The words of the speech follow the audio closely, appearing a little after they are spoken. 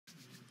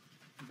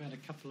had a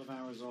couple of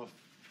hours off,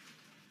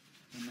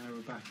 and now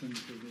we're back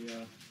into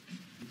the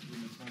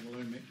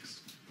metabolomics.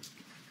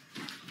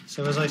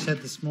 So as I said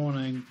this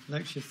morning,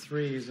 lecture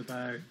 3 is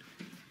about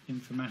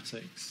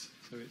informatics.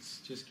 So it's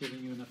just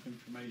giving you enough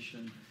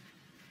information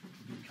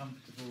to be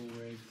comfortable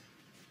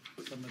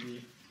with some of the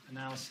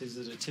analyses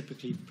that are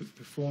typically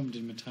performed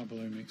in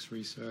metabolomics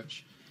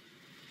research.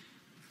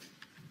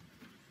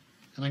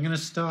 And I'm going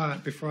to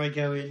start, before I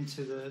go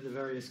into the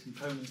various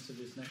components of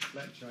this next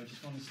lecture, I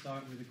just want to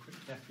start with a quick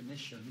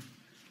definition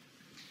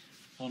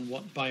on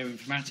what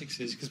bioinformatics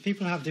is, because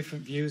people have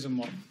different views on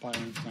what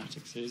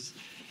bioinformatics is.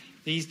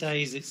 These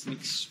days, it's an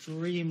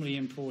extremely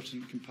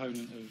important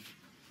component of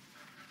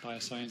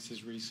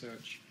biosciences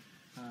research.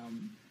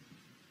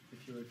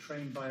 If you're a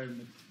trained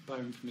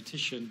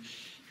bioinformatician,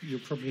 you'll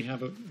probably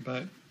have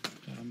about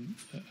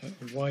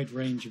a wide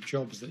range of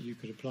jobs that you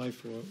could apply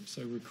for.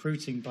 So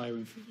recruiting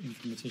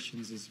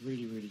bioinformaticians is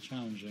really, really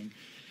challenging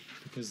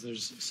because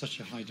there's such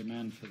a high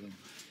demand for them.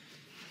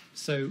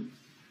 So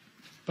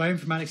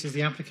bioinformatics is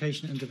the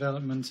application and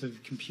development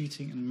of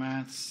computing and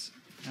maths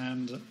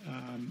and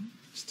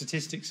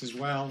statistics as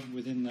well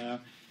within there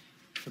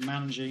for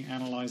managing,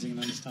 analysing and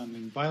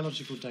understanding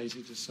biological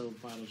data to solve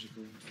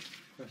biological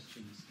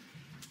questions.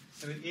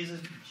 So it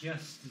isn't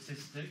just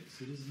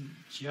statistics, it isn't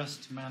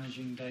just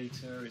managing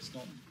data, it's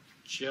not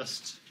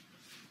just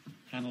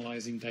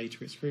analysing data,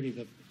 it's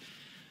really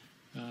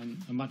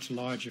a much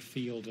larger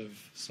field of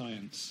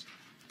science,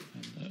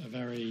 and a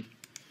very,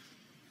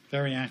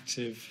 very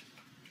active,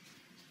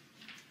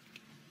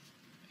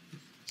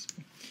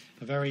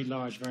 a very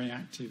large, very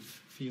active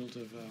field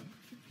of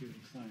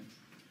science.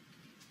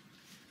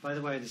 By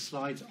the way, the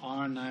slides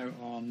are now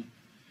on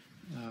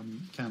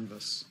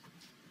Canvas.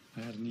 I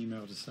had an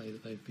email to say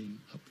that they've been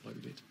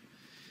uploaded.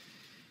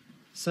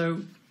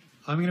 So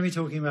I'm going to be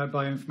talking about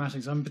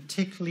bioinformatics. I'm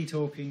particularly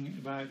talking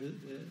about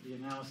the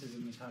analysis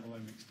of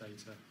metabolomics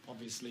data,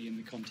 obviously in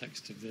the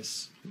context of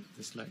this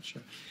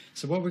lecture.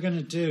 So what we're going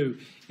to do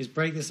is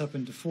break this up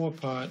into 4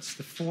 parts.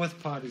 The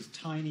 4th part is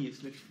tiny.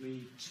 It's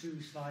literally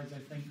 2 slides, I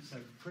think. So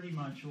pretty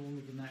much all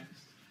of the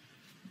next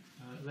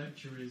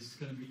lecture is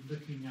going to be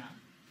looking at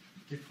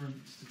different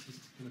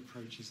statistical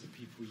approaches that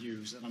people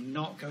use. And I'm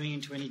not going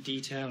into any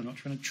detail. I'm not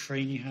trying to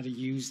train you how to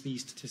use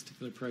these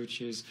statistical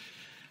approaches.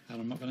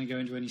 And I'm not going to go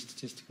into any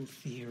statistical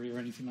theory or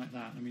anything like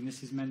that. I mean,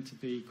 this is meant to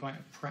be quite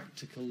a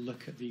practical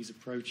look at these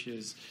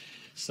approaches,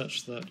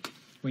 such that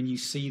when you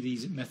see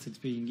these methods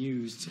being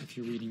used, if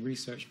you're reading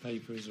research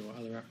papers or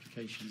other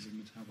applications in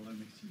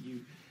metabolomics,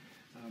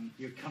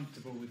 you're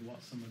comfortable with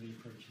what some of the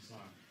approaches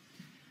are.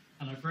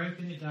 And I've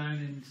broken it down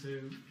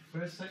into,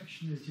 first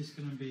section is just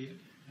going to be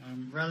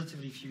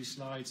relatively few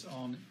slides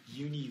on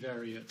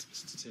univariate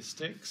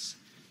statistics.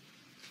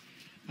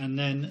 And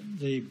then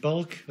the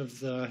bulk of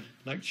the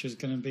lecture is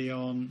going to be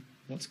on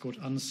what's called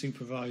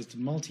unsupervised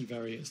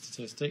multivariate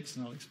statistics,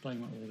 and I'll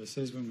explain what all this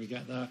is when we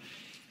get there,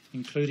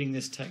 including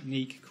this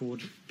technique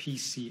called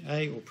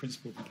PCA, or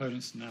Principal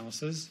Components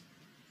Analysis.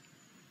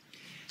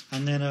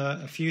 And then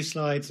a few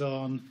slides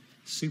on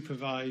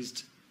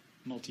supervised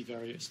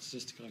multivariate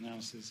statistical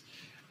analysis.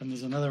 And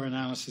there's another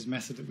analysis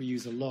method that we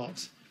use a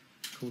lot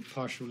called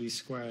partial least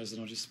squares,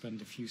 and I'll just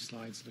spend a few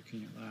slides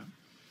looking at that.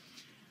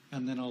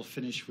 And then I'll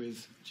finish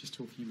with just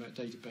talking about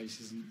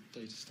databases and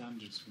data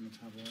standards for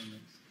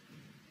metabolomics.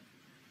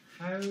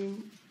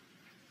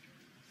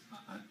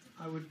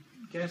 I would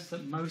guess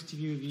that most of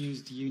you have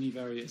used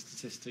univariate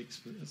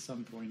statistics at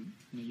some point.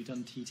 You know, you've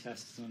done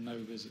t-tests and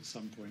ANOVAs at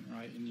some point,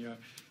 right? In your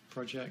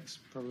projects,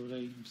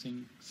 probably. I'm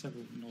seeing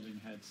several nodding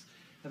heads.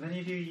 Have any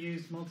of you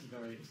used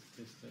multivariate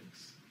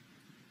statistics?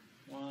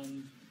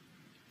 1,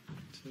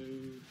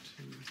 2,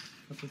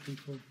 a couple of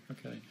people.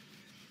 Okay.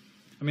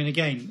 I mean,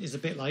 again, it's a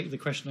bit like the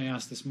question I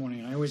asked this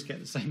morning. I always get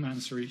the same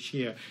answer each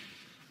year.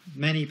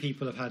 Many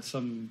people have had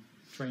some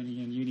training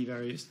in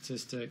univariate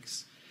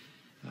statistics.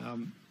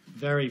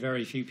 Very,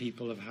 very few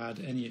people have had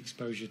any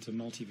exposure to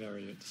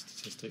multivariate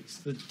statistics.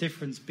 The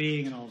difference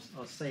being, and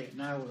I'll say it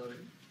now, although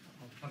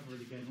I'll cover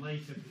it again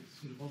later, but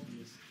it's sort of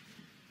obvious.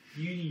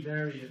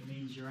 Univariate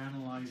means you're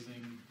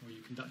analysing or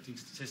you're conducting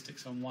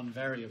statistics on one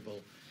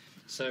variable.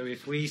 So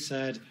if we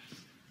said,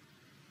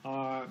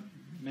 are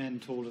men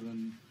taller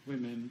than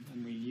women,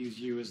 and we use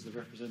you as the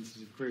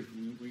representative group,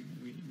 and we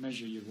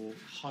measure your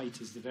height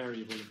as the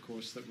variable, of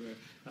course,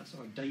 that's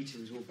our data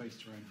is all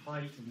based around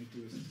height, and we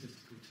do a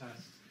statistical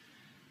test.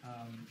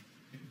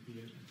 It would be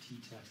a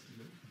t-test to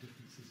look for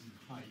differences in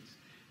height.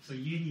 So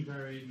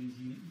univariate means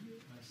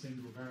a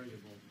single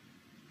variable.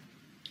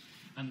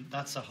 And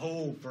that's a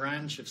whole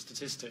branch of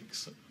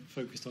statistics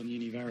focused on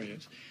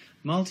univariate.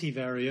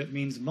 Multivariate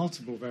means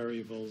multiple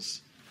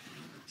variables.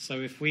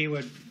 So if we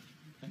were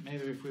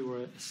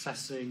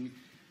assessing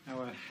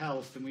our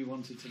health and we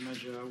wanted to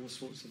measure all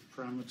sorts of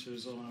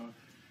parameters on a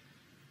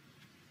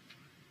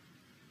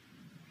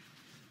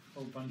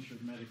whole bunch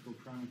of medical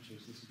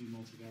parameters, this would be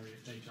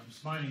multivariate data. I'm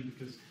smiling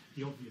because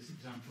the obvious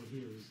example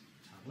here is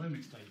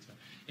metabolomics data.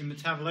 In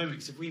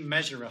metabolomics, if we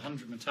measure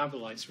 100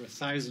 metabolites or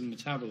 1,000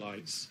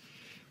 metabolites,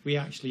 we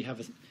actually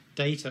have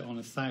data on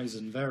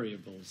 1,000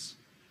 variables.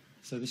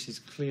 So this is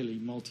clearly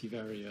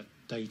multivariate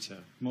data.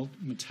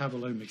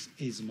 Metabolomics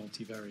is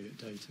multivariate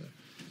data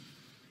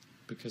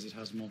because it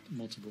has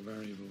multiple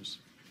variables.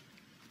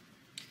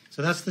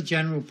 So that's the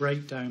general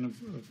breakdown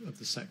of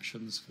the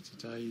sections for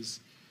today's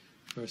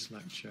first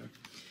lecture.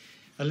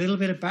 A little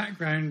bit of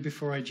background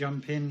before I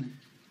jump in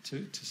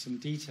to some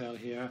detail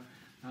here.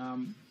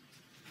 I'm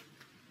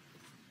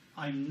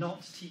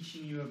not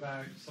teaching you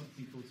about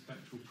something called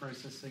spectral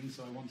processing,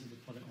 so I wanted to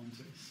put it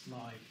onto a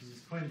slide because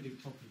it's quite a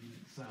big topic in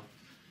itself.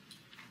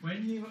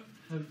 When you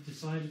have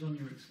decided on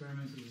your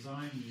experimental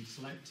design, you've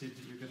selected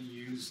that you're going to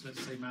use,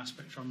 let's say, mass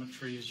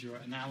spectrometry as your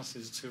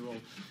analysis tool,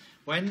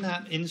 when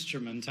that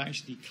instrument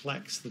actually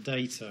collects the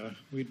data,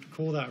 we'd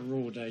call that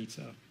raw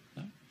data.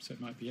 So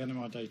it might be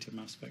NMR data,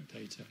 mass spec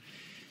data.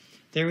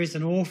 There is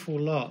an awful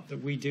lot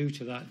that we do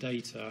to that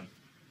data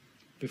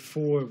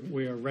before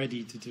we are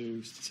ready to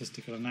do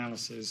statistical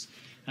analysis.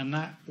 And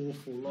that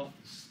awful lot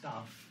of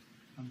stuff,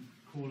 I'm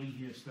calling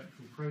here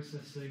spectral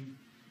processing,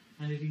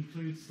 and it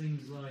includes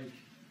things like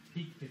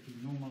peak picking,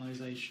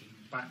 normalization,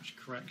 batch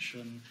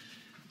correction,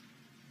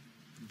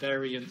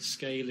 variance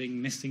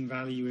scaling, missing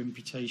value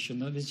imputation.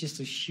 There's just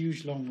a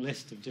huge long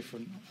list of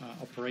different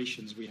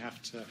operations we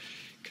have to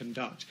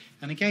conduct.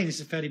 And again, it's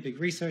a fairly big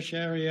research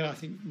area. I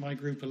think my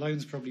group alone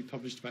has probably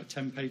published about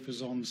 10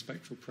 papers on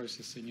spectral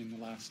processing in the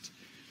last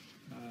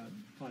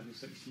 5 or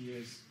 6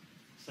 years.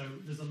 So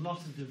there's a lot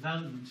of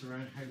development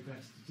around how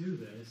best to do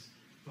this,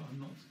 but I'm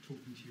not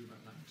talking to you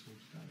about that at all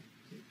today.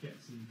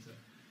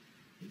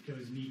 It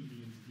goes neatly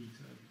into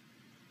detail.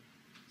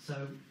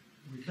 So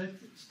we collect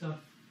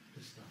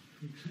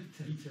we collect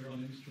data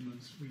on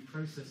instruments, we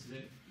process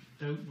it,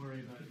 don't worry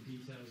about the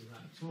details of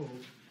that at all,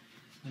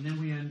 and then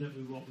we end up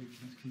with what we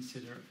can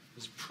consider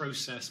as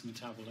process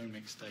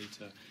metabolomics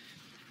data.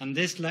 And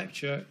this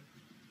lecture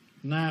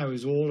now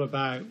is all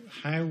about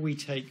how we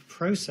take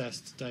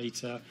processed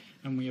data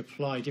and we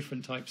apply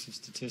different types of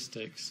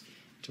statistics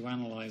to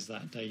analyze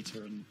that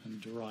data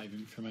and derive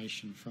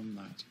information from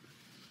that.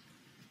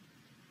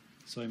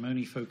 So I'm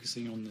only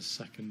focusing on the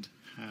second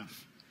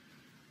half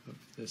of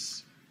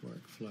this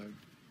workflow.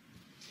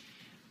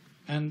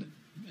 And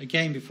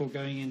again, before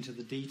going into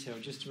the detail,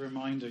 just a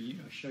reminder,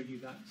 I showed you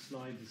that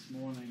slide this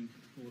morning,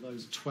 all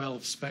those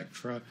 12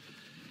 spectra.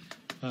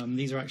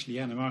 These are actually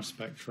NMR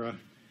spectra.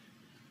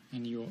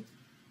 And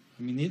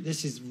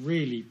this is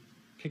really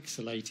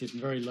pixelated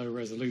and very low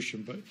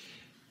resolution, but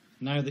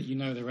now that you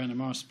know they're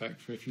NMR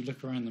spectra, if you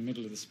look around the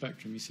middle of the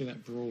spectrum, you see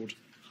that broad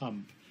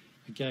hump.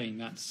 Again,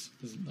 that's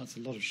a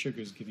lot of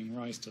sugars giving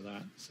rise to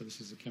that. So this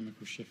is a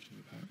chemical shift of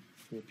about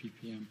 4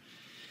 ppm.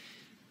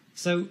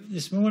 So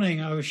this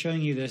morning I was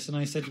showing you this, and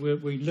I said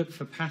we look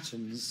for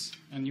patterns,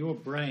 and your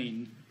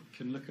brain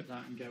can look at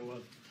that and go,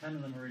 well, 10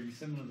 of them are really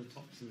similar, the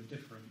top 2 are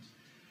different.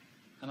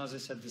 And as I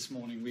said this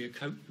morning,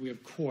 we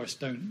of course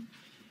don't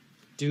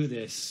do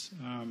this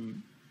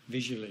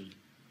visually.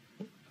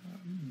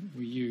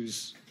 We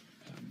use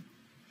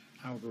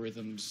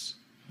algorithms,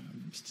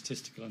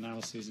 statistical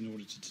analyses in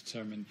order to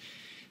determine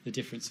the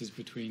differences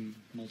between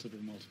multiple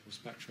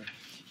spectra.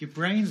 Your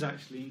brain's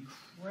actually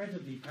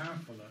incredibly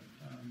powerful at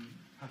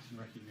pattern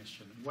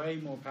recognition, way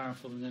more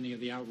powerful than any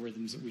of the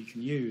algorithms that we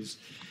can use.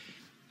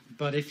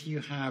 But if you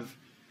have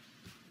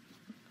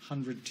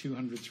 100,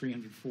 200,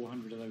 300,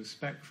 400 of those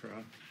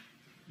spectra,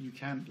 you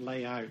can't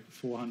lay out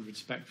 400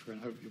 spectra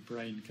and hope your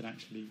brain can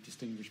actually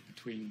distinguish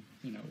between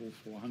all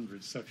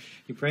 400. So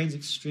your brain's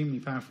extremely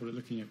powerful at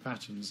looking at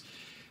patterns,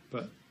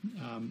 but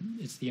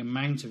it's the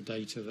amount of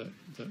data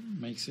that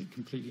makes it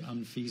completely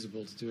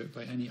unfeasible to do it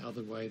by any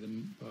other way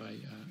than by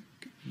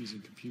using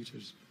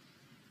computers.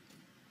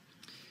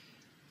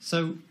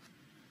 So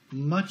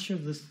much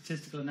of the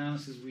statistical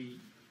analysis we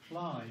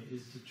apply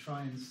is to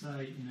try and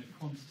say, in a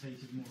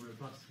quantitative, more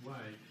robust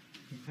way,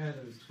 compare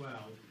those 12.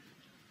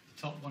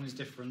 The top one is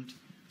different,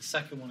 the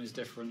second one is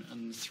different,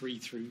 and 3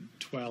 through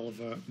 12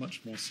 are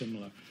much more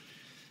similar.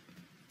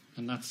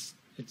 And it's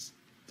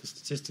the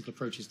statistical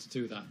approaches to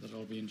do that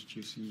I'll be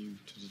introducing you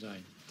to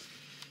today.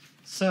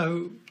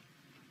 So,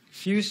 a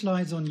few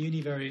slides on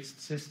univariate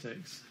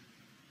statistics.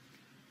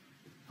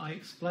 I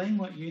explained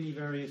what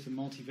univariate and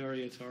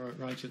multivariate are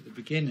right at the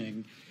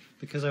beginning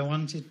because I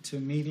wanted to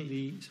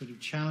immediately sort of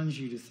challenge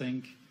you to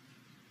think,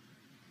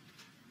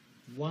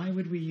 why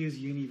would we use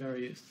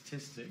univariate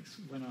statistics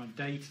when our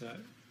data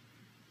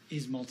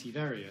is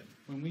multivariate?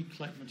 When we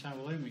collect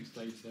metabolomics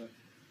data,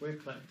 we're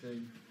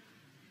collecting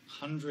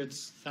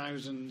hundreds,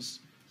 thousands,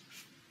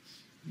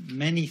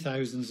 many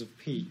thousands of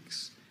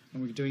peaks,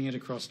 and we're doing it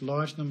across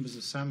large numbers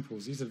of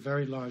samples. These are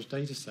very large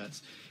data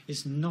sets.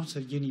 It's not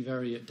a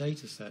univariate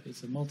data set,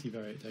 it's a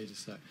multivariate data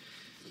set.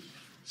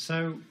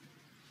 So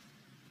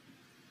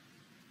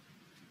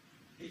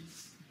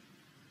it's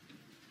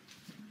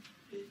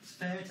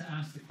fair to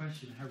ask the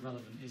question, how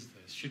relevant is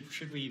this?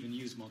 Should we even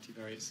use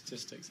multivariate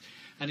statistics?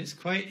 And it's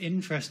quite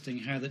interesting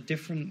how the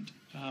different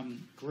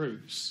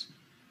groups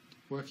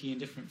working in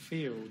different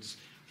fields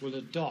will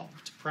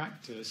adopt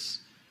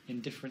practice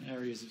in different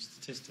areas of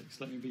statistics.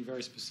 Let me be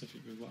very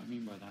specific with what I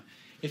mean by that.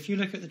 If you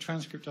look at the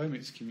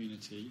transcriptomics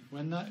community,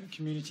 when that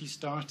community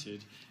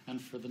started,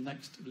 and for the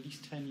next at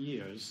least 10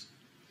 years,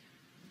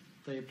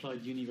 they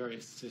applied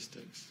univariate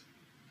statistics.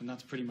 And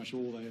that's pretty much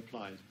all they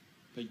applied.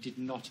 They did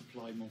not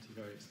apply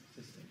multivariate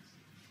statistics.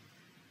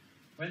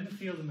 When the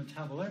field of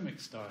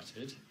metabolomics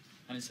started,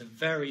 and it's a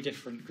very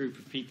different group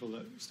of people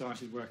that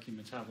started working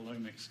in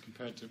metabolomics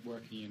compared to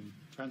working in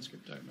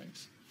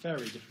transcriptomics,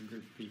 very different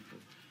group of people.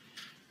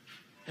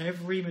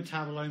 Every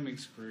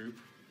metabolomics group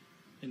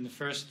in the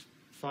first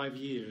 5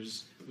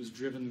 years was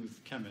driven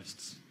with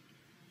chemists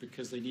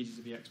because they needed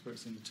to be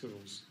experts in the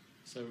tools.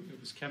 So it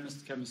was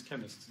chemists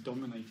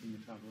dominating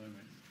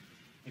metabolomics.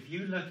 If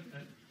you look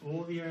at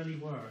all the early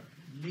work,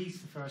 at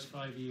least the first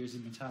 5 years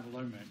in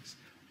metabolomics,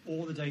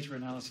 all the data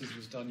analysis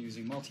was done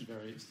using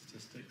multivariate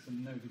statistics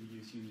and nobody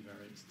used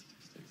univariate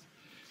statistics.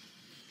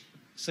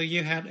 So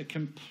you had a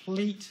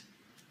complete,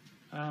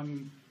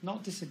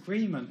 not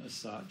disagreement as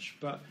such,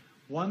 but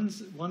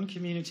one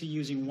community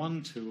using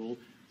one tool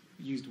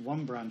used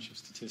one branch of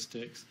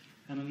statistics,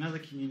 and another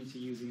community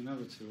using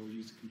another tool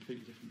used a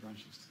completely different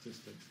branch of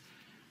statistics.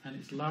 And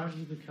it's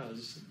largely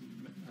because,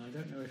 I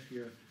don't know if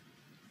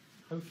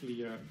hopefully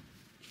you're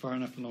far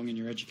enough along in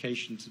your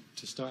education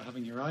to start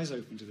having your eyes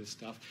open to this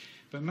stuff,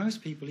 but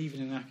most people,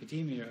 even in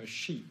academia, are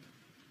sheep,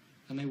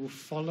 and they will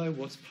follow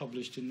what's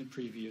published in the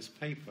previous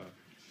paper.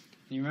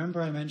 And you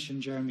remember I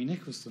mentioned Jeremy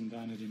Nicholson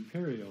down at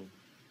Imperial.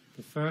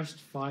 The first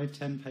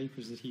 5-10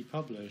 papers that he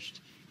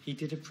published, he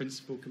did a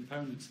principal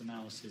components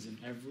analysis in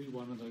every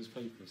one of those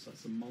papers.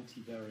 That's a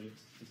multivariate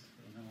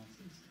statistical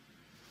analysis.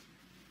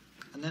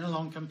 And then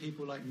along come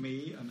people like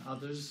me and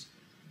others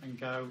and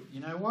go, you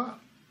know what?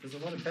 There's a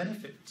lot of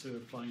benefit to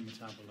applying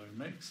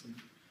metabolomics. And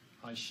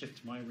I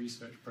shift my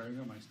research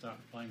program, I start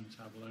applying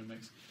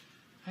metabolomics.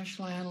 How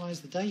shall I analyze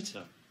the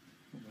data?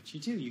 Well, what you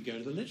do, you go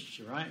to the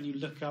literature, right? And you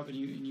look up and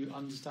you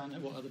understand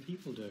what other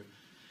people do.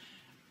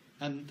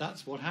 And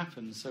that's what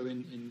happens. So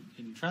in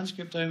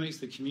transcriptomics,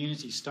 the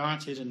community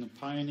started, and the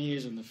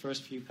pioneers and the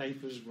first few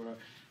papers were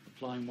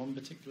applying one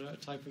particular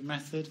type of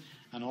method,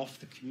 and off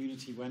the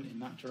community went in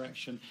that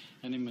direction.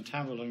 And in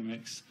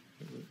metabolomics,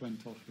 it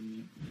went off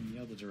in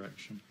the other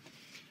direction.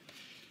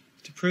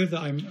 To prove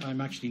that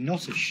I'm actually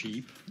not a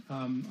sheep,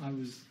 I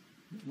was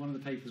one of the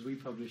papers we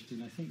published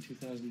in, I think,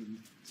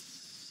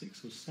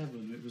 2006 or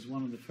 7. It was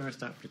one of the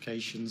first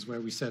applications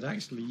where we said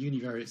actually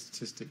univariate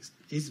statistics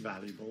is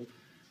valuable,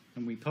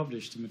 and we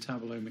published a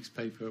metabolomics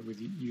paper with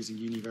using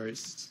univariate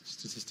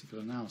statistical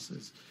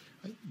analysis.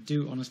 I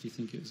do honestly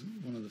think it was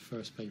one of the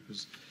first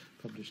papers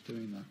published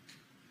doing that.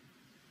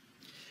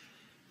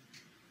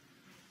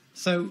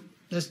 So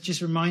let's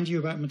just remind you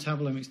about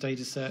metabolomics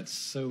data sets.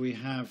 So we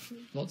have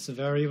lots of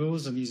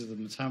variables, and these are the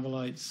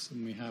metabolites,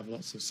 and we have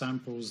lots of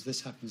samples. This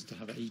happens to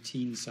have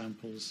 18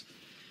 samples.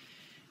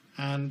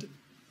 And,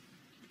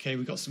 okay,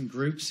 we've got some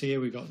groups here.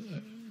 We've got,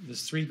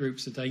 there's 3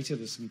 groups of data.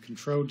 There's some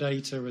control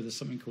data, where there's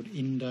something called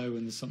INDO,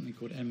 and there's something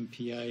called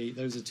MPA.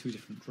 Those are 2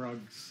 different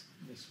drugs.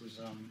 This was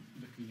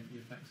looking at the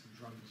effects of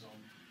drugs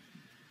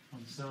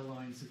on cell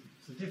lines.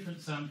 So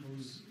different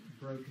samples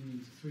broken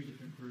into 3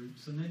 different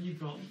groups, and then you've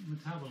got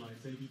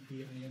metabolites: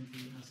 ADP, AMP,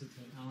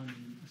 acetate,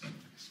 alanine,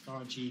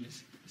 asparagine.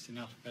 It's in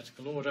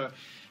alphabetical order,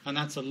 and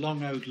that's a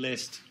long ode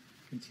list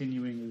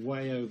continuing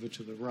way over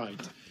to the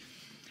right.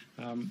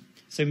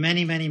 So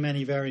many, many,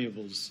 many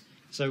variables.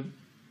 So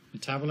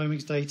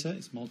metabolomics data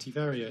is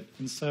multivariate,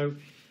 and so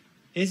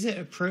is it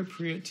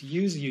appropriate to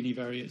use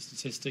univariate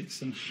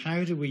statistics, and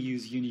how do we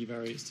use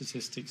univariate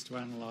statistics to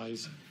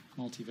analyze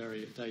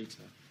multivariate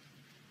data?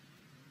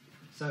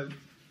 So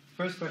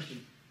first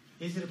question,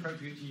 is it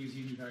appropriate to use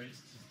univariate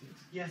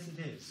statistics? Yes,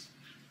 it is.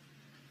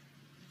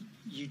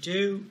 You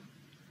do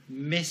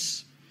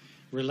miss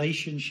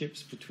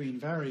relationships between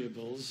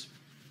variables,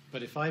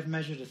 but if I've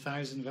measured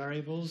 1,000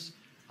 variables,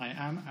 I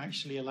am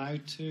actually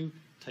allowed to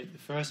take the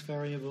first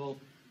variable,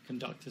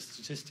 conduct a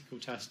statistical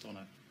test on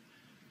it,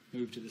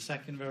 move to the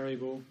second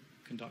variable,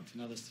 conduct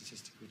another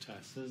statistical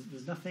test.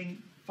 There's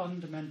nothing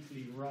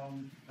fundamentally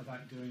wrong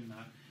about doing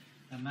that.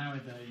 And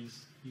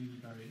nowadays,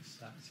 univariate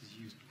stats is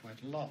used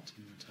quite a lot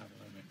in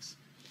metabolomics.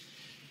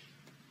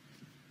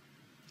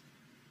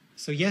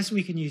 So yes,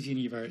 we can use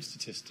univariate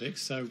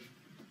statistics. So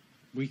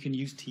we can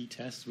use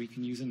t-tests, we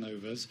can use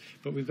ANOVAs,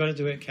 but we've got to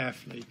do it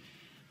carefully.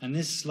 And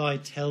this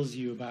slide tells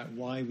you about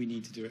why we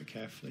need to do it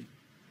carefully.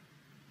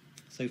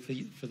 So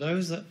for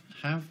those that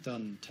have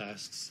done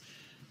tests,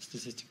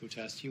 statistical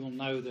tests, you will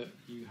know that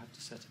you have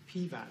to set a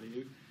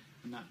p-value,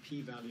 and that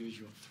p-value is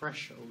your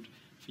threshold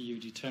for you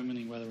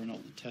determining whether or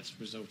not the test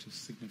result is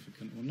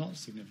significant or not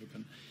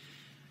significant.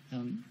 I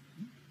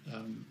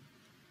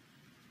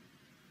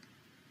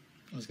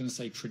was going to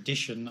say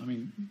tradition, I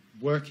mean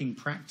working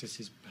practice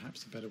is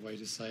perhaps a better way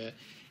to say it,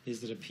 is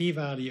that a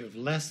p-value of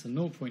less than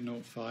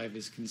 0.05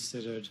 is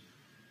considered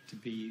to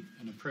be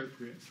an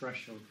appropriate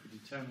threshold for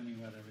determining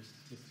whether a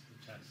statistical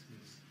test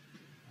is,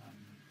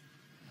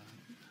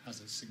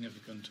 has a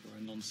significant or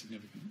a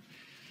non-significant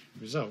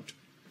result.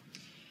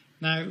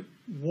 Now,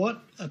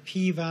 what a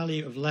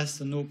p-value of less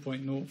than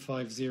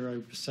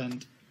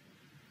 0.050%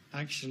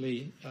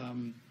 actually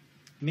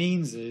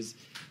means is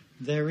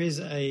there is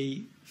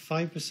a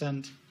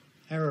 5%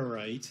 error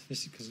rate.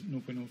 This is because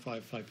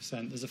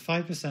 0.055%. There's a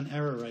 5%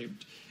 error rate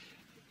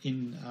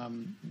in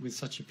with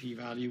such a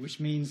p-value, which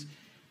means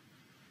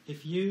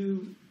if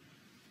you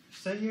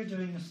say you're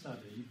doing a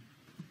study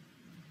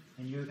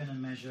and you're going to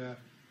measure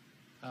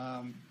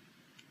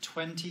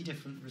 20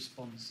 different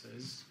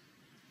responses,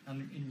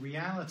 and in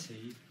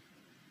reality,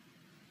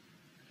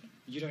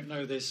 you don't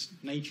know this,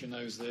 nature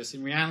knows this,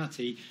 in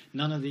reality,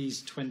 none of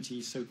these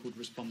 20 so-called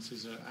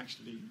responses are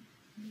actually,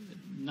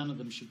 none of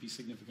them should be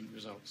significant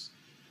results.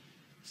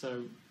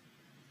 So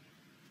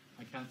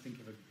I can't think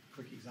of a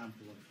quick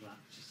example of that.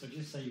 So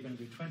just say you're going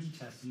to do 20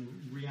 tests, and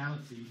in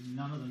reality,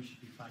 none of them should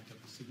be flagged up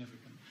as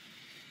significant.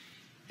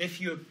 If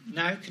you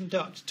now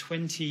conduct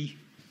 20,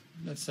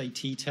 let's say,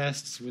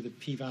 t-tests with a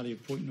p-value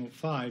of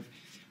 0.05,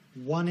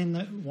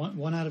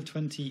 one out of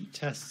 20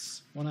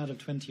 tests, 1 out of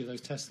 20 of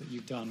those tests that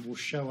you've done will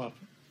show up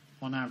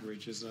on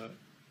average as a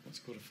what's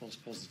called a false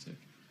positive.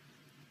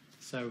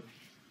 So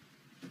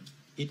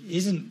it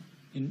isn't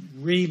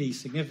really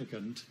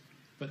significant,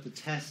 but the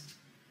test,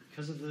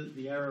 because of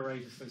the error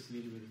rate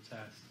associated with the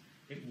test,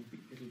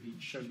 it'll be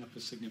shown up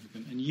as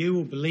significant, and you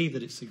will believe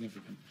that it's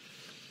significant.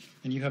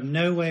 And you have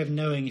no way of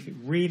knowing if it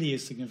really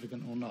is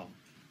significant or not.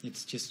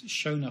 It's just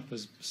shown up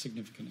as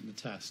significant in the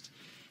test.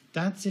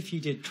 That's if you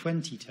did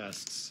 20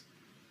 tests.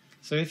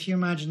 So if you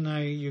imagine now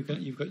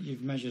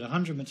you've measured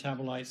 100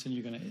 metabolites and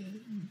you're going to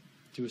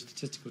do a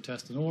statistical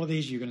test on all of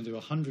these, you're going to do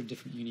 100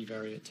 different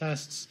univariate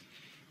tests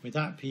with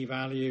that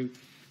p-value.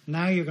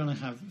 Now you're going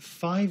to have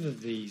 5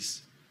 of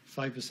these,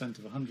 5%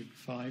 of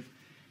 105,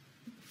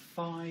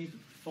 5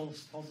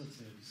 false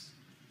positives.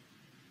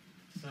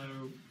 So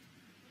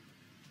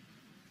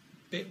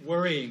bit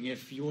worrying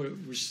if your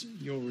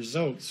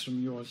results from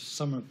your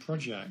summer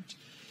project,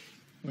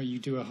 where you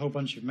do a whole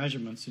bunch of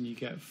measurements and you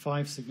get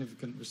 5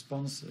 significant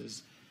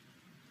responses,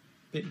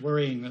 bit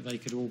worrying that they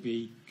could all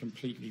be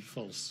completely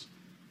false.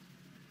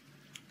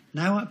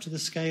 Now up to the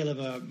scale of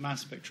a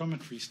mass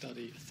spectrometry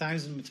study,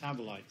 1,000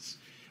 metabolites.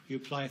 You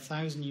apply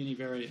 1,000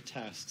 univariate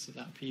tests at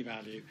that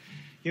p-value,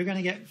 you're going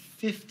to get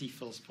 50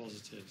 false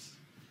positives.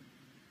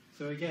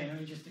 So again, let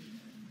me just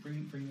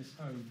bring this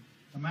home.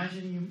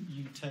 Imagine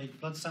you take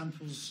blood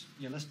samples.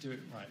 Yeah, let's do it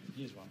right.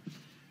 Here's one.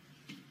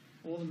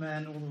 All the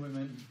men, all the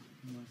women.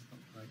 No, that's not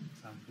a great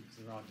example because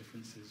there are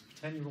differences.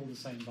 Pretend you're all the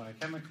same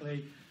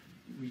biochemically.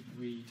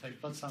 We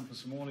take blood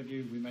samples from all of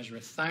you. We measure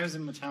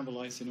 1,000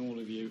 metabolites in all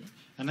of you.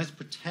 And let's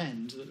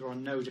pretend that there are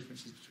no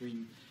differences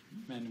between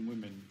men and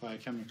women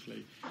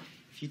biochemically.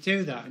 If you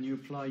do that and you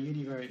apply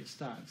univariate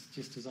stats,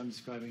 just as I'm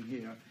describing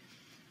here,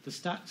 the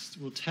stats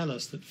will tell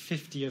us that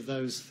 50 of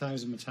those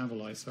 1,000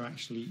 metabolites are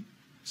actually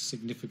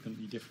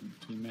significantly different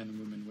between men and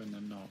women when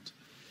they're not.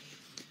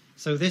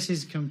 So this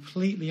is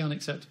completely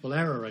unacceptable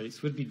error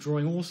rates. We'd be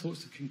drawing all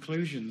sorts of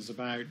conclusions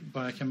about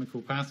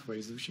biochemical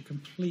pathways which are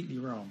completely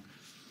wrong.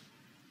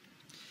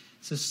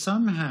 So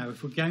somehow,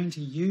 if we're going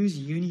to use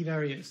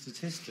univariate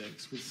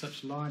statistics with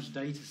such large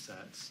data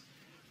sets,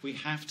 we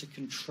have to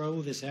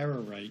control this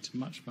error rate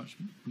much, much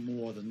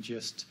more than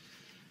just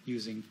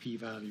using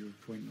p-value of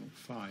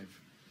 0.05.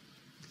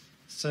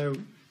 So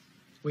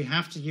we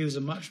have to use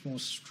a much more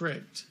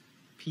strict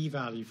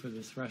p-value for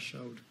the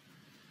threshold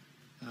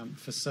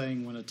for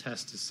saying when a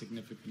test is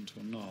significant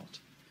or not.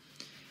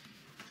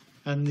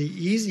 And the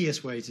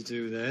easiest way to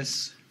do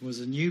this was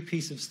a new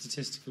piece of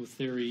statistical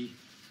theory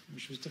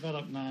which was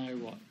developed now,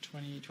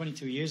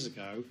 22 years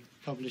ago,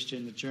 published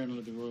in the Journal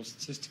of the Royal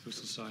Statistical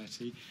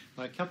Society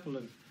by a couple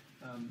of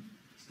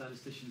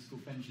statisticians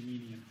called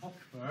Benjamini and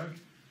Hochberg,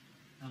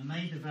 and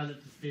they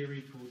developed a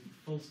theory called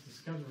false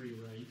discovery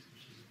rate,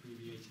 which is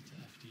abbreviated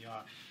to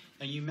FDR.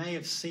 Now, you may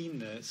have seen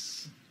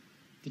this.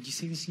 Did you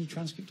see this in your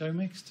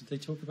transcriptomics? Did they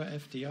talk about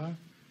FDR?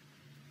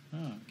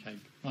 Oh, okay.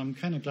 Well, I'm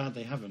kind of glad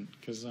they haven't,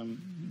 because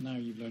now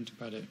you've learned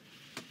about it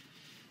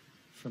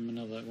from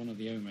one of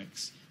the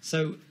omics.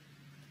 So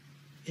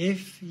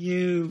if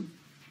you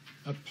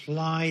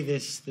apply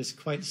this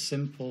quite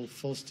simple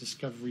false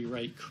discovery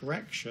rate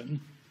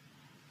correction,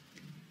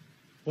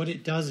 what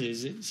it does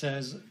is it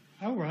says,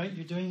 all right,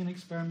 you're doing an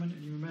experiment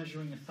and you're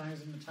measuring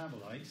 1,000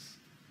 metabolites.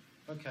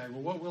 Okay,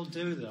 well, what we'll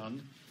do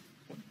then,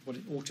 what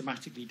it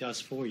automatically does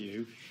for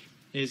you,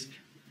 is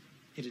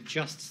it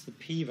adjusts the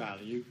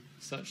p-value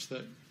such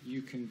that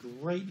you can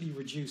greatly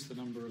reduce the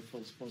number of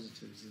false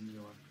positives in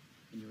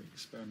your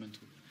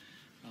experimental,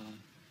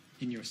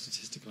 in your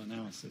statistical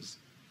analysis.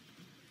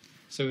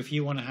 So if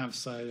you want to have,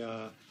 say,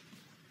 a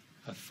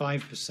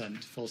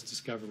 5% false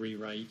discovery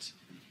rate,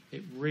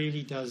 it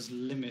really does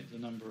limit the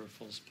number of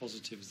false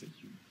positives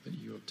that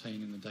you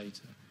obtain in the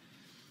data.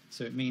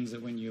 So it means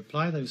that when you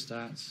apply those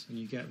stats and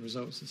you get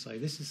results that say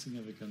this is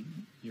significant,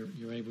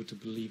 you're able to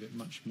believe it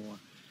much more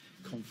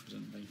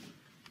confidently.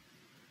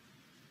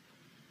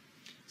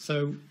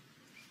 So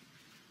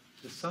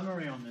the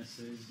summary on this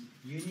is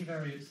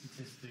univariate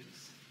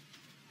statistics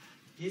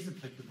is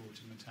applicable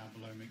to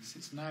metabolomics.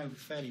 It's now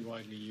fairly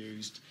widely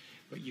used,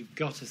 but you've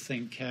got to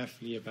think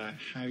carefully about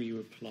how you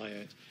apply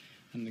it.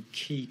 And the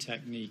key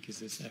technique is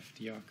this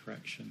FDR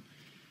correction.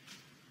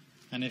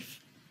 And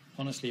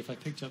honestly, if I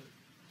picked up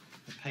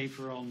a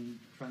paper on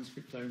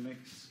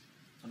transcriptomics,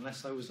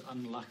 unless I was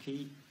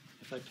unlucky,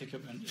 if I pick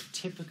up a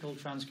typical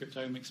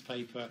transcriptomics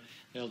paper,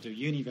 they'll do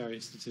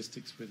univariate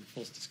statistics with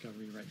false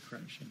discovery rate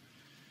correction.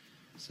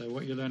 So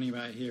what you're learning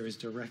about here is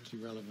directly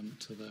relevant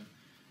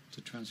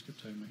to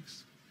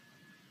transcriptomics.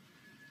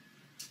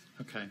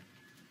 Okay.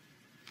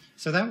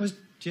 So that was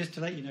just to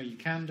let you know you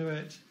can do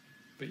it,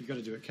 but you've got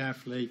to do it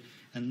carefully.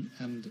 And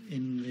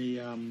in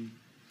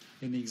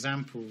the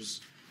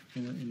examples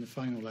in the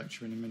final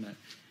lecture in a minute,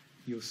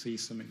 you'll see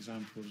some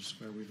examples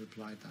where we've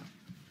applied that.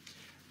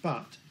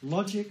 But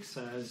logic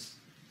says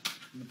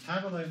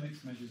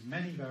metabolomics measures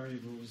many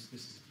variables.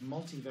 This is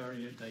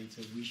multivariate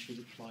data. We should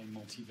apply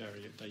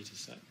multivariate data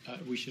set.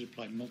 We should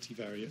apply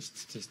multivariate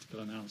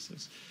statistical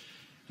analysis.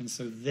 And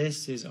so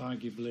this is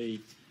arguably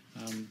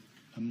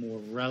a more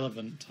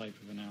relevant type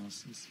of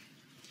analysis.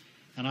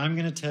 And I'm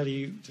going to tell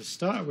you to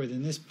start with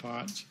in this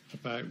part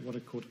about what are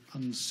called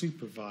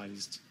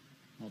unsupervised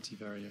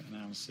multivariate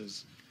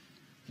analysis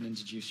and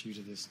introduce you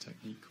to this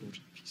technique called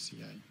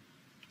PCA.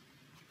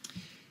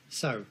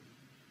 So,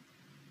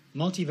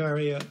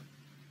 multivariate,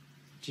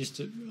 just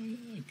to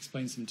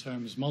explain some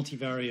terms,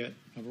 multivariate,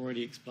 I've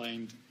already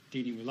explained,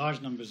 dealing with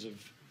large numbers of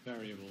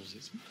variables.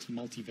 It's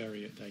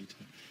multivariate data.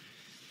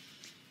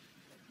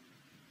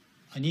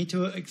 I need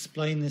to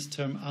explain this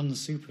term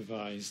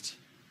unsupervised.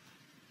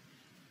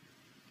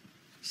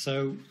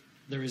 So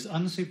there is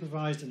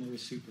unsupervised and there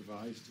is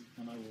supervised,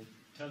 and I will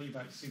tell you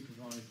about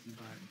supervised in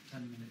about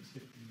 10 minutes,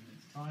 15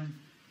 minutes time.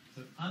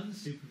 So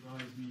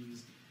unsupervised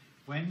means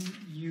when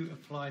you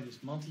apply this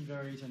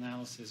multivariate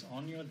analysis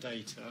on your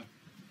data,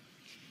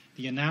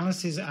 the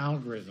analysis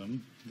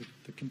algorithm,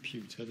 the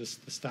computer, the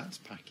stats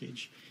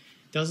package,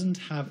 doesn't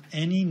have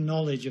any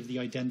knowledge of the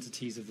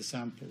identities of the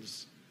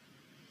samples.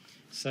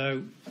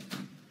 So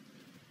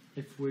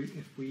if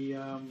we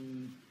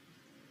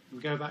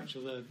go back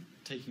to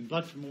taking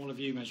blood from all of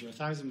you, measure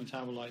 1,000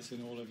 metabolites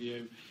in all of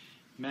you,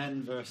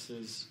 men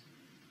versus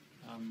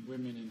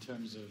women in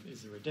terms of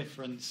is there a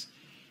difference?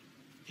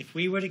 If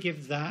we were to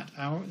give that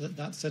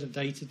set of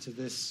data to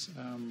this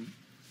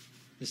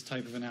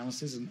type of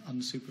analysis, an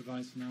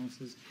unsupervised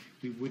analysis,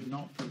 we would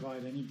not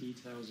provide any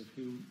details of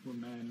who were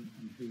men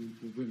and who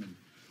were women.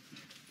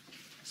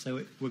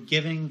 So we're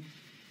giving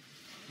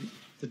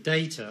the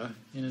data,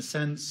 in a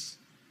sense,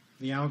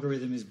 the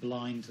algorithm is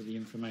blind to the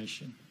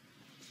information.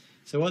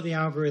 So what the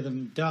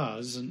algorithm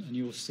does, and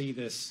you'll see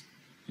this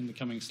in the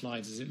coming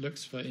slides, is it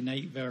looks for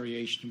innate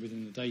variation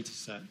within the data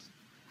set.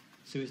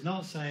 So it's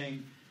not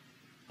saying,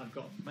 I've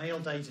got male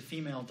data,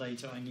 female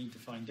data, I need to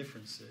find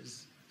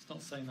differences. It's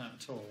not saying that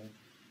at all.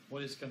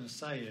 What it's going to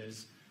say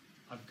is,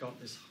 I've got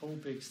this whole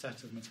big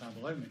set of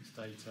metabolomics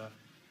data,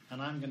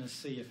 and I'm going to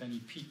see if any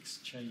peaks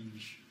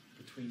change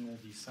between all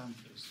these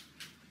samples.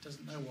 It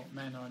doesn't know what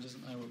men are, it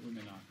doesn't know what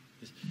women are.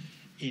 It's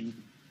in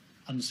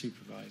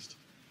unsupervised.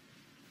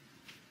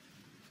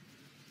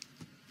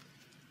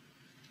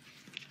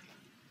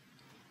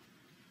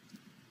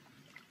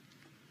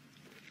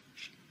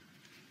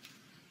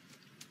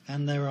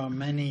 And there are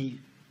many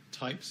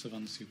types of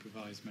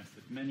unsupervised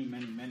method, many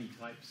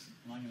types,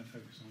 and I'm going to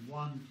focus on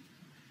one,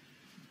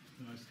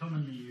 the most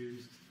commonly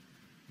used,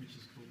 which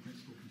is called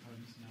principal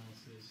components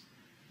analysis,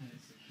 and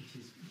it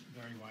is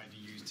very widely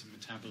used in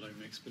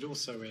metabolomics, but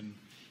also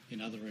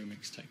in other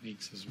omics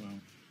techniques as well.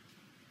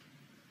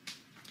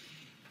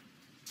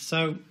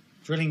 So,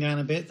 drilling down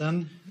a bit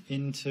then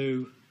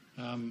into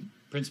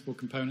principal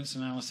components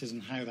analysis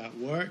and how that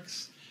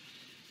works.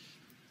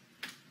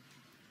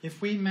 If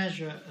we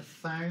measure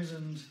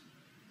 1,000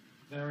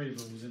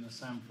 variables in a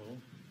sample,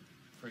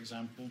 for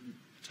example,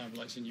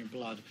 metabolites in your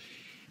blood,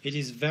 it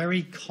is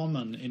very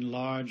common in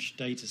large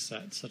data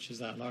sets, such as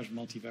that, large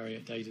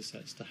multivariate data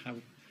sets, to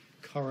have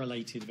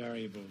correlated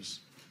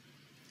variables.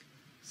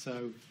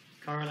 So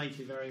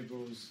correlated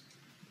variables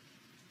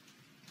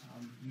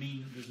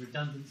mean there's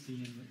redundancy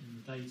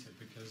in the data,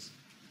 because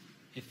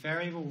if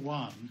variable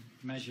 1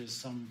 measures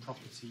some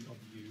property of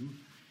U,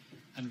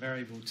 and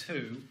variable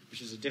 2,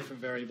 which is a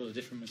different variable, a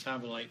different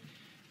metabolite,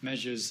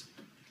 measures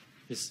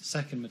this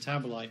second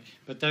metabolite,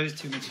 but those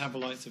two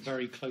metabolites are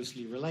very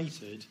closely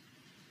related,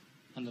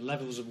 and the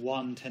levels of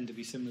 1 tend to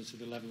be similar to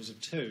the levels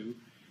of 2,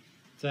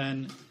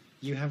 then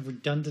you have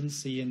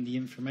redundancy in the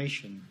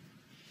information,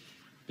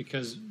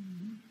 because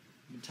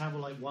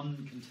metabolite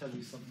 1 can tell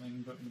you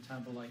something, but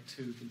metabolite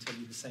 2 can tell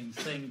you the same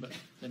thing, but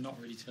they're not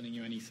really telling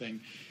you anything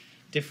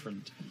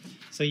different.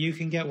 So you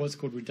can get what's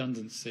called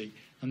redundancy,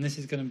 and this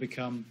is going to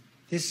become...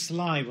 This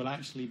slide will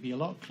actually be a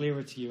lot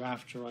clearer to you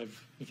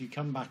if you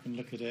come back and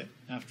look at it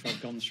after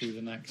I've gone through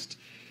the next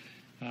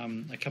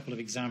a couple of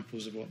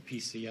examples of what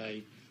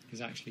PCA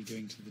is actually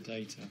doing to the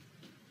data.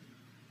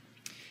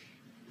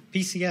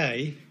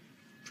 PCA,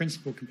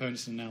 principal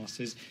components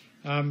analysis,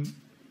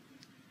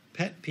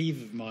 pet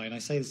peeve of mine, I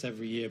say this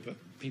every year, but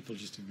people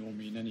just ignore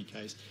me in any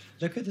case.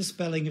 Look at the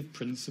spelling of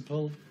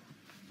principle.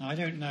 Now, I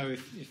don't know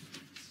if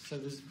so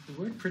the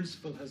word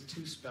principle has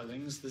two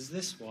spellings. There's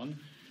this one.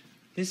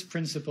 This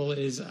principle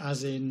is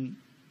as in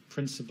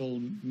principle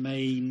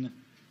main,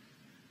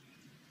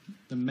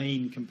 the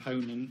main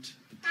component,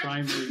 the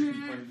primary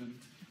component.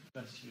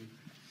 Bless you.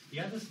 The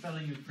other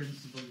spelling of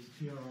principle is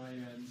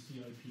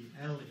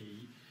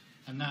P-R-I-N-C-O-P-L-E,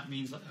 and that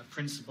means a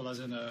principle as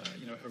in a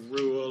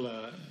rule.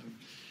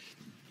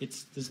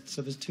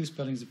 So there's two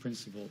spellings of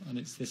principle, and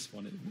it's this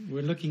one.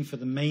 We're looking for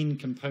the main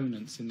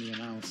components in the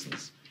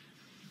analysis.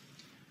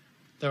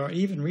 There are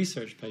even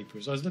research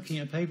papers. I was looking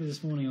at a paper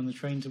this morning on the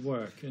train to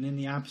work, and in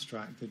the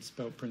abstract they'd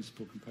spelled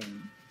principal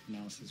component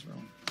analysis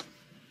wrong.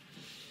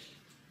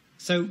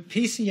 So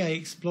PCA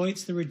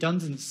exploits the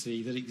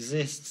redundancy that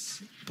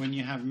exists when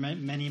you have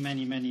many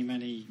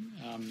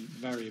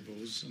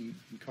variables and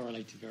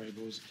correlated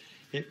variables.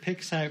 It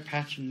picks out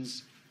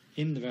patterns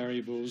in the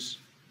variables.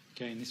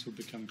 Again, this will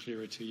become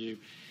clearer to you.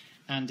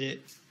 And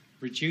it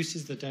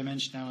reduces the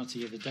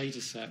dimensionality of the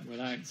data set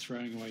without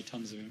throwing away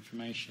tons of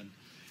information.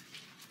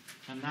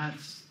 And it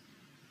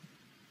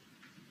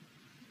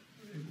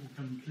will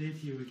come clear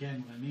to you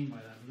again what I mean by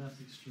that, but that's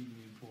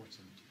extremely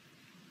important.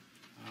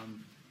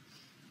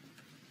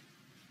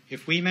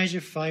 If we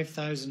measure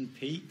 5,000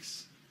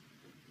 peaks,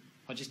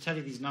 I'll just tell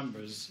you these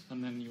numbers,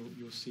 and then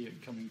you'll see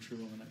it coming true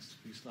on the next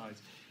few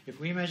slides. If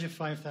we measure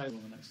 5,000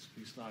 on the next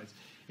few slides,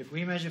 if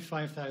we measure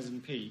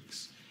 5,000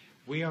 peaks,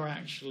 we are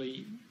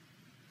actually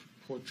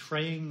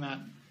portraying that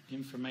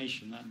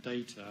information, that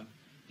data,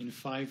 in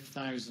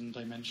 5,000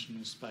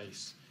 dimensional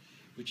space,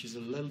 which is a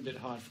little bit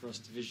hard for us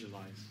to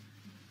visualize.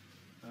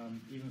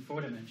 Even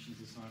 4 dimensions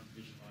is hard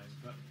to visualize,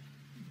 but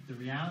the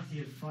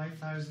reality of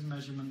 5,000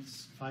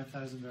 measurements,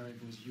 5,000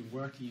 variables, you're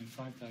working in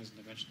 5,000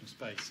 dimensional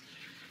space.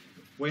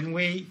 When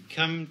we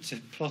come to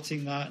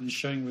plotting that and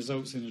showing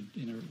results in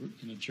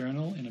a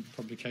journal, in a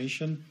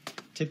publication,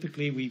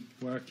 typically we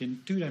work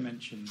in 2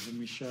 dimensions and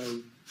we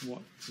show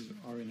what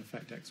are in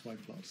effect XY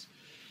plots.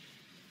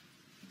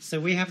 So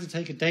we have to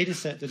take a data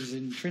set that is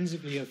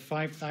intrinsically of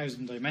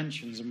 5,000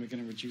 dimensions and we're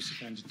going to reduce it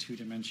down to 2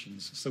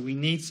 dimensions. So we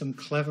need some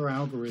clever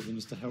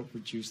algorithms to help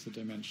reduce the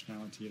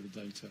dimensionality of the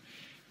data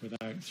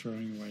without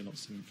throwing away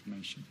lots of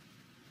information.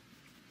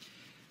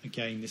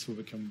 Again, this will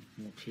become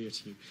more clear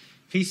to you.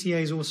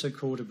 PCA is also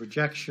called a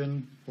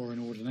projection or an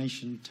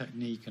ordination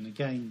technique, and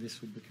again,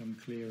 this will become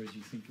clear as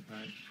you think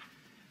about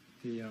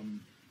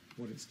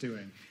what it's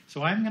doing.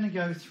 So I'm going to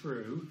go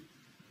through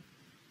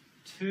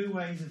 2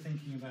 ways of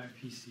thinking about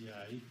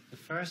PCA. The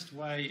first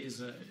way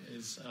is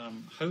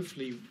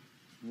hopefully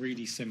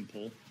really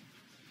simple.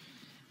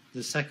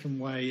 The second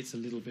way, it's a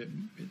little bit,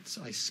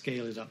 I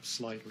scale it up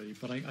slightly,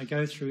 but I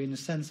go through, in a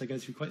sense, I go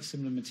through quite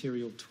similar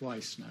material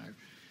twice now.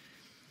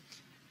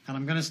 And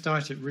I'm going to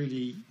start it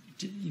really,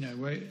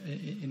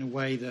 in a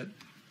way that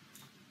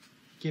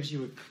gives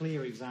you a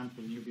clear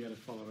example and you'll be able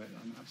to follow it,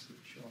 I'm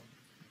absolutely sure.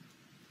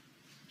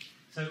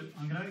 So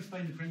I'm going to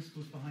explain the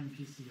principles behind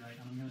PCA,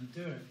 and I'm going to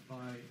do it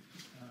by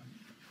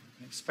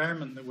an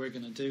experiment that we're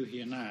going to do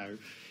here now,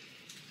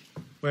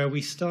 where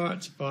we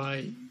start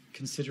by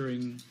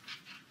considering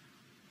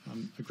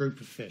a group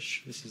of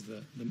fish. This is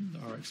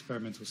our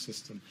experimental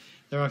system.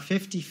 There are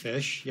 50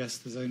 fish. Yes,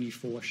 there's only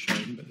 4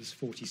 shown, but there's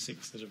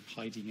 46 that are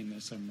hiding in there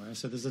somewhere.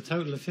 So there's a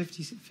total of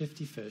 50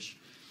 fish.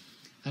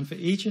 And for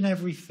each and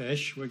every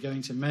fish, we're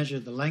going to measure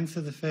the length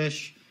of the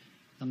fish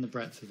and the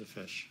breadth of the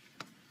fish.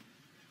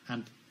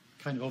 And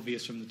kind of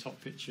obvious from the top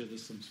picture,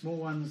 there's some small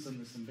ones and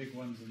there's some big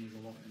ones and there's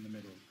a lot in the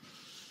middle.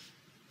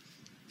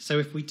 So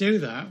if we do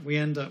that, we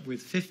end up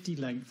with 50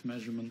 length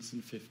measurements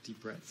and 50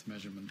 breadth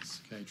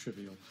measurements. Okay,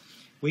 trivial.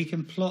 We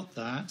can plot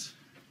that,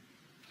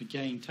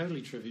 again,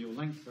 totally trivial,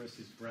 length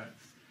versus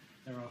breadth.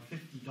 There are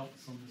 50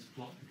 dots on this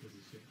plot because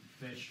there's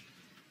 50 fish.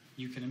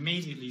 You can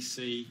immediately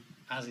see,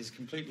 as is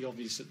completely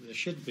obvious that there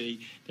should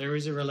be, there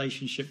is a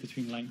relationship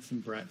between length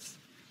and breadth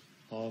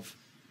of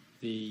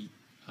the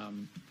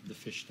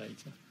fish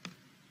data.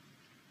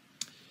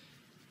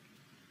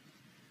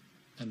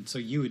 And so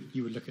you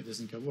would look at this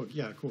and go, well,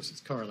 yeah, of course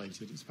it's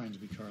correlated. It's bound to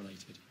be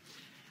correlated.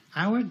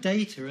 Our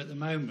data at the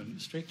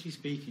moment, strictly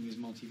speaking, is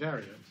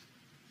multivariate.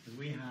 Because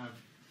we have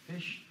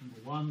fish, number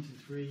 1 to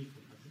 3,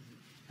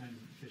 and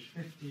fish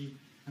 50,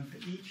 and for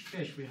each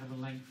fish we have a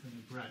length and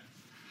a breadth.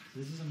 So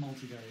this is a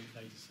multivariate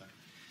data set.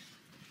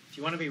 If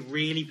you want to be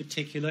really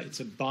particular, it's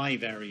a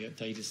bivariate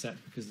data set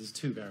because there's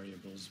 2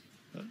 variables,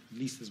 but at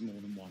least there's more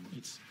than one.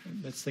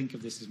 Let's think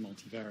of this as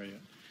multivariate.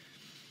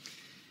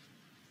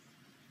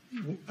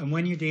 And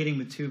when you're dealing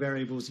with 2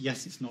 variables,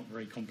 yes, it's not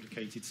very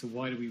complicated, so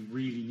why do we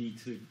really need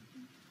to?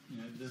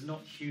 There's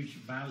not huge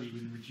value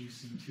in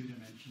reducing 2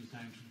 dimensions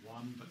down to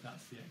 1, but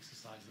that's the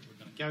exercise that we're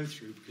going to go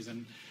through, because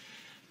then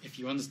if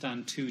you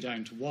understand 2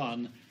 down to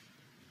 1,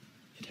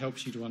 it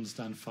helps you to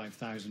understand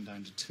 5,000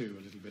 down to 2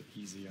 a little bit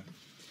easier.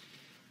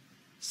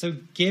 So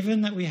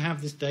given that we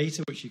have this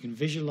data, which you can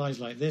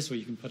visualize like this, or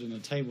you can put in a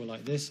table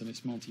like this, and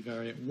it's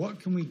multivariate, what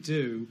can we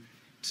do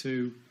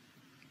to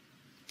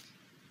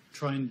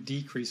try and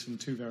decrease from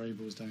 2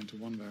 variables down to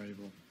 1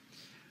 variable?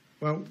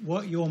 Well,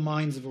 what your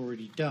minds have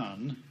already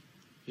done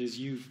is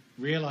you've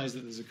realized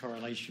that there's a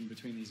correlation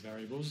between these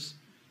variables.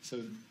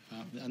 So,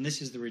 and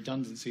this is the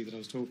redundancy that I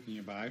was talking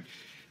about,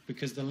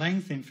 because the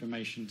length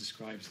information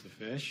describes the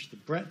fish, the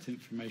breadth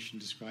information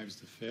describes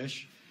the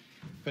fish,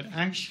 but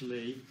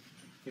actually,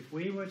 if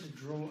we were to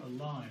draw a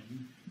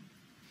line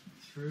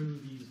through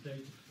these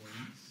data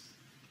points,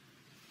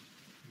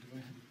 do I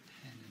have a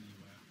pen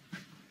anywhere?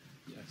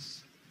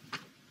 Yes.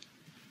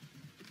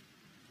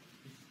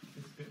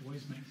 This bit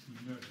always makes me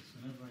nervous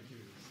whenever I do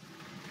this.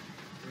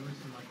 I always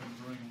feel like I'm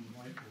drawing on the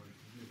whiteboard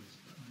if I do this,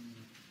 but I'm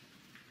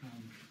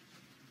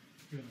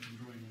feel like I'm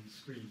drawing on the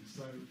screen.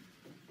 So,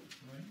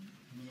 right,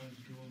 am I going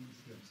to draw on this?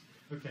 Yes.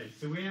 Okay,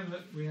 so we have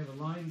a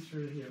line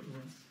through here.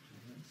 It's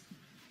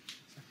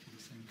exactly the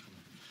same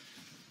colour.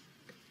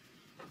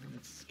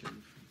 Let's go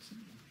for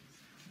something.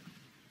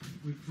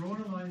 We've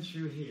drawn a line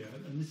through here,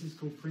 and this is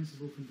called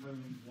principal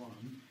component 1.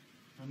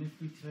 And if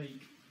we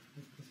take,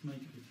 let's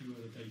make it a few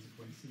other data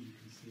points so you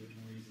can see it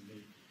more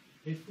easily.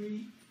 If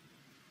we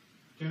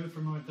go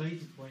from our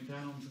data point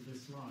down onto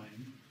this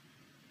line,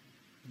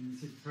 and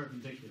this is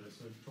perpendicular,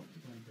 so I've dropped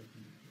it down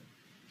perpendicular.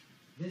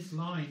 This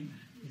line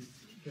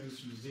goes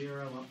from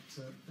 0 up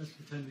to, let's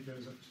pretend it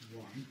goes up to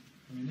 1.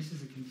 I mean, this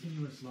is a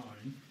continuous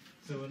line.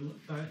 So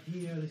about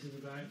here, this is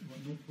about,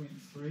 what,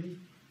 0.3?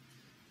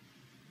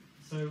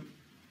 So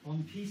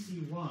on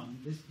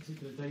PC1, this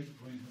particular data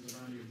point has a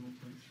value of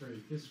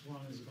 0.3. This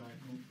one is about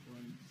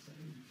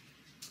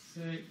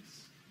 0.6.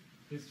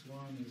 This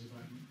one is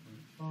about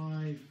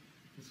 0.5.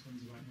 This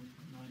one's about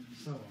 0.9, and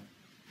so on.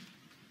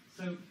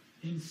 So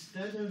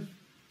instead of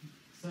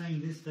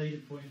saying this data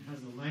point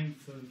has a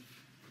length of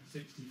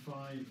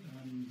 65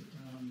 and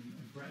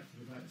a breadth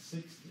of about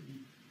 60,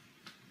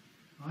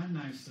 I'm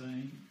now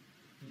saying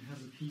it has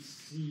a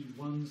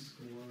PC1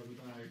 score of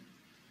about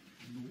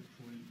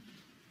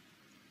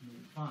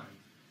 0.05.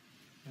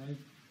 Okay?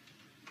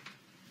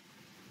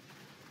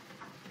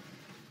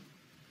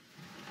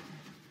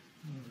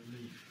 What a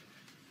relief.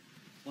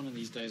 One of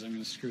these days I'm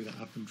going to screw that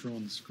up and draw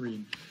on the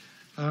screen.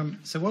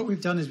 So what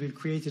we've done is we've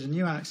created a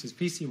new axis,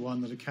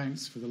 PC1, that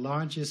accounts for the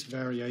largest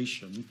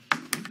variation.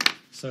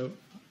 So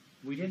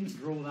we didn't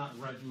draw that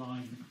red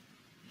line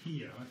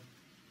here.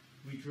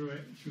 We drew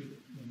it through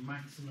the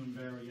maximum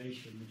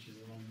variation, which is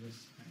along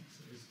this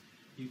axis.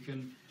 You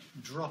can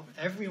drop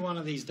every one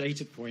of these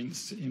data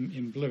points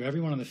in blue. Every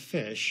one of the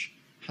fish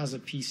has a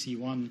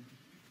PC1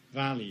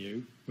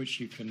 value, which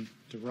you can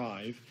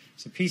derive.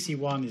 So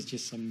PC1 is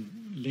just some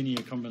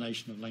linear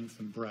combination of length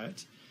and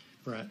breadth.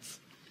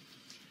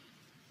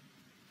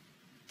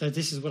 So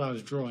this is what I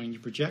was drawing. You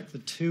project the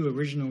two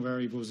original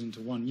variables into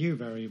one new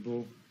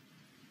variable.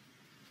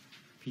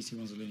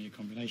 PC1 is a linear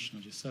combination,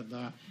 I just said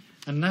that.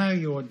 And now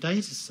your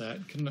data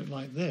set can look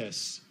like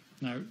this.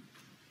 Now,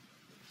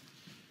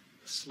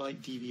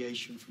 slight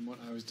deviation from what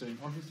I was doing.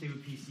 Obviously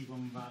with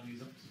PC1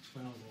 values up to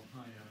 12 or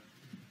higher,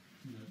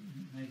 you know,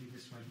 maybe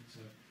this went to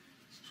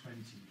 20.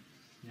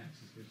 The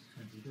axis goes to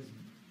 20, doesn't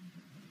it?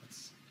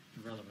 That's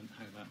irrelevant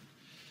how that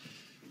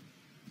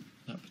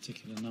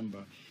particular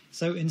number.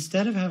 So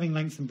instead of having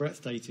length and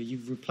breadth data,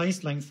 you've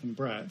replaced length and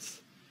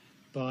breadth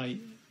by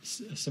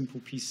a simple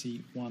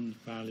PC1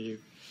 value.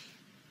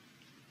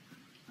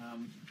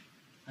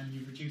 And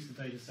you've reduced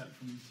the data set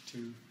from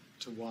 2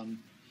 to 1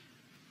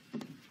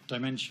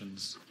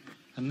 dimensions.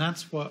 And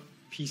that's what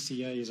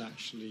PCA is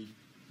actually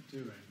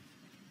doing.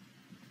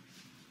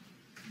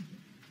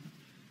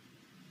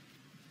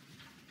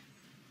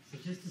 So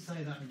just to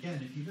say that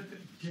again, if you look at,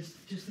 just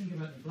think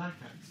about the black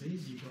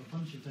axes, you've got a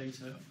bunch of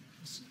data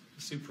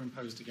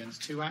superimposed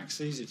against two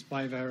axes, it's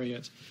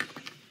bivariate.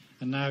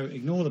 And now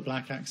ignore the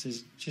black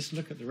axis, just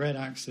look at the red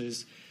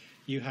axis.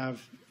 You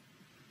have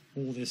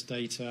all this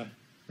data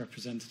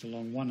represented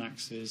along one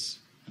axis,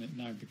 and it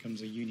now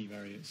becomes a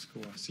univariate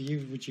score. So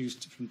you've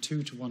reduced from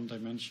 2 to 1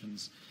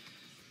 dimensions.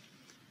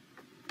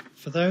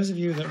 For those of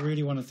you that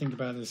really want to think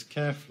about this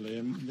carefully,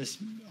 and this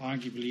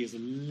arguably is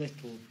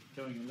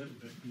going a little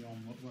bit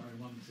beyond where I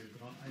want to,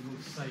 but I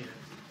will say it.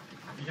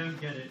 If you don't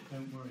get it,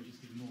 don't worry,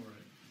 just ignore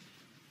it.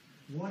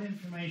 What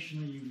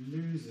information are you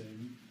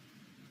losing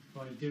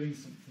by doing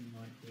something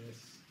like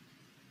this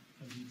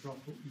as you drop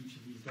each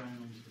of these down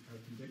onto the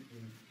perpendicular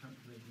and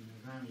calculating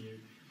their value?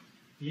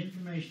 The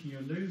information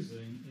you're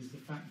losing is the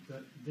fact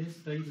that this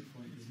data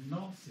point is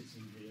not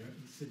sitting here,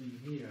 it's sitting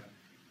here.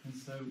 And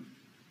so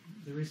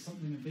there is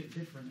something a bit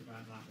different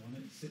about that one.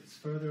 It sits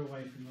further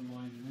away from the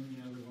line than any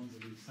other ones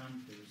of these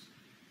samples.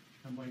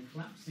 And by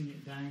collapsing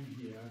it down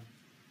here,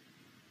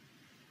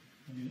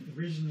 I mean,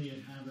 originally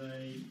it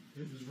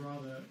was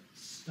rather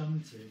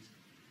stunted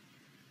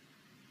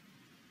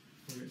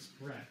for its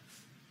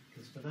breadth,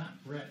 because for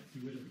that breadth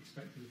you would have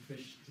expected the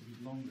fish to be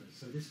longer.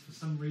 So this, for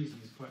some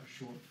reason, is quite a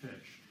short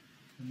fish,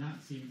 and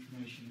that's the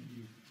information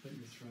that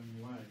you're throwing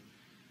away.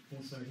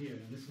 Also here,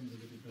 and this one's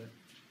a little bit.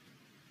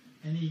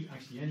 Any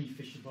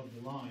fish above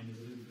the line is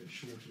a little bit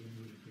shorter than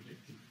you would have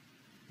predicted,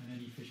 and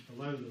any fish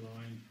below the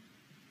line,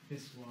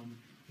 this one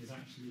is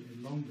actually a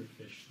longer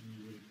fish than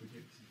you would have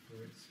predicted for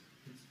its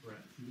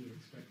breadth. You would have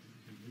expected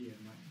it to be here,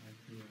 not like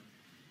here.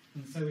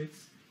 And so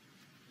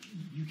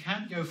you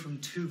can't go from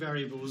 2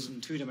 variables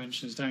and 2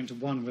 dimensions down to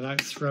 1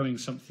 without throwing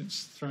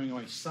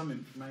away some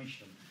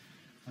information.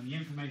 And the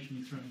information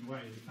you're throwing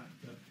away is the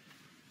fact that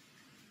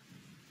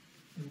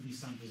all these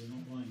samples are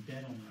not lying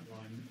dead on that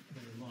line,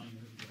 they're lying a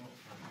little bit off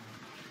that line.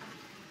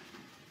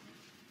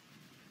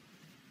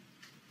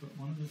 But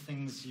one of the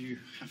things you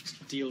have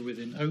to deal with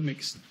in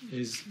omics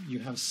is you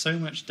have so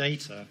much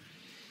data,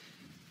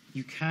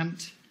 you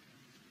can't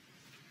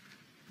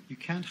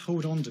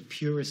hold on to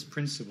purist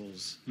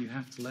principles. You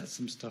have to let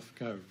some stuff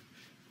go.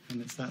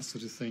 And it's that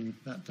sort of thing,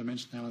 that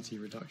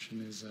dimensionality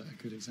reduction is a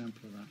good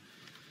example of that.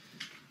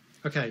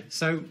 Okay,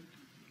 so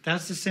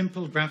that's a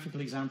simple graphical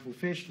example.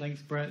 Fish,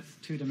 length, breadth,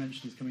 2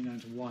 dimensions coming down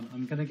to 1.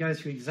 I'm going to go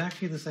through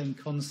exactly the same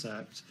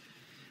concept,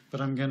 but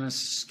I'm going to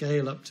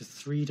scale up to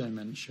 3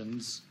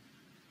 dimensions.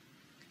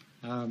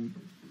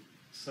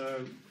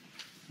 So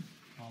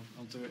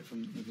I'll do it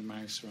with the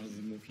mouse rather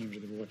than walking over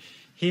to the board.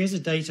 Here's a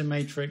data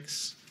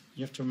matrix.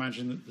 You have to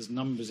imagine that there's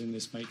numbers in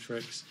this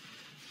matrix.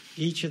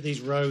 Each of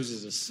these rows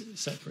is a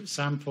separate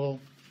sample.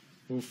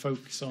 We'll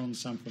focus on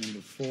sample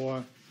number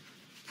 4.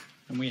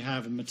 And we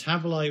have a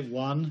metabolite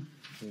 1,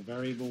 or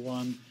variable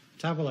 1,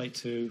 metabolite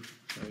 2,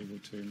 variable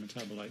 2,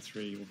 metabolite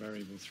 3, or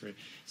variable 3.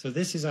 So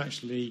this is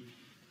actually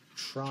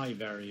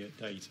trivariate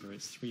data.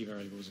 It's 3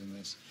 variables in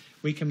this.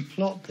 We can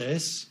plot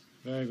this,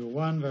 variable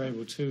 1,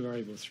 variable 2,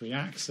 variable 3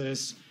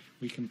 axis.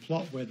 We can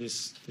plot where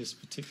this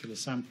particular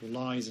sample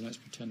lies, and let's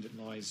pretend it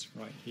lies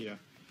right here.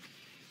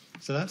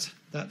 So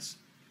that's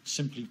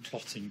simply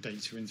plotting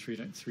data in three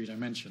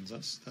dimensions.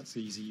 That's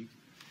easy.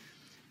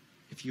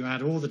 If you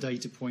add all the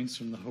data points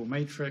from the whole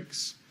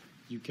matrix,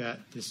 you get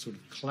this sort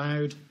of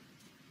cloud.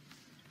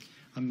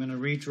 I'm going to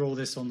redraw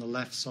this on the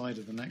left side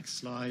of the next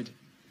slide.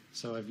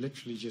 So I've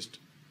literally just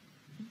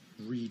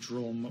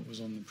redrawn what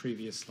was on the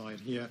previous slide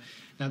here.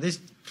 Now this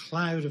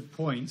cloud of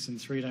points in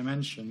 3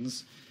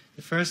 dimensions,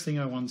 the first thing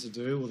I want to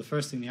do, or the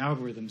first thing the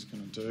algorithm's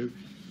going to do,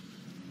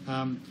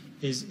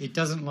 is it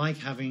doesn't like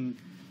having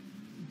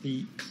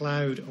the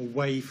cloud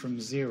away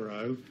from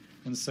 0,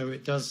 and so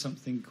it does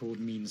something called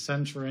mean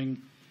centering,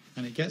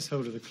 and it gets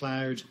hold of the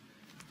cloud,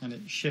 and it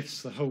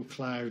shifts the whole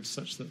cloud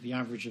such that the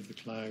average of the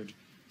cloud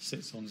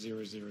sits on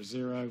 0, 0,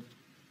 0.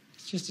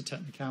 It's just a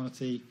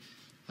technicality.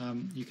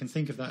 You can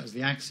think of that as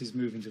the axis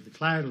moving to the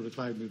cloud, or the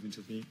cloud moving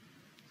to the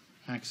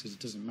axis. It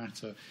doesn't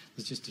matter.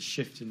 There's just a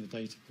shift in the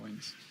data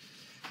points.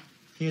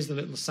 Here's the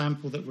little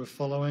sample that we're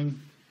following.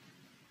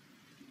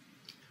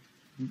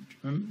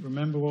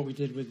 Remember what we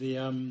did with the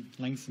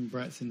length and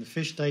breadth in the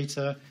fish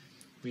data?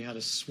 We had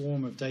a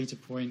swarm of data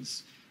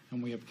points,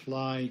 and we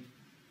apply,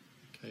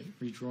 okay,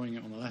 redrawing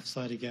it on the left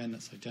side again,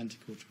 that's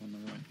identical to on the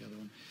right, the other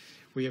one.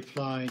 We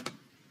apply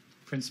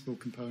principal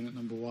component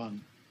number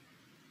 1.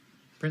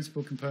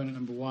 Principal component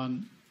number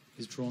 1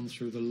 is drawn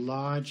through the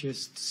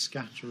largest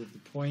scatter of the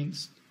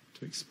points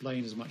to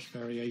explain as much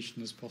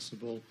variation as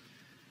possible,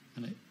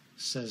 and it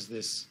says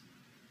this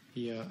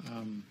here.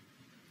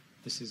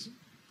 This is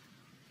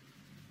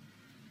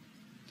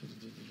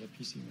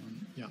PC1.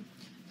 Yeah,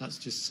 that's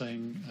just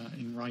saying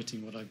in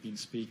writing what I've been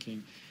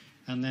speaking.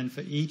 And then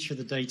for each of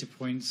the data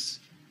points,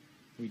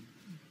 we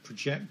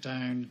project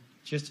down,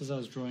 just as I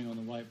was drawing on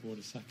the whiteboard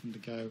a second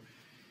ago.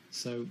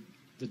 So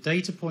the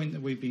data point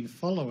that we've been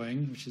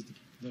following, which is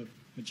the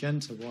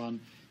magenta one,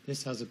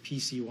 this has a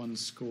PC1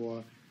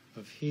 score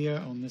of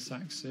here on this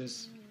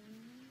axis.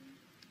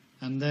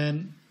 And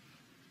then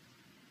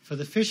for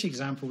the fish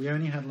example, we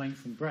only had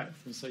length and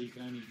breadth, and so you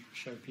can only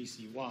show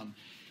PC1.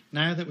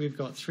 Now that we've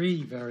got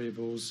 3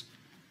 variables,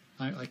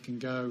 I can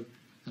go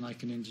and I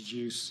can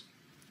introduce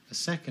a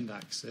second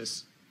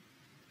axis.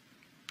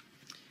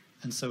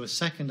 And so a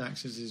second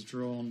axis is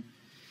drawn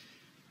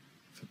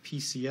for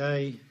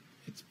PCA.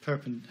 It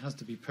has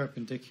to be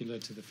perpendicular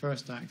to the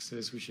first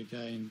axis, which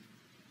again,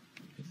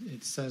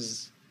 it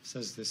says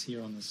this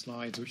here on the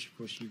slides, which of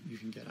course you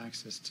can get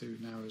access to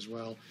now as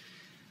well.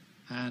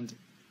 And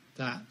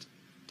that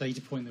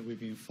data point that we've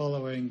been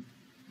following,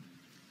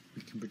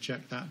 we can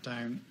project that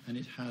down, and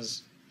it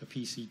has a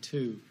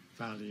PC2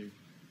 value.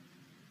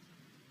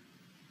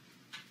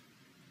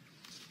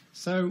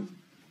 So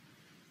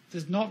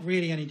there's not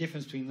really any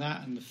difference between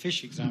that and the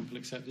fish example,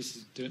 except this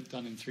is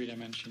done in 3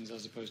 dimensions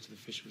as opposed to the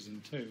fish was in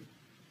 2.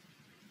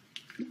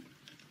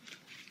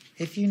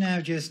 If you now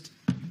just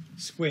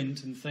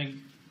squint and think,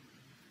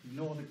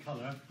 ignore the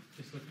colour,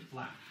 just look at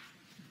black.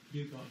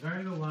 You've got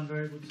variable 1,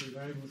 variable 2,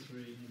 variable 3,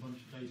 and a bunch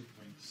of data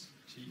points.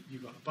 So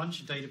you've got a bunch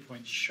of data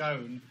points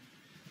shown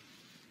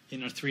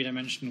in a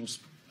 3-dimensional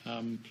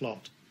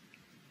plot.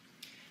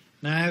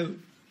 Now,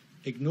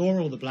 ignore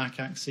all the black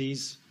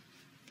axes,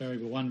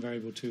 variable 1,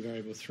 variable 2,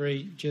 variable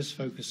 3. Just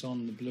focus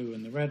on the blue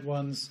and the red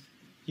ones.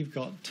 You've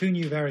got 2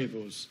 new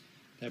variables.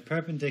 They're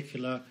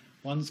perpendicular.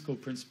 One's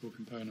called principal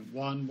component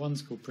 1,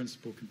 one's called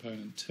principal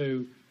component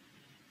 2.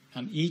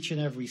 And each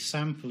and every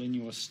sample in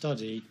your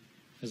study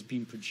has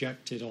been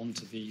projected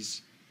onto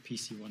these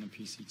PC1 and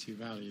PC2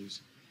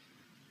 values.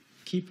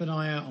 Keep an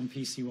eye out on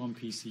PC1,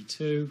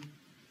 PC2.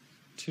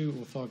 2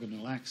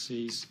 orthogonal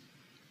axes.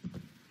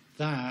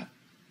 That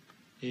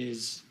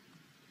is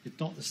it's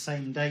not the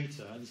same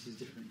data, this is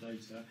different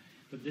data,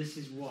 but this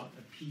is what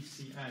a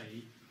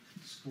PCA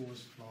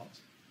scores plot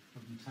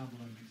of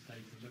metabolomics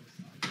data looks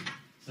like.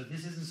 So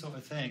this is the sort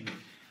of thing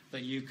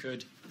that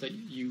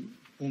you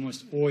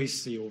almost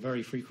always see or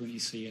very frequently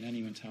see in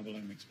any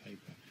metabolomics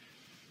paper.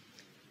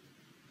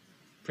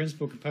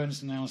 Principal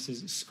components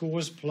analysis,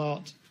 scores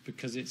plot,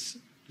 because it's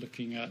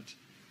looking at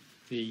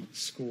the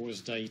scores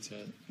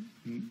data.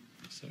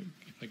 So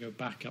if I go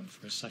back up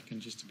for a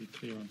second, just to be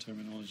clear on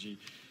terminology,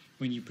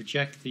 when you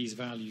project these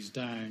values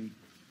down,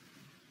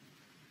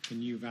 the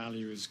new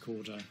value is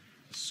called a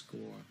score.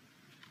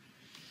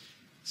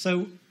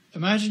 So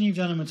imagine you've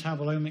done a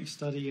metabolomics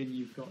study and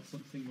you've got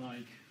something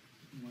like,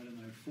 I don't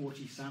know,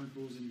 40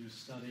 samples in your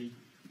study.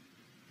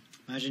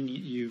 Imagine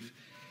you've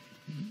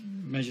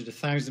measured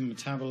 1,000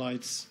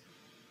 metabolites,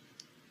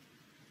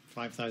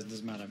 5,000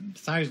 doesn't matter,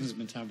 thousands of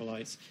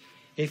metabolites.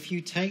 If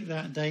you take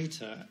that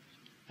data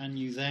and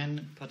you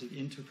then put it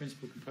into a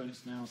principal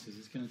components analysis,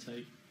 it's going to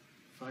take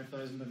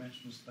 5,000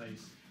 dimensional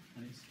space,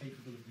 and it's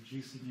capable of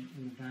reducing it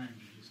all down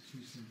to just 2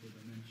 simple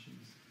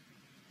dimensions.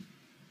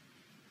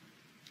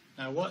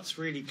 Now, what's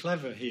really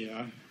clever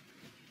here,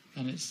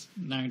 and it's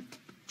now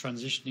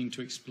transitioning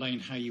to explain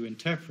how you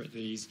interpret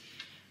these,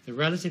 the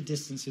relative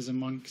distances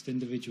amongst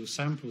individual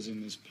samples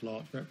in this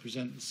plot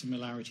represent the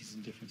similarities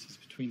and differences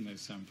between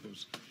those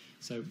samples.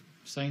 So,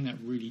 saying that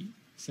really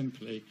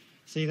simply,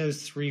 see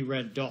those 3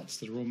 red dots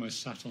that are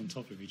almost sat on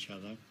top of each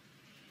other?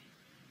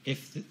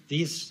 If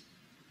these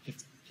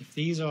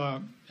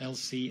are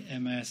LC,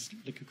 MS,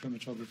 liquid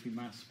chromatography,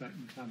 mass spec,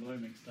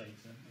 metabolomics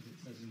data, as it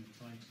says in the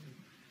title,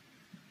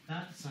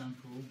 that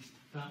sample,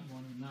 that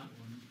one, and that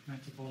one,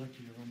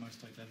 metabolically are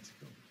almost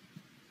identical.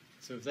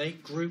 So if they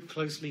group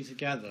closely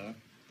together,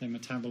 their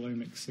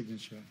metabolomic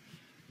signature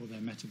or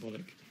their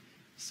metabolic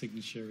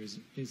signature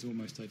is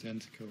almost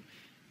identical.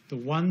 The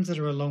ones that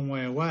are a long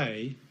way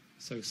away,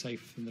 so say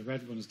from the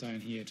red ones down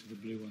here to the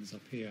blue ones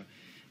up here,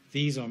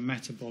 these are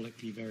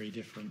metabolically very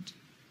different.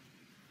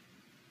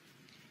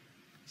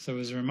 So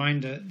as a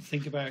reminder,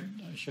 think about,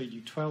 I showed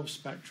you 12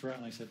 spectra,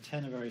 and I said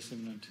 10 are very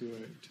similar and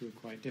 2 are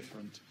quite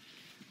different.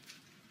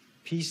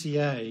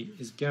 PCA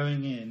is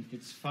going in,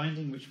 it's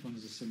finding which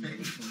ones are similar,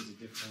 which ones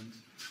are different.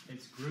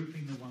 It's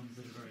grouping the ones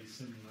that are very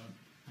similar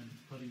and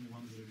putting the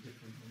ones that are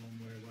different a long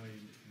way away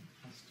in different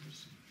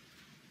clusters.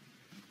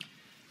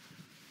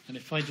 And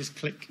if I just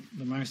click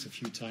the mouse a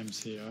few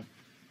times here,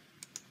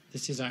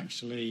 this is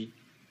actually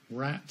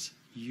rat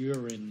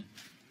urine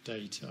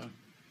data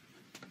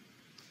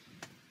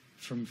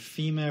from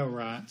female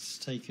rats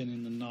taken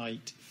in the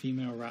night,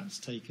 female rats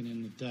taken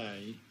in the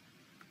day,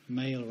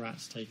 male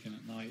rats taken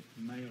at night,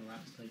 male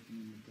rats taken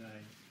in the day.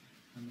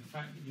 And the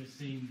fact that you're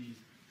seeing these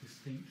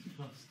distinct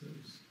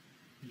clusters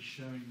is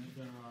showing that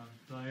there are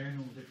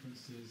diurnal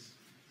differences.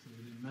 So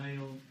within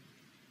male,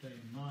 day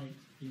and night,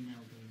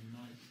 female, day and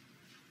night.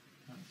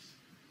 That's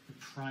the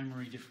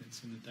primary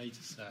difference in the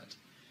data set.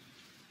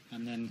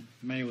 And then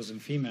males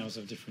and females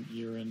have different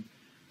urine,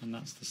 and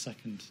that's the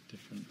second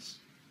difference.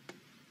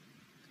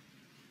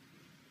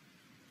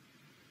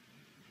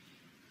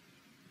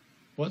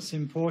 What's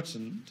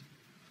important,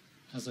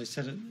 as I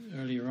said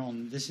earlier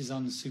on, this is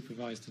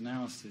unsupervised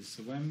analysis.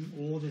 So when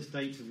all this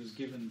data was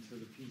given to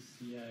the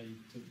PCA,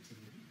 to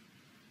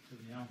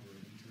the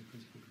algorithm, to the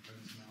principal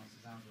components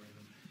analysis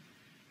algorithm,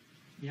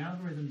 the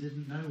algorithm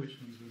didn't know which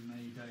ones were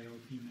male day or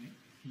female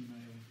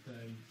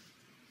day,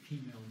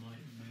 female night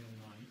and male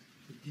night.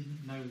 It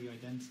didn't know the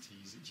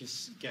identities. It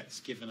just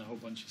gets given a whole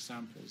bunch of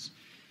samples,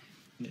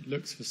 and it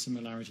looks for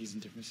similarities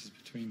and differences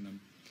between them,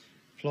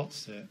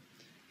 plots it.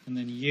 And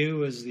then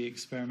you, as the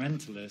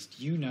experimentalist,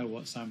 you know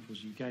what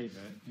samples you gave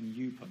it, and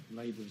you put the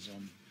labels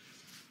on.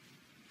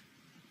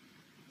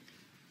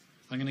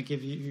 I'm going to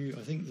give you,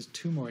 I think there's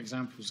 2 more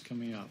examples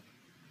coming up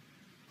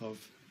of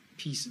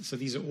so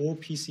these are all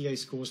PCA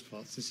scores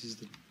plots. This is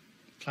the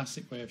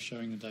classic way of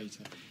showing the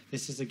data.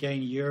 This is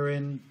again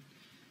urine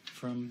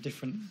from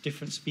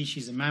different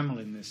species of mammal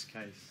in this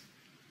case.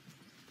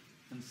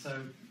 And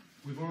so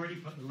we've already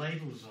put the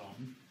labels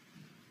on,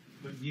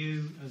 but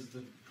you as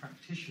the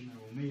practitioner,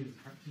 or me as the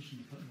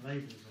practitioner, put the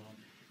labels on.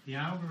 The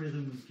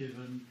algorithm was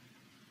given,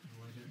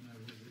 I don't know,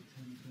 was it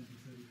 10, 20,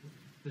 30, 40?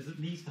 There's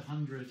at least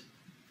 100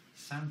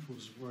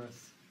 samples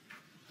worth,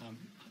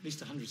 at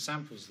least 100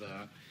 samples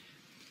there,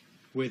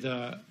 with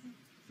a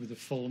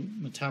full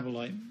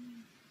metabolite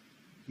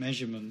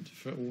measurement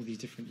for all these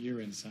different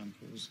urine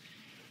samples.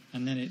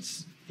 And then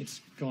it's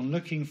gone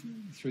looking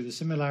through the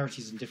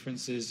similarities and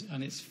differences,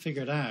 and it's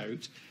figured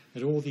out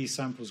that all these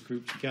samples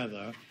grouped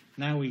together.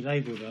 Now we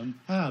label them,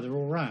 they're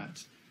all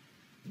rat,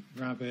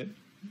 rabbit,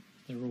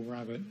 they're all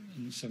rabbit,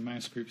 and so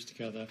mouse groups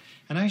together.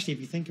 And actually,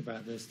 if you think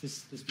about this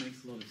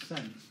makes a lot of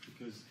sense,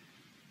 because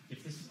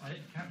if this, I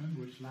can't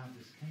remember which lab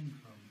this came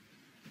from,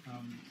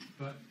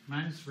 but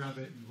mouse,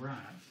 rabbit, and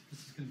rat,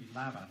 this is going to be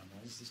lab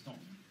animals. It's not,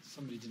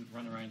 somebody didn't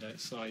run around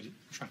outside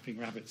trapping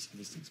rabbits for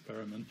this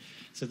experiment.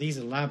 So these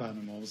are lab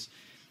animals.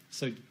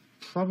 So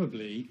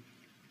probably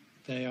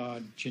they are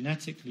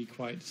genetically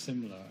quite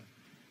similar.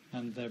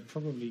 and they're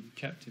probably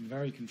kept in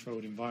very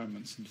controlled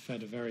environments and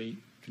fed a very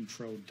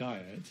controlled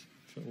diet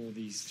for all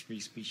these three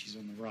species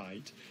on the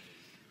right.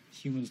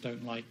 Humans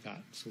don't like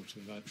that sort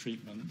of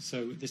treatment,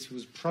 so this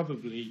was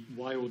probably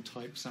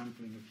wild-type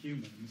sampling of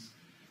humans,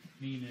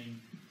 meaning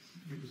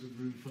it was a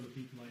room full of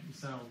people like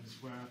yourselves,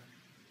 where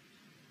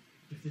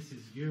if this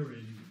is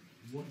urine,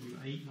 what you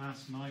ate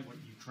last night, what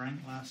you drank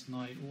last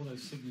night, all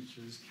those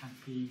signatures,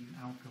 caffeine,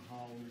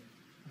 alcohol,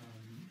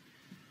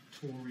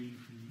 taurine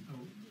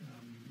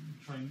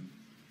from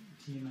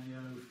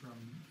TMAO from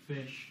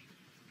fish,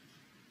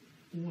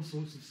 all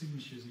sorts of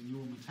signatures in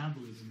your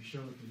metabolism show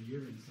up in a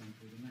urine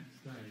sample the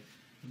next day.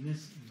 And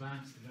this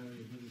vast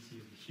variability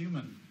of the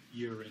human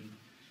urine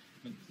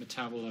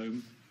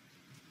metabolome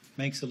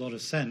makes a lot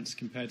of sense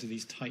compared to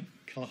these tight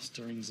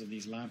clusterings of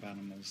these lab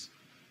animals.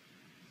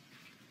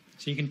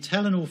 So you can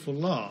tell an awful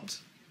lot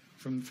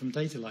from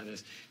data like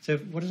this. So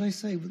what did I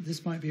say?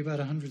 This might be about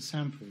 100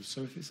 samples.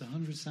 So if it's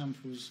 100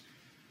 samples,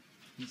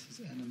 this is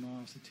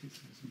NMR, so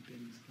 2,000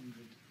 bins, 100,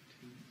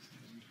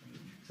 2,020.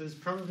 So there's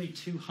probably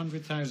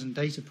 200,000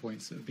 data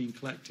points that have been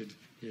collected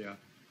here.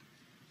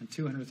 And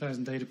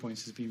 200,000 data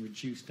points has been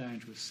reduced down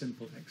to a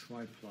simple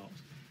XY plot.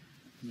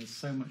 And there's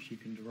so much you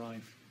can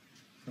derive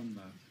from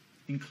that,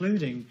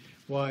 including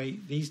why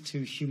these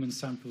two human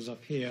samples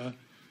up here,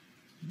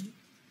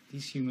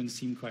 these humans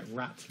seem quite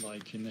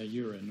rat-like in their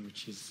urine,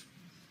 which is,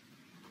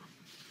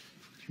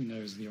 who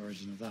knows the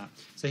origin of that.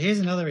 So here's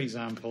another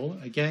example,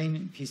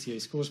 again, PCA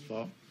scores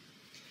plot.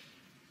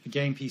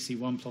 Again,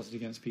 PC1 plotted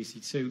against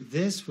PC2.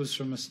 This was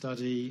from a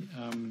study,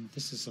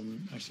 this is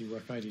some actually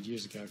work I did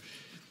years ago.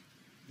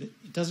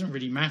 It doesn't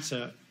really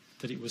matter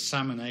that it was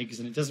salmon eggs,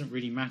 and it doesn't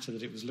really matter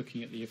that it was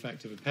looking at the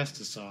effect of a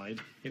pesticide.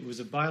 It was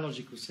a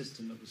biological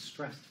system that was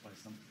stressed by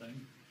something.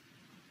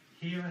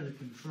 Here are the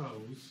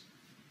controls.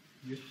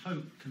 You'd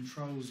hope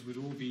controls would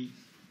all be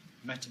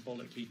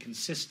metabolically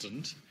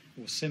consistent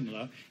or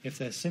similar. If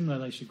they're similar,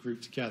 they should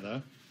group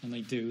together, and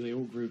they do. They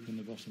all group in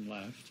the bottom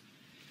left.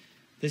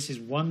 This is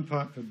 1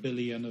 part per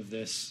billion of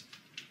this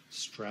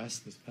stress,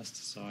 this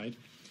pesticide.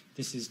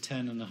 This is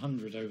 10 and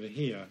 100 over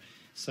here.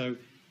 So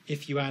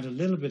if you add a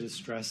little bit of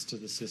stress to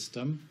the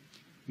system,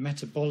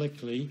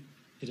 metabolically,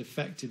 it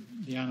affected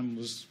the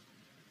animals.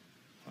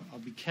 I'll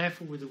be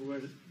careful with the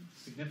word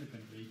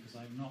significantly, because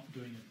I'm not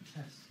doing a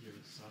test here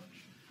as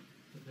such.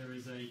 But there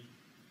is a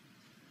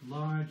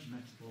large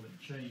metabolic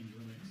change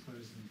when we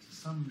expose them to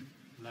some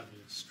level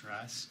of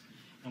stress.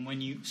 And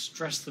when you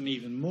stress them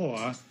even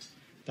more,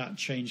 that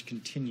change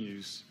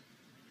continues.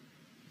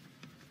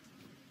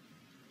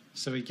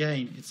 So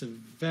again, it's a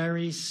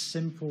very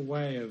simple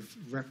way of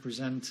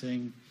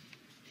representing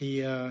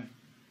here,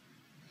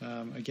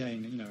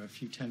 again, you know, a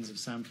few tens of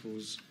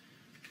samples,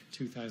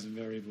 2,000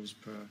 variables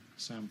per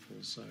sample,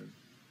 so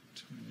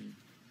 20,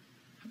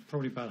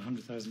 probably about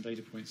 100,000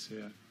 data points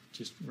here,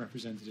 just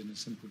represented in a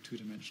simple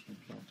two-dimensional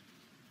plot.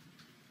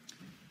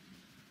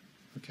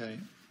 Okay,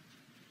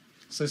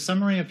 so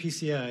summary of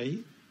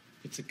PCA,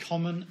 it's a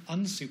common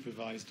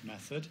unsupervised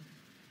method.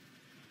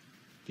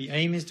 The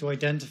aim is to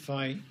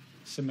identify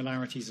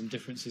similarities and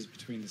differences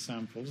between the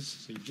samples.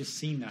 So you've just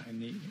seen that in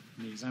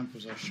the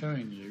examples I was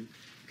showing you.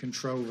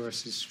 Control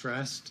versus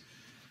stressed,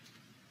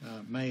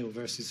 male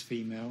versus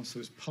female. So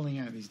it's pulling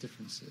out these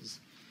differences.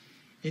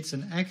 It's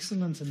an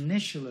excellent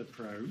initial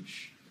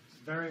approach. It's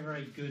very,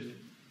 very good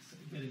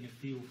at getting a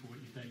feel for what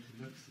your data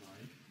looks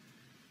like.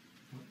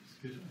 It's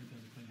good at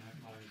identifying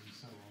outliers and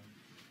so on.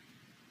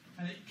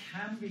 And it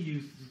can be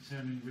used to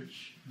determine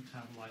which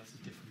metabolites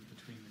are different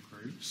between the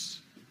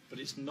groups, but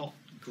it's not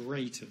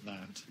great at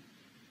that.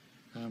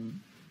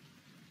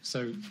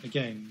 So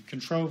again,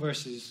 control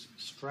versus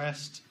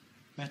stressed,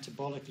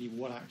 metabolically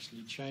what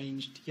actually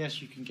changed.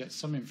 Yes, you can get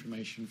some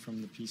information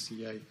from the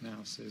PCA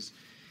analysis,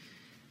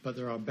 but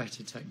there are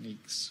better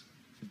techniques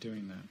for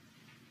doing that.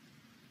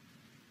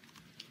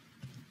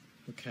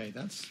 Okay,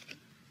 that's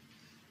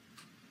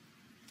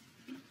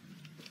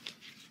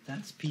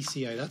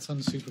PCA, that's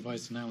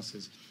unsupervised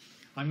analysis.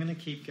 I'm going to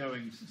keep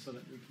going so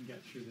that we can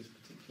get through this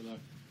particular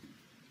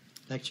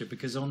lecture,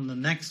 because on the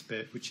next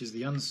bit, which is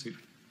the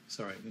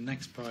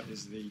next part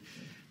is the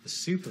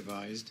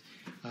supervised,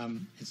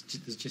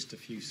 there's just a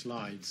few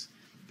slides,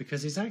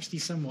 because it's actually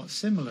somewhat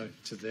similar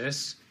to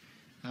this.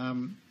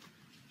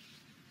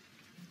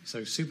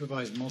 So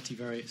supervised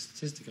multivariate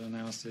statistical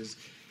analysis,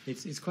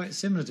 it's quite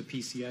similar to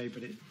PCA,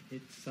 but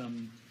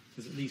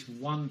there's at least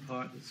one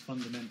part that's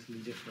fundamentally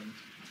different.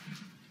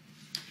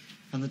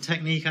 And the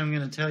technique I'm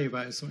going to tell you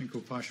about is something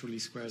called partial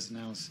least squares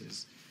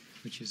analysis,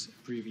 which is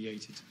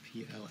abbreviated to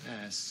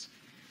PLS.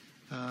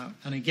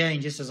 And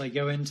again, just as I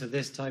go into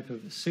this type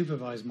of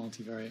supervised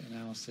multivariate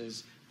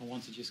analysis, I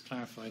want to just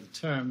clarify the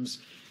terms.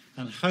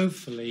 And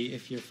hopefully,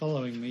 if you're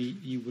following me,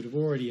 you would have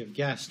already have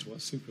guessed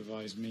what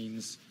supervised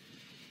means.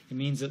 It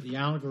means that the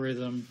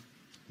algorithm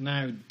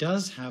now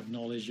does have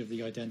knowledge of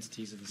the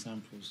identities of the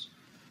samples.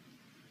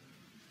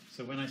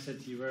 So when I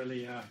said to you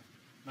earlier,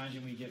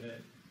 imagine we give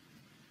it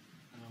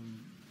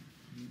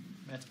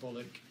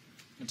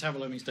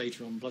metabolomics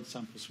data on blood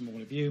samples from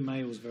all of you,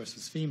 males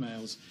versus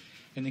females,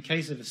 In the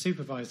case of a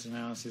supervised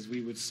analysis,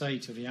 we would say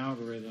to the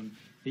algorithm,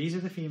 these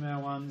are the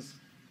female ones,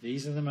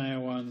 these are the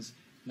male ones,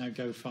 now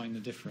go find the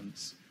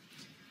difference.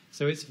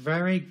 So it's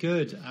very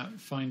good at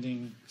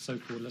finding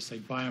so-called, let's say,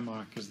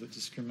 biomarkers that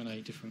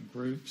discriminate different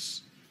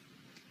groups.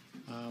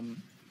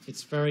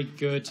 It's very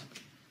good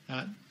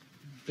at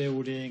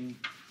building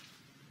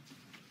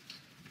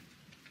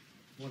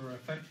what are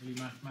effectively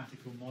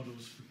mathematical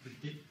models for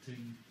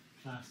predicting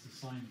class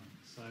assignment.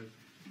 So,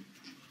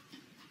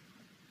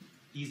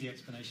 easy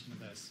explanation of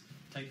this.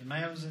 Take the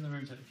males in the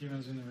room, take the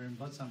females in the room,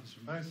 blood samples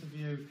from both of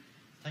you,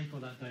 take all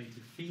that data,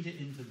 feed it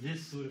into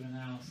this sort of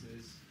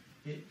analysis.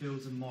 It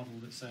builds a model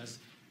that says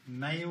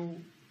male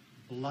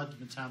blood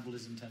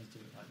metabolism tends to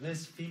look like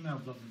this,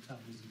 female blood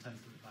metabolism tends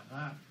to look like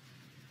that.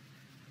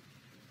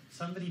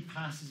 Somebody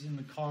passes in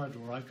the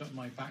corridor, I've got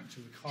my back to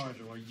the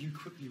corridor, you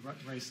quickly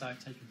race out,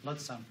 take a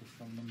blood sample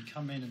from them,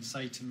 come in and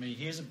say to me,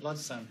 here's a blood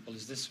sample,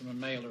 is this from a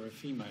male or a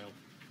female?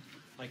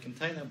 I can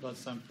take that blood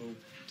sample,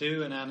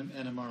 do an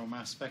NMR or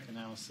mass spec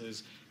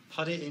analysis,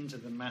 put it into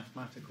the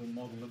mathematical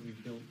model that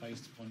we've built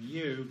based upon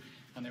you,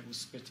 and it will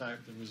spit out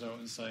the result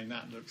and saying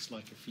that looks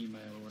like a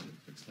female or it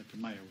looks like a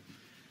male.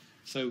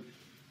 So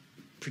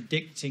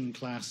predicting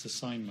class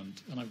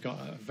assignment, and I've got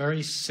a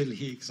very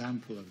silly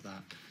example of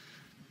that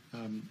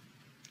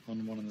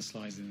on one of the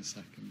slides in a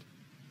second.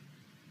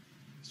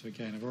 So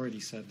again, I've already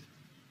said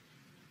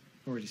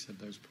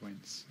those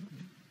points.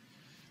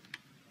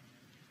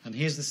 And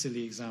here's the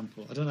silly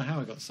example. I don't know how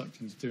I got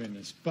sucked into doing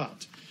this,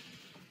 but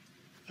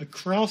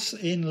across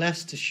in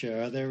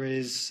Leicestershire, there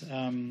is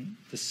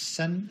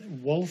the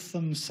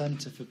Waltham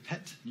Centre for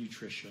Pet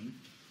Nutrition.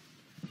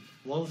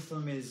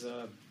 Waltham is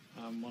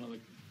one of the,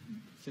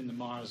 it's in the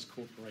Mars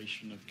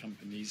Corporation of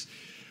companies.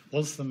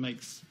 Waltham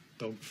makes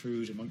dog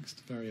food amongst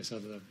various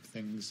other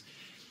things.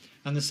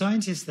 And the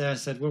scientists there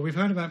said, well, we've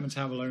heard about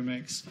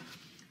metabolomics.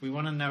 We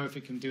want to know if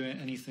it can do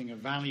anything of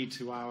value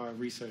to our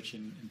research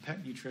in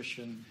pet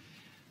nutrition.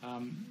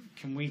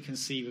 Can we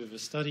conceive of a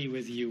study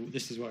with you?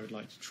 This is what I would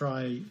like to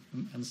try.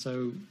 And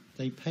so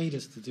they paid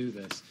us to do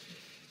this.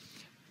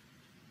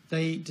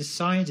 They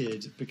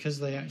decided, because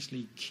they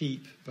actually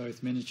keep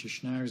both miniature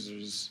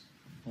schnauzers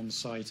on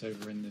site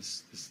over in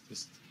this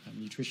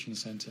nutrition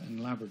centre and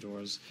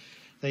Labradors,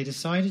 they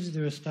decided to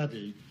do a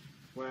study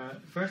where,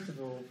 first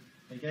of all,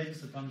 they gave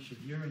us a bunch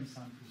of urine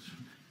samples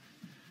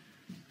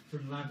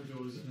from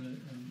Labradors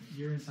and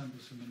urine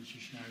samples from miniature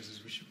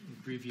schnauzers, which are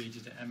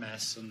abbreviated to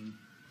MS, and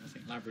I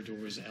think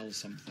Labrador is L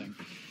something.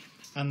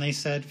 And they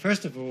said,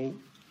 first of all,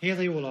 here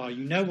they all are.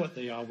 You know what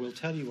they are. We'll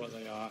tell you what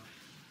they are.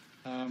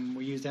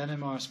 We used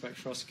NMR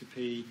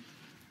spectroscopy.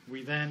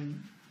 We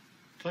then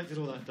collected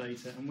all that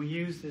data, and we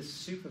used this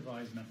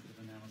supervised method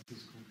of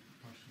analysis called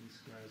partially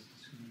squares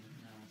discriminant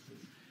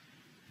analysis.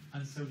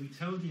 And so we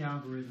told the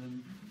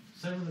algorithm,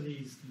 several of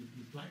these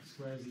black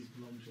squares, these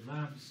belong to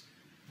labs,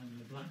 and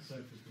the black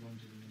circles belong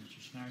to the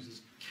miniature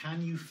schnauzers.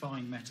 Can you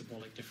find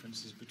metabolic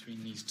differences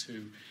between these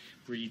two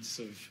breeds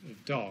of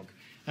dog?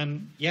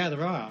 And yeah,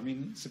 there are. I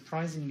mean,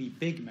 surprisingly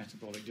big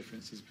metabolic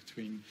differences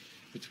between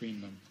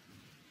them.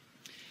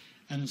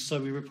 And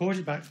so we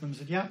reported back to them and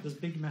said, yeah, there's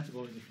big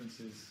metabolic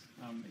differences,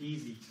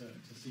 easy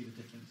to see the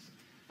difference.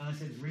 And I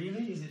said,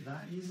 really? Is it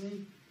that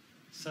easy?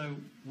 So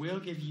we'll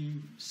give you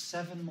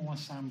 7 more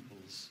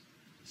samples,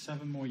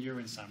 7 more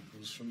urine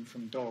samples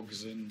from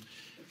dogs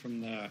from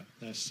their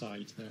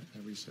site,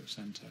 their research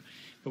centre.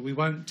 But we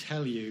won't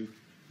tell you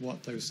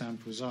what those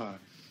samples are.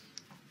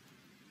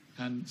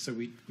 And so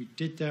we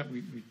did that.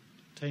 We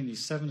obtained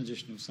these 7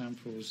 additional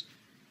samples,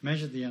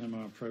 measured the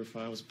NMR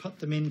profiles, put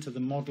them into the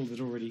model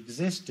that already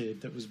existed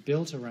that was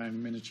built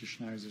around miniature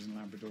schnauzers and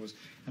Labradors,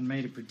 and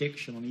made a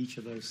prediction on each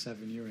of those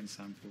 7 urine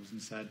samples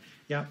and said,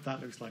 yep, that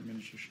looks like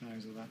miniature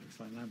schnauzer, that looks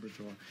like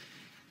Labrador.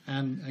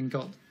 And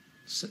got,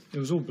 it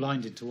was all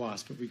blinded to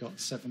us, but we got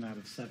 7 out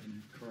of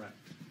 7 correct.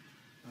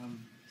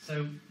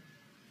 So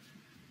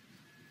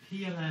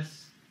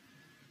PLS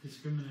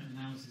discriminant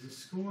analysis, a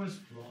scores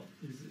plot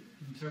is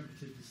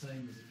interpreted the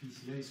same as a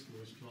PCA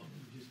scores plot that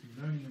we've just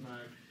been learning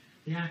about.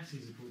 The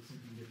axes are called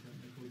something different.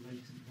 They're called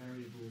latent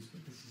variables,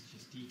 but this is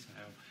just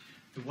detail.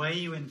 The way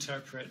you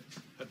interpret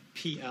a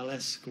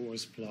PLS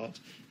scores plot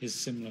is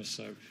similar.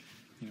 So,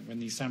 when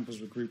these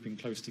samples were grouping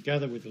close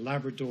together with the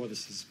Labrador,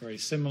 this is very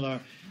similar,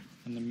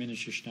 and the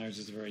miniature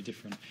schnauzers are very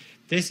different.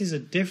 This is a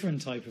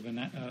different type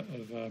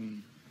of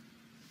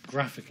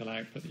graphical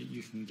output that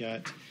you can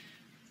get,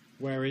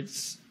 where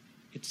it's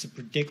a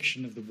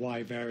prediction of the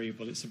Y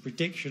variable. It's a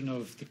prediction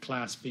of the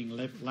class being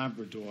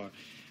Labrador,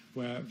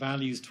 where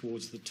values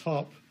towards the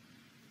top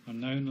are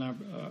known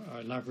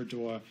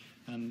Labrador,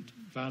 and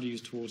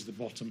values towards the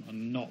bottom are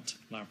not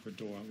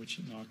Labrador, which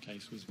in our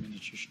case was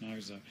miniature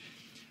Schnauzer.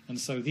 And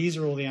so these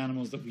are all the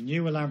animals that we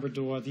knew were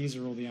Labrador, these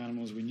are all the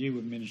animals we knew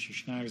were miniature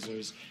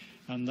Schnauzers,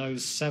 and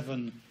those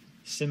 7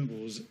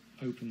 symbols,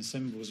 open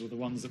symbols, were the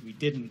ones that we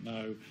didn't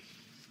know.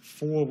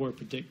 4 were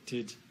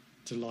predicted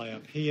to lie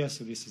up here,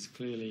 so this is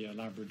clearly a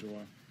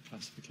Labrador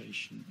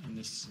classification, and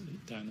this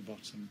down the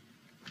bottom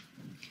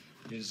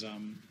is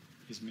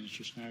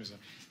miniature Schnauzer.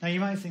 Now you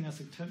might think that's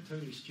a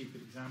totally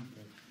stupid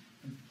example,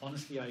 And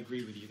honestly, I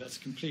agree with you. That's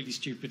a completely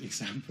stupid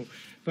example.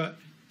 But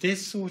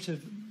this sort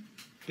of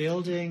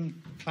building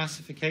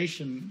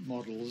classification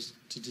models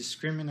to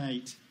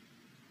discriminate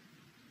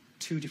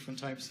two different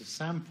types of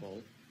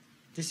sample,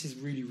 this is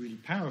really, really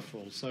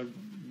powerful. So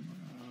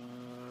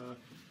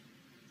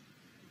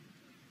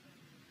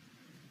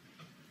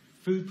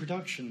food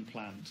production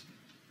plant,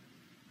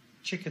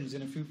 chickens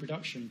in a food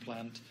production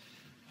plant,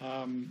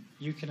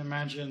 you can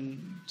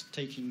imagine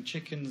taking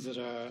chickens that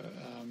are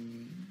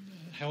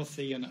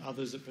healthy and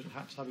others that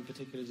perhaps have a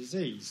particular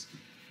disease.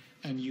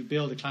 And you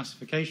build a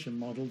classification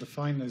model to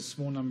find those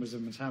small numbers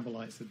of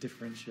metabolites that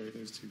differentiate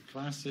those two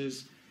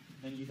classes.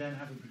 Then you then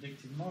have a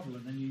predictive model,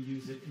 and then you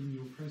use it in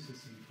your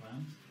processing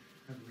plant.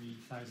 Every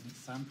 1,000th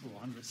sample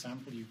or 100th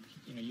sample, you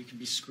can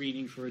be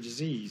screening for a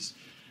disease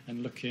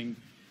and looking,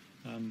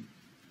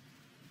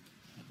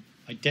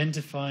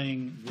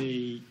 identifying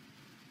the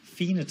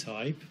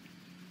phenotype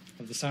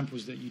of the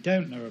samples that you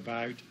don't know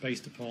about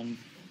based upon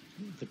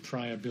the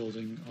prior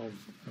building of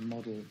a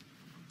model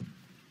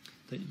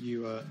that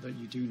you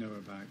do know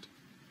about.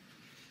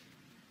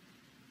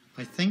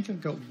 I think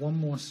I've got one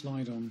more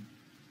slide on.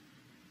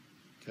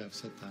 Okay, I've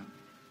said that.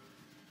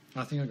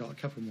 I think I've got a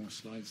couple more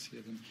slides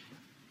here. Then.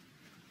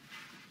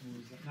 Or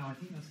is that, no, I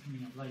think that's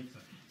coming up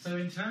later. So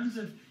in terms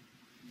of,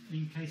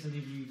 in case any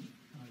of you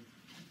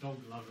dog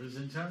lovers,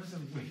 in terms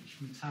of which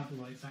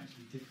metabolites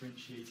actually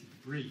differentiated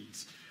the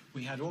breeds,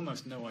 we had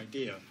almost no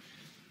idea.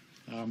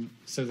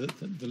 So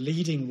that the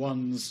leading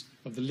ones,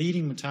 of the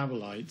leading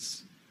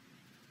metabolites,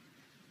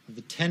 of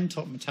the 10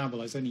 top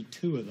metabolites, only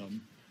 2 of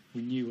them,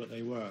 we knew what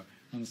they were.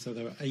 And so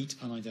there were 8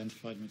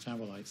 unidentified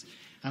metabolites.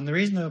 And the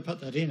reason I put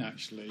that in,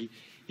 actually,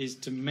 is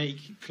to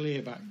make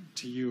clear back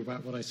to you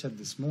about what I said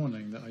this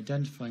morning, that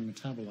identifying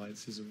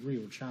metabolites is a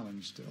real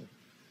challenge still.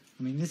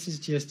 I mean, this is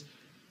just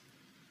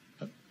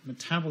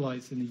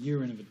metabolites in the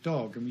urine of a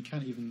dog, and we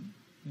can't even,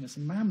 it's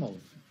a mammal,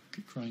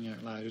 crying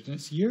out loud, and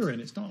it's urine.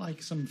 It's not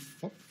like some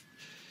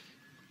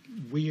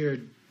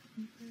weird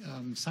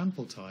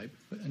sample type,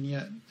 and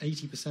yet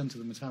 80% of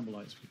the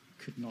metabolites we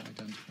could not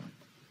identify.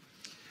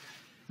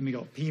 And we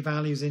got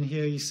p-values in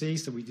here, you see,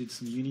 so we did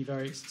some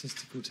univariate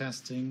statistical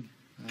testing,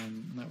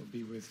 and that would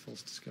be with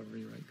false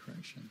discovery rate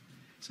correction.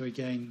 So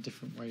again,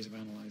 different ways of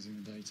analyzing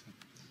the data.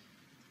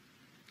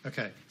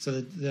 Okay,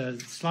 so the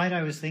slide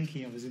I was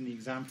thinking of is in the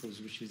examples,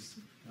 which is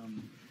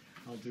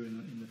I'll do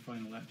in the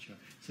final lecture.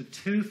 So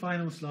 2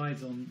 final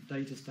slides on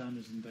data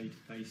standards and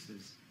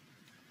databases.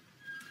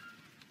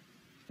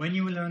 When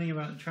you were learning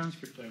about the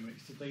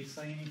transcriptomics, did they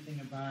say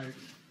anything about,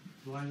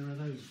 do either of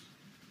those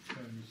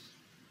terms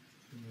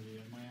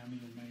familiar? Miami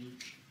or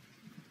Mage?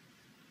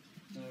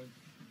 No?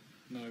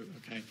 No,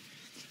 okay.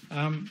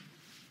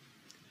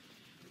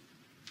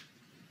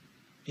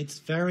 It's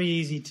very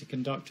easy to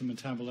conduct a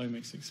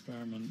metabolomics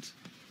experiment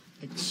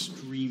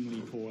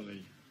extremely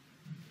poorly.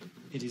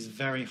 It is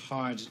very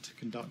hard to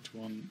conduct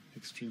one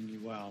extremely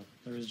well.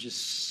 There is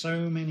just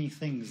so many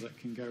things that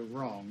can go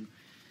wrong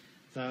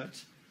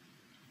that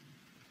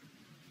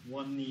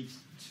one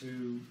needs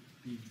to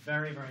be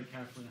very, very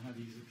careful in how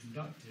these are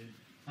conducted,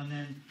 and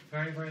then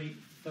very, very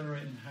thorough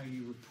in how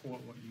you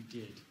report what you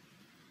did.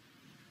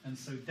 And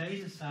so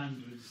data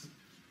standards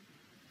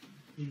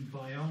in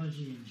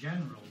biology in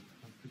general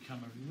have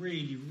become a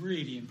really,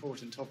 really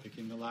important topic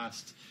in the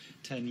last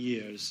 10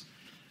 years.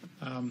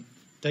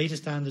 Data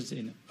standards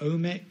in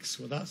omics,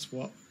 well, that's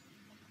what,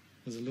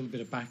 there's a little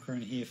bit of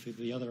background here for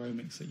the other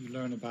omics that you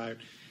learn about,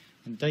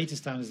 and data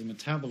standards in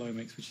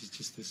metabolomics, which is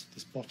just this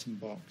bottom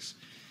box.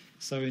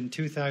 So in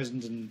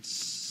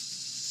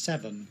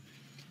 2007,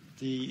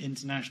 the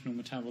International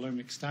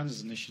Metabolomics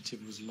Standards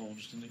Initiative was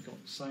launched, and it got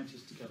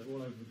scientists together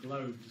all over the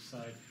globe to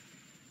say,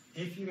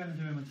 if you're going to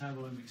do a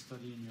metabolomic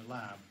study in your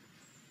lab,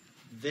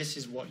 this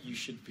is what you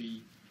should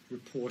be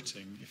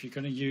reporting. If you're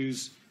going to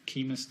use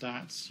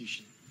chemostats, you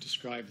should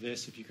describe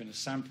this. If you're going to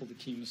sample the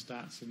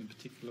chemostats in a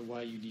particular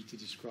way, you need to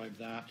describe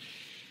that.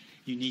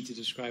 You need to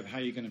describe how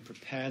you're going to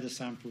prepare the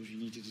samples. You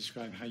need to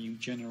describe how you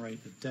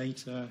generate the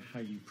data, how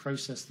you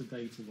process the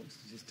data, what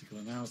statistical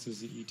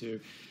analysis that you do.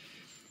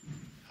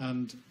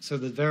 And so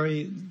the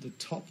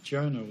top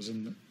journals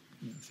in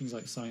things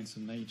like Science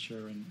and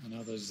Nature and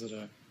others that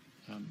are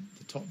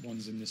the top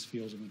ones in this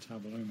field of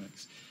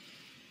metabolomics,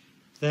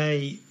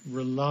 they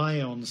rely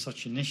on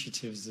such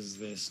initiatives as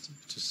this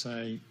to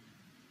say,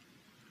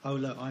 oh,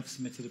 look, I've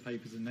submitted a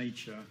paper to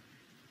Nature.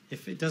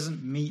 If it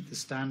doesn't meet the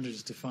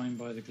standards defined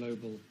by the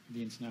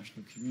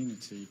international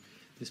community,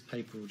 this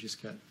paper will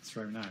just get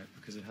thrown out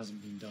because it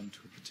hasn't been done to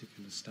a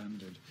particular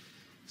standard.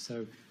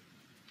 So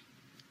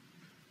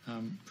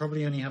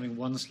probably only having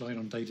one slide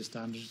on data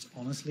standards,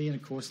 honestly, in a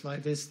course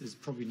like this, is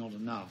probably not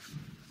enough.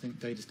 I think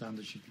data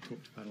standards should be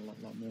talked about a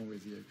lot more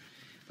with you.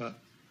 But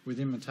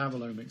within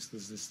metabolomics,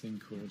 there's this thing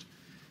called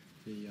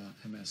the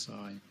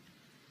MSI.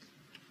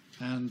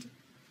 And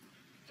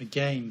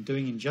again,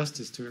 doing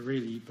injustice to it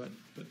really, but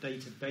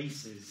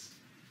databases,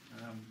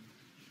 and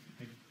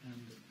I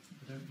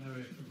don't know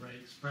if Array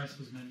Express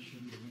was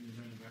mentioned, or when you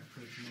learn about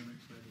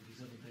proteomics, whether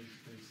these other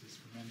databases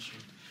were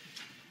mentioned.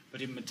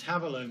 But in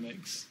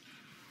metabolomics,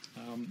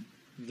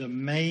 the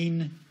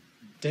main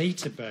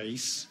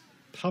database,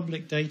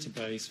 public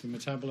database for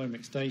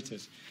metabolomics data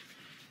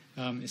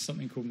is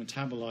something called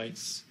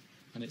Metabolites,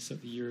 and it's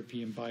at the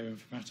European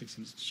Bioinformatics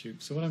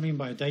Institute. So what I mean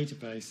by a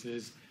database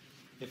is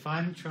if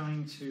I'm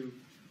trying to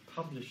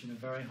publish in a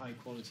very high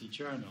quality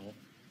journal,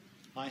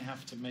 I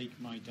have to make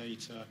my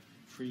data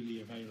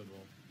freely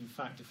available. In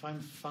fact, if I'm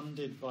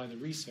funded by the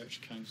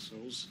research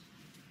councils,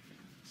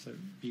 so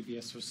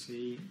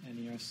BBSOC,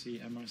 NERC,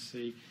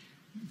 MRC,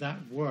 that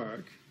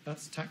work,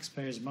 that's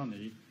taxpayers'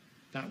 money,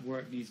 that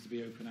work needs to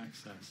be open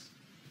access.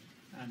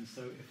 And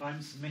so if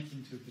I'm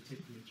submitting to a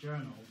particular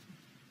journal,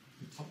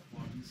 the top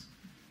ones,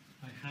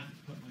 I have to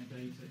put my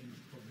data into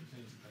public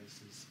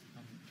databases.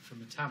 And for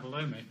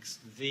metabolomics,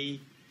 the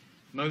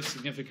most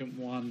significant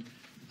one,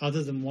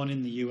 other than one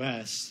in the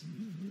US,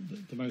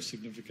 the most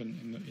significant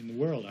in the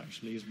world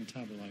actually is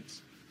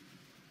Metabolites.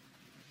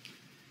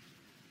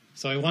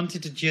 So I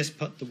wanted to just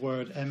put the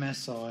word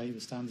MSI,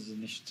 the Standards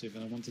Initiative,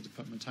 and I wanted to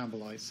put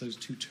Metabolites, those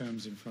two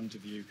terms in front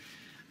of you,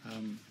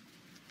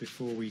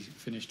 before we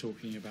finish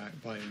talking about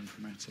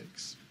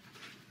bioinformatics.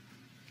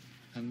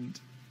 And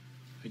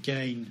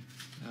again,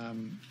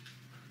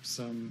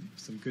 some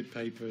good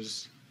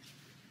papers.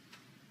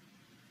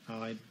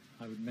 I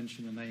would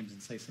mention the names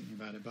and say something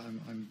about it, but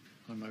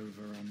I'm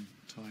over on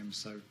time,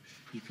 so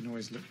you can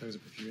always look those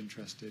up if you're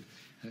interested,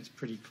 and it's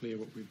pretty clear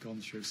what we've gone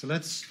through. So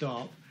let's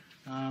stop.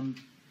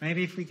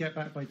 Maybe if we get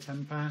back by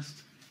 10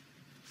 past,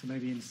 so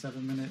maybe in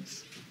 7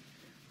 minutes.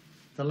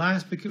 The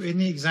last, because in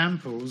the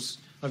examples,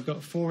 I've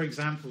got 4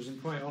 examples, and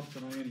quite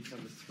often I only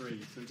cover 3,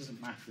 so it doesn't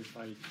matter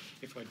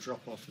if I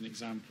drop off an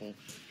example.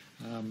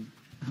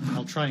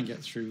 I'll try and get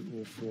through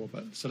all 4.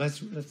 But so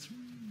let's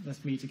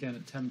meet again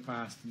at 10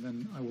 past, and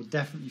then I will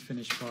definitely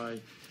finish by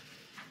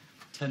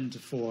 10 to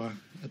 4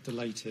 at the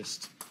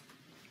latest.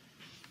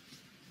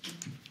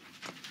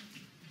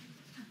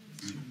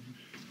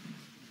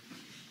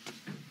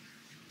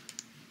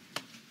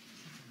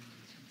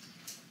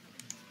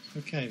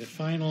 Okay, the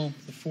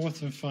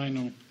 4th and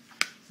final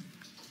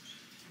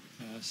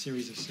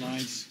series of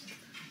slides.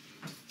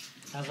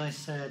 As I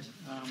said,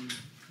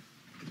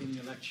 beginning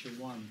of lecture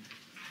 1,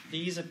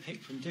 these are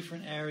picked from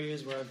different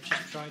areas where I've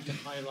just tried to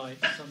highlight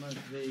some of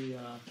the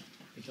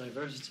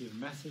diversity of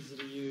methods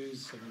that are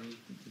used, some of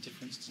the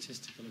different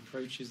statistical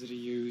approaches that are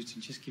used,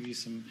 and just give you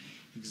some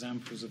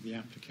examples of the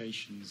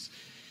applications.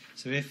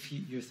 So if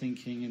you're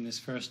thinking in this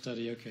first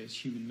study, okay, it's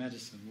human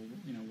medicine, well,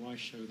 why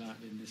show that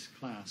in this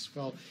class?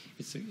 Well,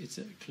 it's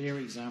a clear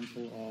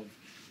example of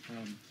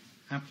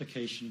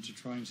application to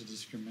trying to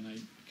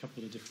discriminate a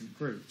couple of different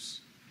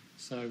groups.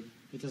 So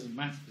it doesn't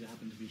matter if it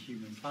happened to be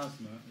human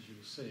plasma, as you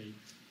will see.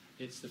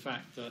 It's the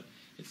fact that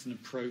it's an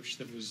approach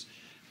that was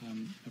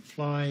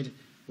applied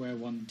where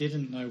one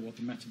didn't know what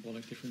the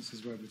metabolic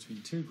differences were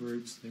between 2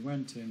 groups. They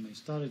went in, they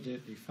studied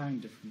it, they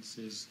found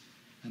differences,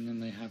 and then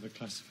they have a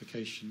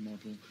classification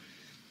model.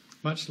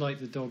 Much like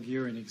the dog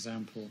urine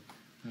example,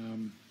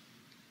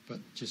 but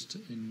just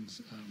in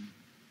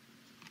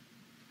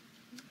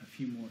a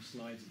few more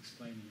slides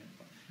explaining it.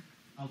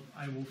 But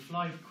I will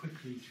fly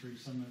quickly through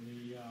some of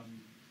the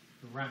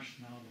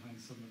rationale behind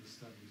some of the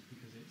studies,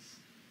 because it's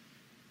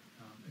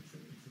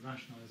a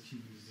rationalized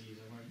human disease.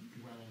 I won't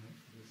dwell on it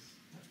for this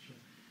lecture.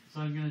 So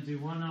I'm going to do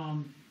one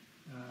on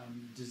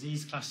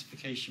disease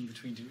classification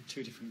between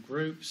 2 different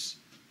groups.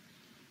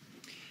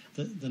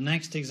 The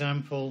next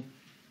example,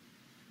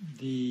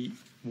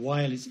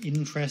 while it's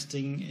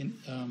interesting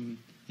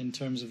in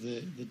terms of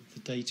the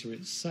data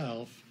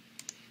itself,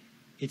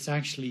 it's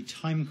actually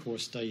time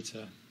course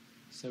data.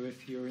 So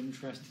if you're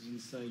interested in,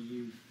 say,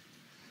 you're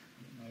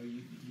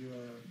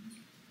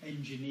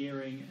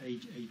engineering a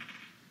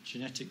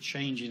genetic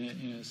change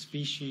in a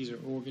species or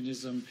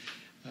organism,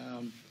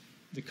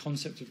 the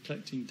concept of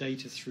collecting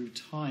data through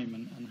time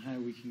and how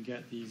we can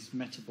get these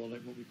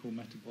what we call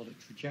metabolic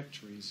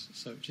trajectories.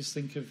 So just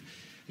think of,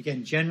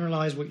 again,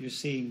 generalize what you're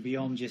seeing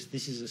beyond just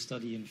this is a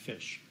study in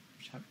fish,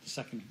 which the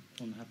second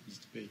one happens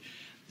to be.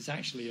 It's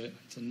actually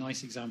it's a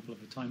nice example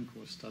of a time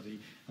course study,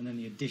 and then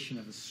the addition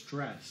of a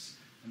stress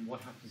and what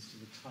happens to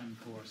the time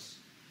course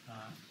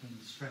when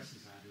the stress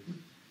is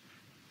added.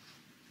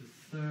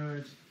 The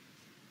third,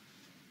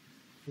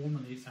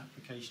 formally its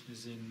application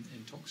is in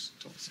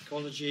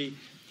toxicology,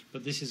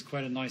 but this is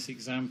quite a nice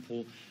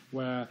example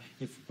where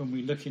when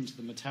we look into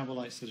the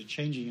metabolites that are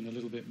changing in a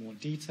little bit more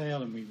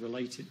detail and we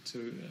relate it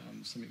to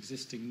some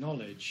existing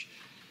knowledge,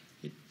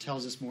 it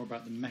tells us more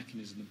about the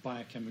mechanism, the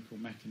biochemical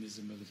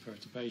mechanism of the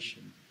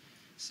perturbation.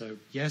 So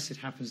yes, it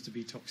happens to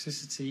be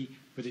toxicity,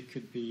 but it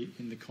could be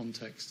in the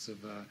context of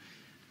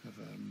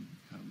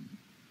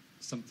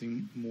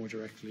something more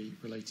directly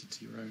related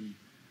to your own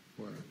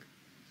work.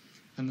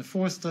 And the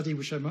 4th study,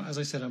 which, as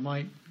I said,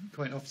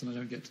 quite often I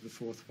don't get to the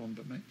 4th one,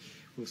 but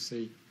we'll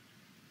see.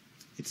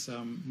 It's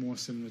more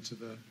similar to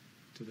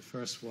the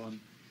first one,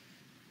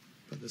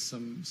 but there's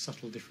some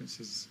subtle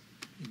differences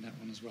in that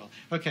one as well.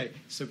 Okay,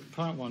 so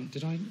part 1.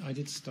 I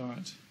did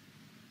start.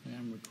 I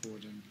am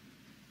recording.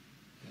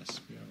 Yes,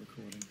 we are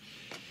recording.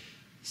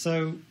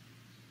 So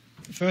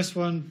The first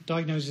one,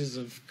 diagnosis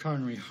of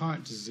coronary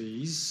heart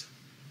disease.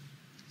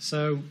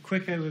 So,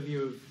 quick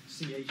overview of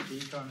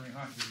CHD, coronary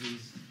heart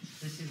disease.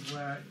 This is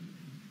where,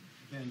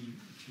 again,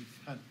 if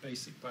you've had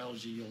basic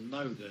biology, you'll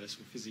know this,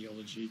 or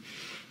physiology.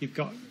 You've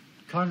got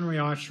coronary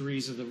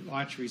arteries, are the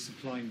arteries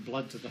supplying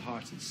blood to the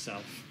heart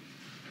itself.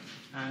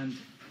 And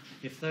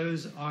if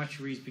those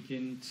arteries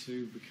begin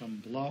to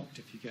become blocked,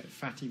 if you get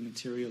fatty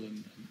material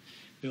and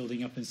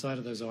building up inside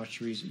of those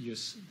arteries, you're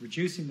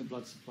reducing the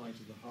blood supply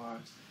to the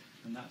heart,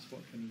 and that's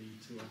what can lead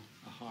to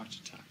a heart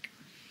attack.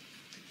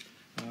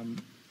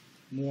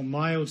 More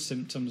mild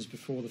symptoms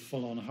before the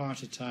full-on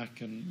heart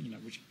attack, and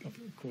which of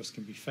course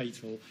can be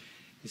fatal,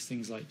 is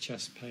things like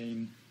chest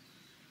pain.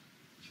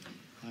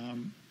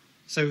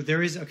 So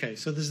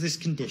there's this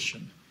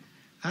condition.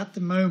 At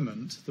the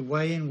moment, the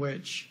way in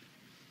which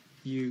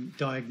you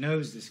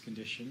diagnose this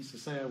condition, so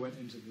say I went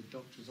into the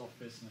doctor's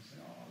office and I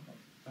say, oh, I've got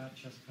bad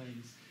chest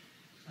pains.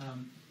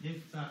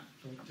 If that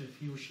doctor, if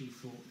he or she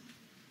thought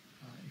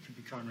it could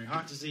be coronary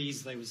heart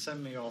disease, they would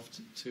send me off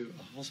to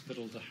a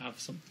hospital to have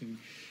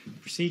a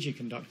procedure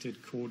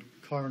conducted called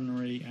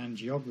coronary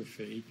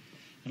angiography.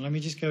 And let me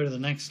just go to the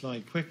next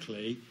slide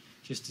quickly,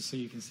 just so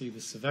you can see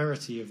the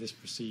severity of this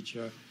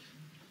procedure.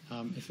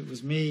 If it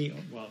was me,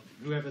 well,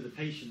 whoever the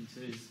patient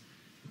is,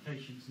 the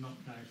patient's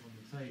knocked out on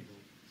the table.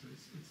 So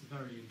it's a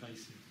very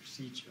invasive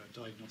procedure, a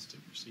diagnostic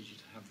procedure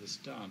to have this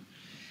done.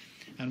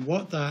 And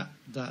what that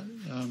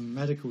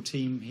medical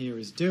team here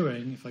is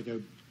doing, if I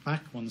go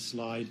back one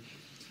slide,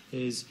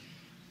 is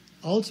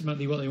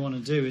ultimately what they want to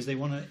do is they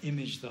want to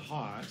image the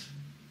heart.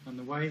 And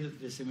the way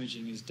that this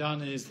imaging is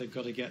done is they've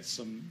got to get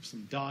some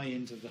dye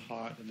into the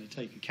heart, and they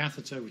take a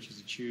catheter, which is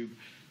a tube,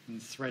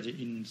 and thread it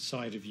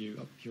inside of you,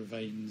 up your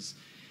veins,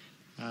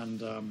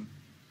 and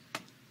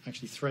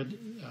actually thread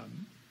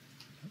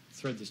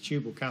this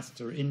tube or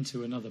catheter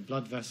into another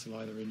blood vessel,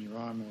 either in your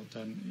arm or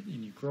down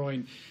in your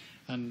groin,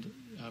 and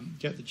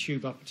get the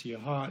tube up to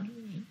your heart,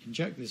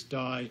 inject this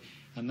dye,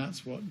 and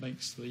that's what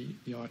makes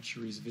the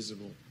arteries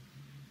visible.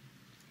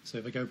 So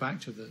if I go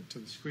back to the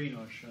screen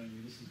I was showing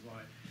you, this is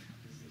why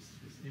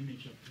this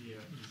image up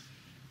here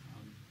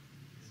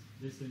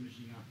is this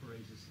imaging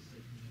apparatus is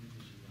taking an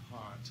image of the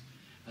heart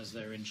as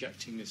they're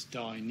injecting this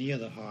dye near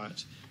the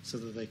heart so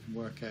that they can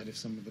work out if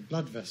some of the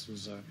blood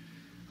vessels are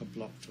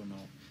blocked or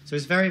not. So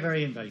it's very,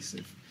 very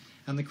invasive.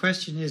 And the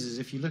question is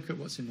if you look at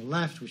what's in the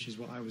left, which is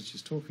what I was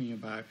just talking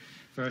about,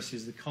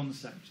 versus the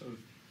concept of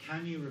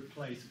can you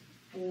replace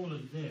all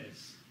of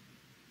this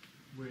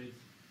with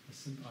a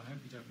simple, I hope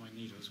you don't mind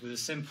needles, with a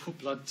simple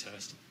blood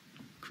test.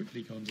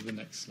 Quickly go on to the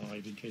next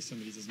slide in case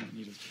somebody doesn't like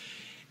needles.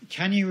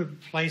 Can you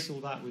replace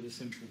all that with a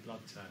simple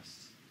blood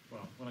test?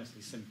 Well, when I say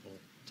simple,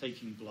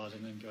 taking blood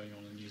and then going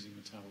on and using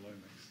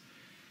metabolomics.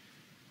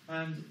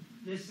 And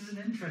this is an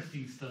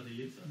interesting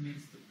study. It's the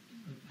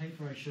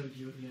paper I showed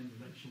you at the end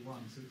of lecture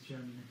 1, so it's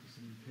Jeremy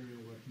Nicholson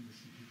Imperial working with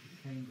some people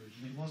at Cambridge,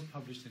 and it was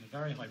published in a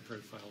very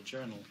high-profile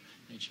journal,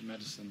 Nature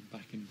Medicine,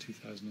 back in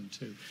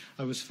 2002.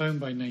 I was phoned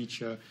by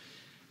Nature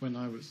when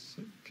I was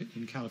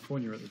in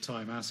California at the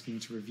time, asking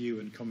to review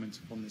and comment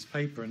upon this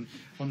paper, and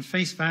on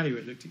face value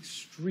it looked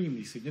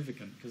extremely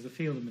significant, because the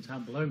field of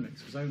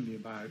metabolomics was only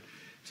about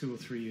 2 or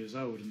 3 years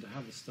old, and to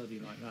have a study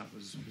like that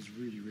was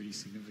really, really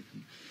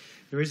significant.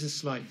 There is a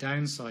slight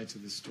downside to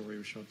this story,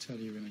 which I'll tell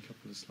you in a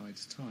couple of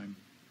slides' time.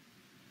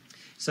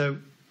 So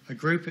a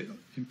group at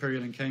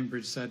Imperial and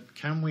Cambridge said,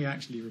 can we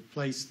actually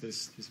replace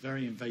this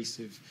very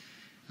invasive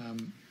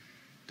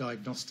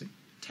diagnostic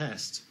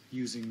test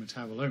using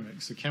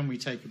metabolomics? So can we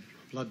take a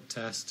blood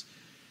test,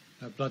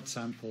 a blood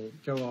sample,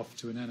 go off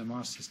to an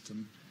NMR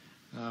system,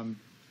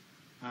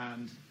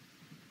 and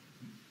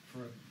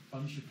for a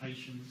bunch of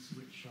patients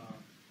which are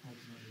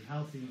ultimately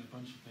healthy and a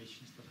bunch of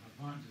patients that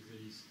have heart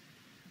disease,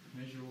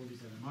 measure all these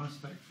NMR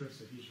spectra,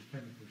 so here's your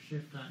chemical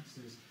shift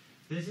axis.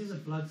 This is a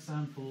blood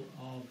sample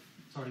of,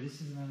 this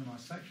is an NMR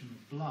spectrum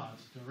of blood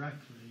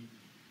directly,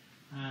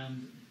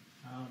 and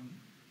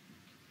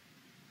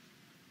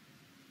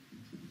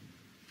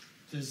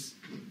there's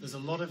a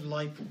lot of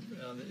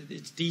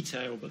it's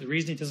detailed, but the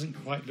reason it doesn't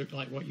quite look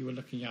like what you were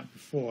looking at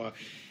before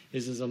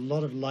is there's a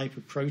lot of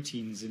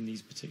lipoproteins in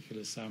these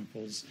particular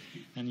samples,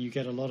 and you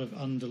get a lot of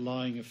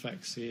underlying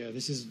effects here.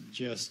 This isn't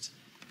just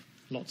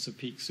lots of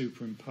peaks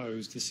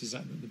superimposed. This is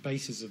at the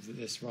basis of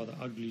this rather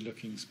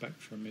ugly-looking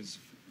spectrum is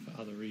for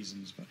other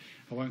reasons, but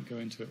I won't go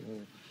into it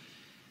all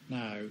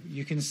now.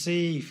 You can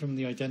see from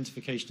the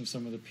identification of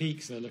some of the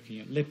peaks, they're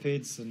looking at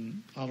lipids,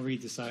 and I'll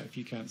read this out if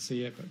you can't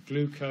see it, but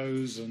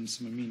glucose and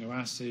some amino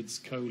acids,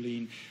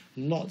 choline,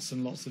 lots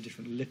and lots of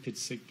different lipid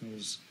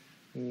signals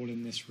all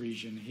in this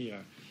region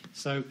here.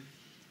 So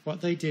what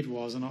they did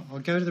was, and I'll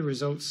go to the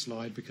results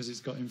slide because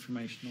it's got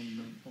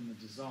information on the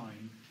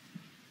design.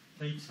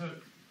 They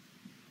took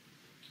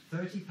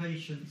 30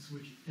 patients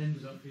which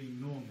ended up being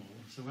normal.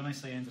 So when I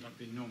say ended up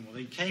being normal,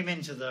 they came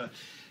into the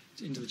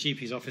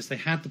GP's office, they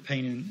had the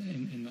pain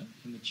in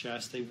the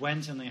chest, they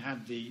went and they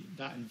had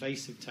that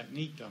invasive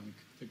technique done,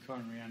 the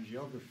coronary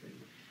angiography,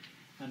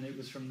 and it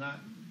was from that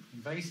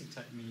invasive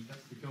technique,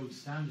 that's the gold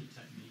standard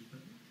technique,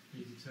 that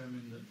they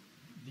determined that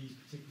these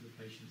particular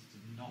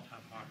not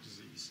have heart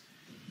disease.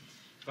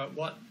 But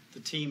what the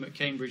team at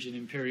Cambridge and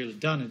Imperial had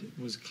done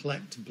was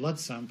collect blood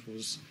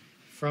samples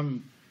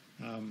from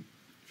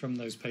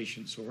those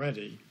patients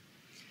already.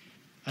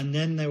 And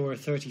then there were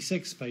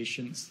 36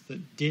 patients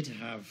that did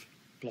have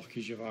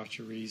blockage of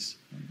arteries,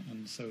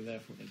 and so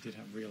therefore they did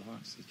have real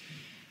heart disease.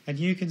 And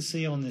you can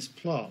see on this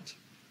plot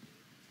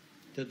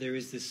that there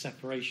is this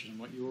separation.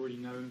 What you already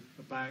know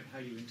about how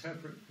you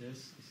interpret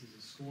this is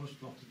a scores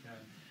plot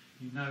again.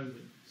 You know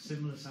that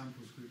similar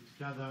samples grouped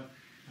together,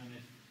 and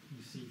if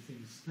you see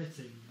things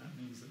splitting, that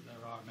means that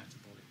there are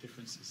metabolic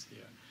differences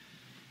here.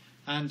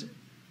 And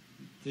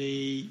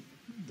the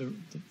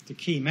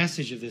key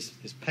message of this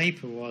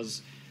paper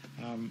was,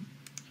 I've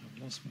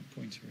lost my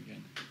pointer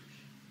again.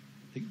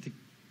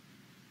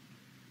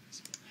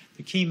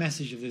 The key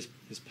message of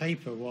this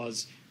paper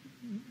was,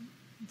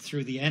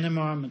 through the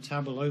NMR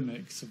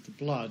metabolomics of the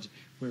blood,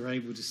 we're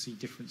able to see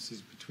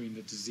differences between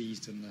the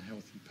diseased and the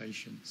healthy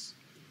patients.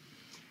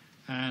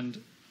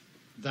 And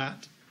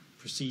that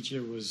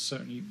procedure was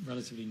certainly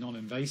relatively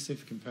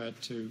non-invasive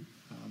compared to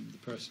the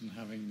person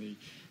having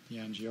the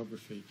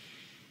angiography.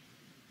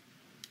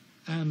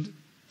 And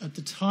at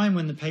the time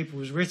when the paper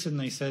was written,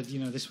 they said,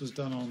 this was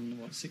done on,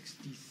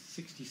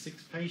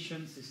 66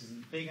 patients, this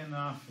isn't big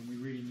enough, and we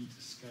really need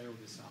to scale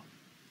this up.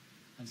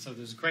 And so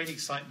there's great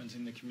excitement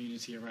in the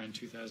community around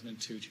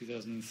 2002,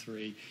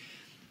 2003,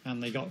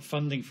 and they got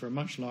funding for a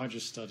much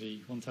larger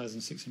study,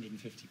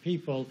 1,650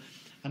 people.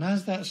 And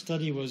as that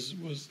study was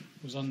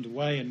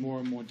underway and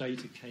more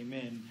data came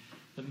in,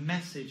 the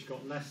message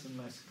got less and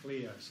less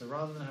clear. So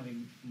rather than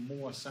having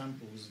more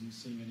samples and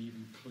seeing an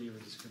even clearer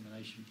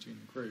discrimination between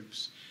the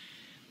groups,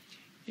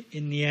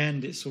 in the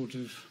end it sort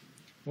of,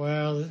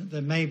 well,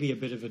 there may be a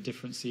bit of a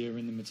difference here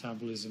in the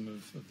metabolism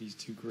of these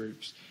two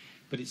groups,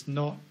 but it's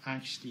not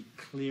actually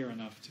clear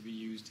enough to be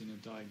used in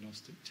a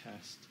diagnostic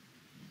test.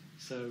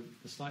 So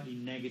the slightly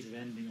negative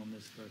ending on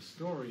this first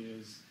story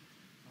is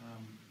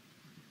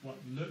what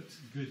looked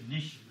good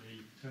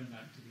initially turned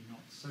out to be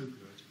not so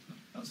good.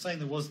 Not saying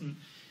there wasn't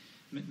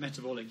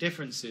metabolic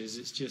differences,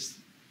 it's just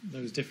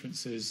those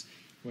differences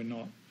were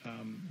not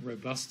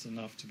robust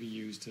enough to be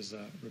used as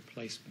a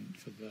replacement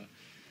for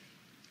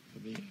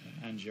the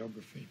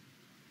angiography.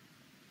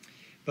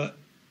 But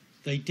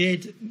they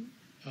did,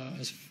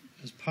 as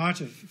part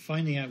of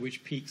finding out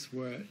which peaks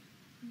were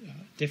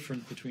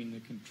different between the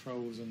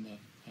controls and the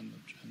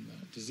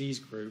disease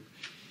group,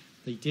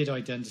 they did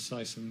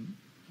identify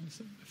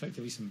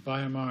effectively some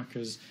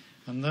biomarkers,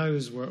 and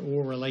those were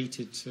all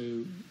related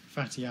to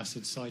fatty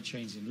acid side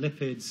chains in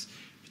lipids,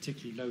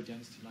 particularly low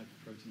density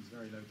lipoproteins,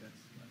 very low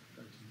density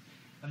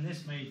lipoproteins. And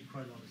this made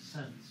quite a lot of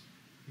sense,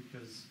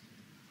 because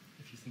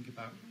if you think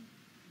about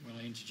when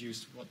I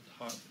introduced what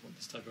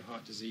this type of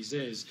heart disease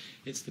is,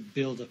 it's the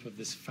buildup of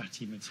this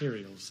fatty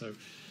material. So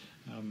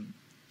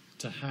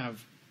to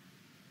have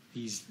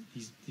these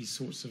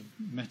sorts of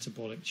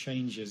metabolic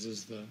changes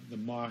as the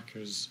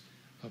markers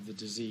of the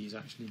disease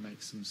actually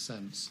makes some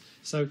sense.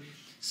 So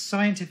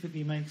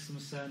scientifically makes some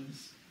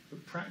sense,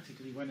 but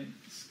practically when it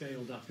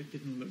scaled up, it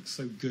didn't look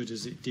so good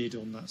as it did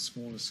on that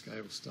smaller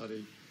scale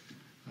study.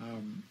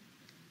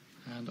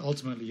 And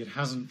ultimately, it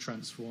hasn't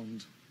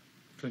transformed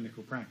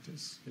clinical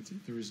practice.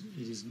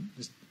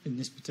 In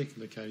this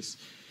particular case,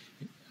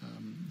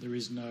 there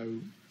is no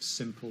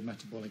simple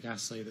metabolic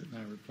assay that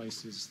now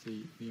replaces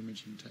the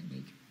imaging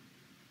technique.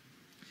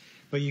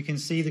 But you can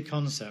see the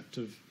concept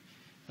of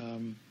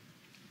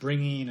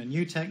bringing in a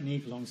new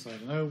technique alongside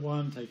an old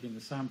one, taking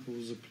the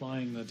samples,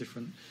 applying the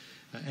different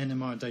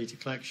NMR data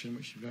collection,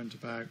 which you've learned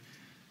about,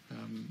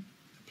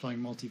 applying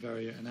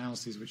multivariate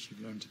analyses, which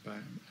you've learned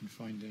about, and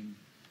finding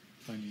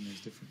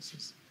those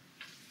differences.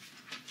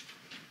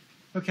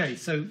 Okay,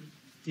 so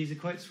these are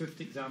quite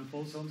swift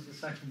examples. On to the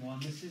second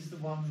one. This is the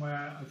one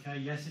where, okay,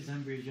 yes, it's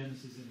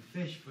embryogenesis in a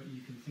fish, but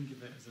you can think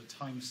of it as a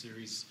time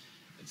series.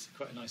 It's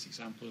quite a nice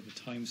example of a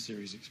time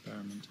series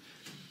experiment.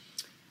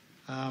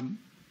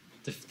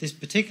 This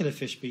particular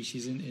fish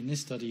species in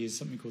this study is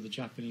something called the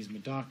Japanese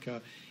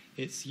Medaka.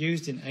 It's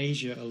used in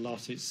Asia a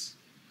lot. It's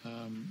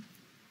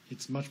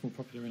much more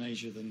popular in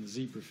Asia than the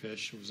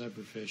zebrafish or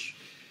zebrafish,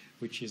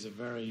 which is a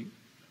very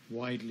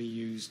widely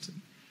used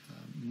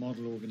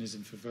model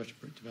organism for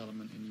vertebrate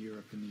development in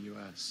Europe and the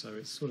US. So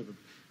it's sort of a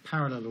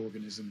parallel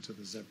organism to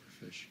the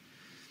zebrafish.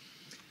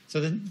 So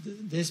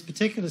this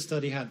particular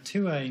study had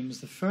two aims.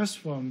 The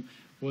first one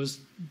was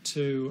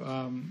to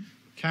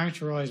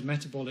characterize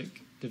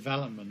metabolic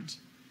development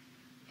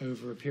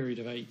over a period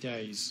of 8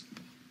 days.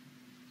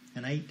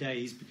 And 8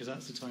 days, because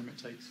that's the time it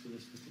takes for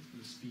this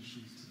particular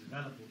species to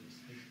develop, or this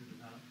fish to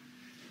develop.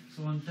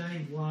 So on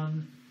day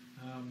one,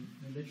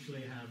 they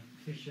literally have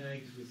fish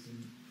eggs with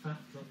some fat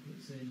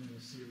droplets in and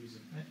a series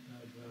of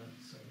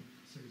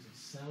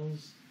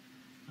cells.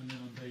 And then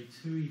on day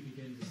 2, you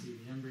begin to see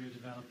the embryo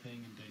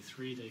developing, and day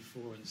 3, day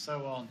 4, and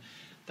so on.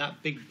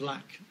 That big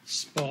black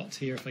spot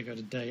here, if I go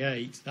to day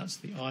 8, that's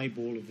the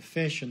eyeball of the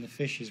fish, and the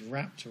fish is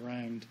wrapped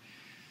around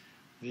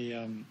the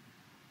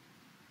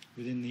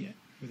within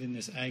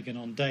this egg. And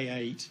on day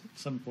 8, at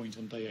some point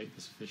on day 8,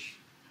 this fish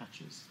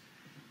hatches.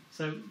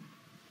 So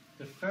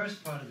the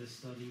first part of this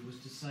study was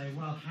to say,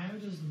 well, how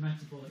does the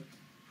metabolic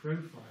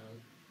profile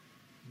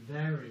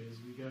vary as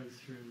we go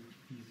through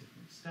these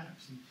different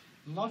steps?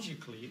 And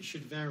logically, it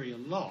should vary a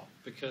lot,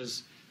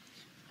 because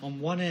on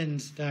one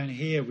end down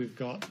here, we've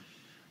got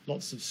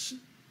lots of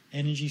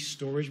energy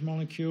storage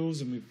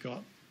molecules, and we've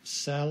got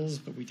cells,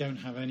 but we don't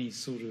have any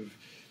sort of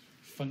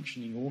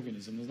functioning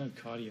organism. There's no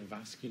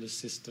cardiovascular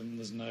system,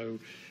 there's no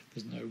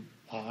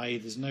eye,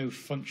 there's no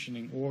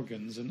functioning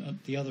organs. And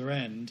at the other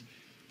end,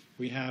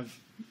 we have,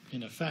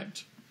 in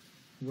effect,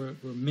 we're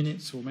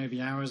minutes or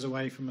maybe hours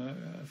away from a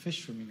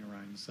fish swimming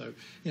around. So,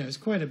 it's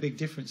quite a big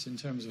difference in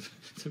terms of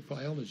the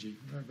biology,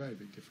 very, very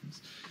big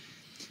difference.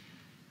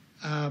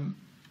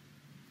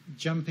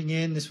 Jumping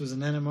in, this was an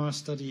NMR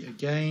study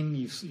again.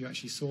 You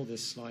actually saw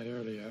this slide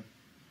earlier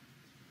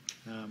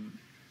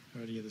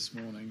this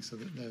morning, so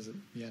that there's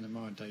the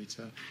NMR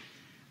data.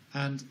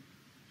 And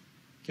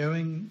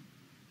going,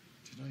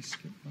 did I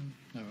skip one?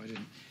 No, I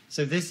didn't.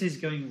 So this is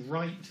going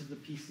right to the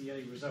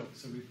PCA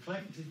results. So we've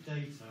collected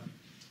data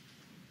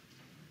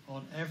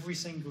on every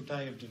single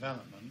day of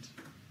development,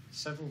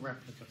 several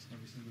replicas on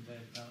every single day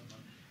of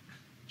development,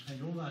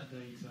 and all that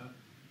data,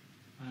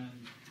 and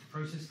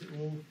processed it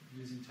all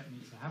using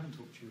techniques I haven't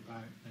talked to you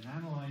about, and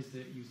analysed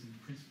it using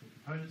principal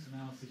components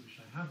analysis,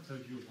 which I have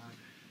told you about,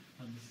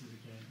 and this is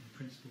again a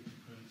principal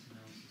components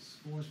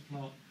analysis scores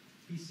plot,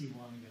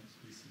 PC1 against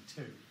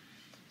PC2.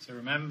 So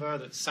remember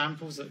that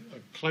samples that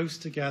are close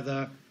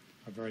together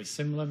are very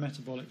similar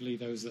metabolically,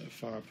 those that are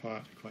far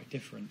apart are quite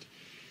different.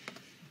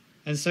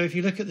 And so if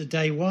you look at the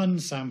day 1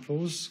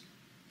 samples,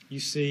 you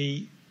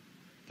see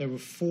there were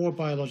 4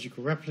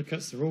 biological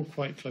replicates, they're all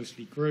quite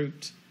closely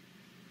grouped.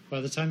 By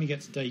the time you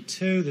get to day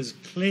 2, there's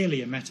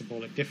clearly a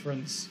metabolic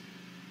difference.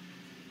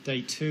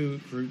 Day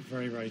 2 grouped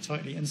very, very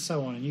tightly, and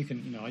so on. And you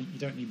can, you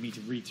don't need me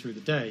to read through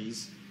the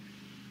days.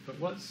 But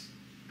what's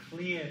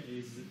clear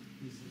is that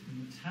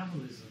the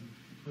metabolism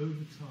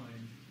over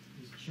time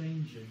is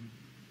changing,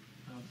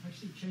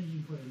 actually changing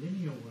in quite a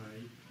linear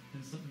way.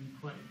 Then something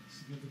quite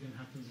significant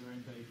happens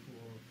around day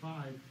 4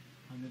 or 5,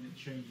 and then it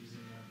changes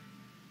in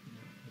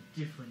a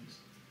different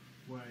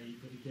way,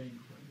 but again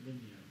quite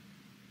linear.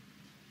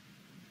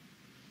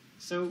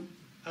 So,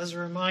 as a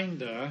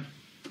reminder,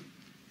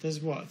 there's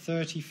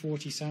 30,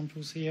 40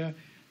 samples here,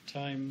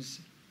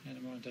 times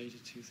NMR data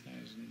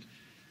 2000.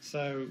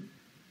 So,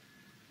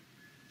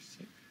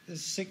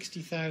 there's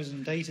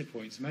 60,000 data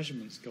points,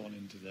 measurements gone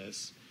into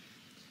this.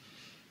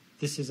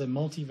 This is a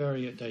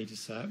multivariate data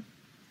set,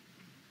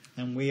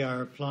 and we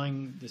are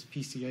applying this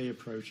PCA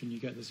approach, and you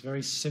get this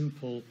very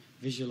simple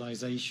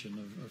visualization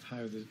of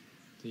how the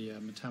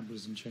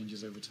metabolism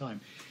changes over time.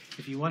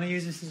 If you want to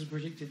use this as a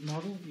predicted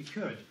model, you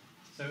could.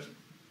 So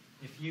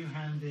if you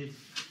handed,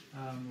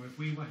 or if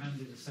we were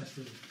handed a set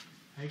of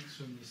eggs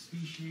from the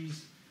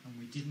species and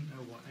we didn't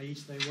know what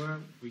age they were,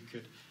 we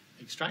could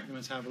extract the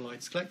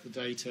metabolites, collect the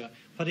data,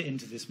 put it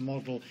into this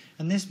model,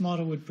 and this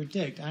model would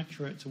predict,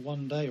 accurate to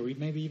 1 day or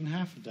maybe even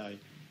half a day,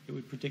 it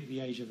would predict the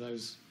age of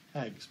those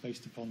eggs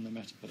based upon the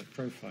metabolic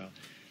profile.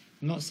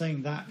 I'm not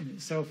saying that in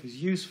itself is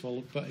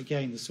useful, but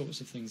again, the sorts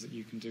of things that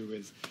you can do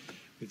with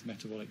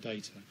metabolic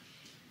data.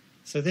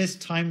 So this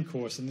time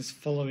course and this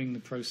following the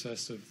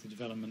process of the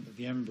development of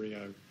the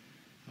embryo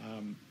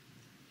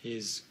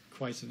is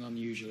quite an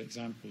unusual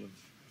example of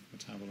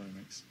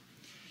metabolomics.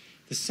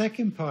 The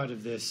second part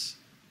of this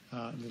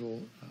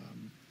little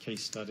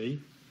case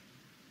study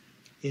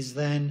is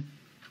then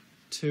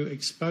to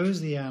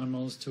expose the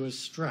animals to a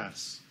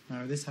stress.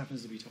 Now this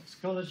happens to be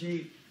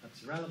toxicology,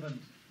 that's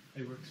irrelevant.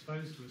 They were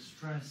exposed to a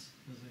stress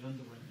as they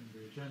underwent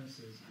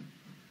embryogenesis,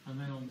 and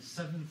then on the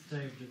 7th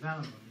day of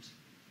development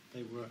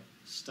they were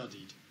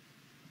studied.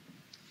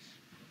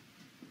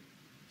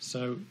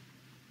 So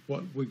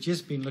what we've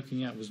just been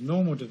looking at was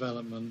normal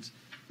development.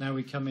 Now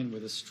we come in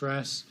with a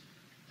stress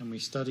and we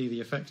study the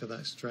effect of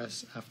that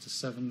stress after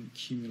 7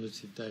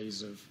 cumulative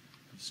days of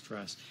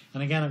stress.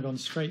 And again, I've gone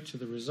straight to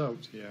the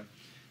result here.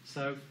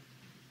 So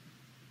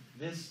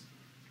this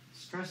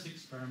stress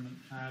experiment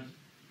had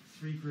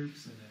 3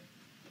 groups in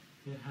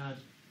it. It had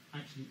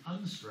actually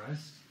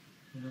unstressed,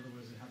 in other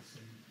words, it had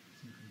some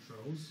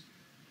controls,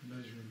 and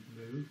those are in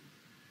blue.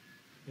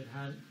 It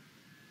had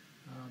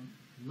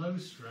low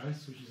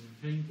stress, which is in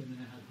pink, and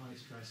then it had high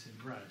stress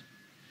in red.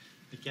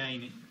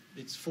 Again,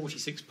 it's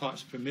 46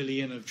 parts per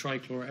million of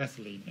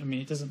trichloroethylene. I mean,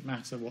 it doesn't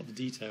matter what the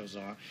details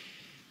are.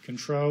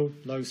 Control,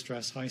 low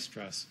stress, high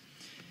stress.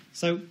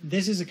 So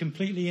this is a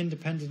completely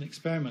independent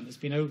experiment that's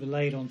been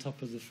overlaid on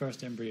top of the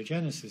first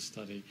embryogenesis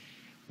study.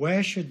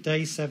 Where should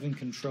day 7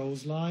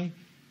 controls lie?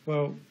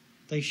 Well,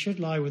 they should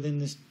lie within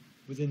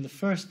the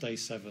first day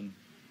 7,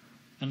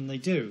 and they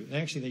do.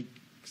 They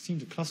seem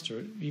to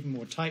cluster even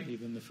more tightly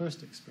than the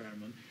first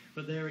experiment,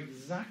 but they're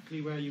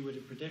exactly where you would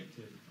have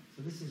predicted.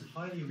 So this is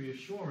highly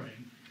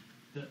reassuring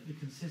that the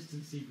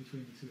consistency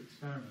between the 2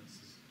 experiments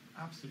is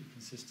absolutely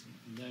consistent,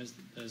 and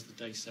there's the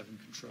day 7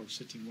 control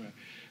sitting where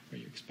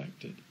you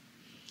expect it.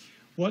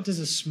 What does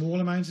a small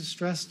amount of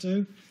stress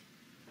do?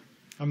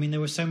 I mean, there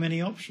were so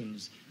many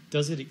options.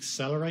 Does it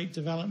accelerate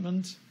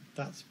development?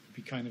 That's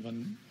be kind of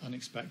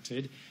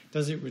unexpected.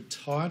 Does it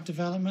retard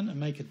development and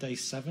make a day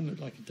 7 look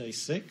like a day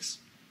 6?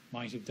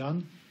 Might have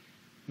done.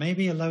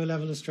 Maybe a low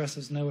level of stress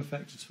has no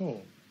effect at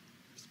all.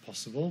 It's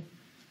possible.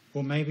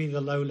 Or maybe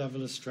the low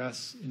level of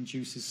stress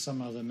induces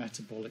some other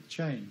metabolic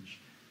change.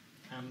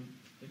 And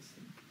it's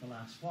the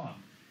last one.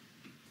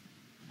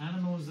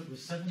 Animals that were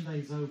 7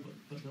 days old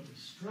but that were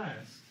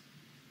stressed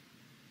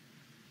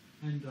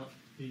end up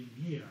being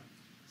here.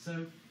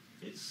 So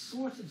it's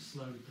sort of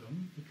slowed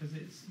them because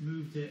it's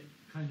moved it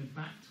kind of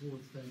back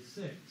towards day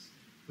 6,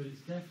 but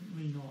it's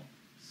definitely not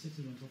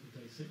sitting on top of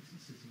day 6,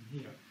 it's sitting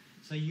here.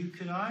 So you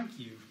could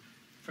argue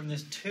from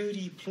this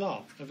 2D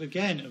plot of,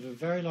 again, of a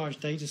very large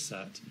data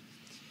set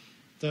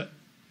that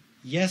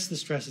yes, the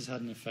stress has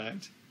had an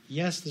effect,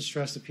 yes, the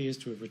stress appears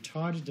to have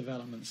retarded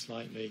development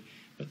slightly,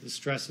 but the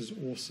stress has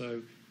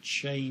also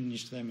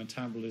changed their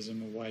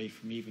metabolism away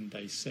from even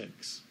day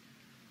 6.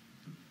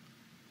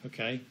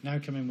 Okay, now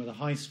come in with a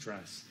high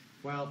stress.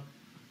 Well,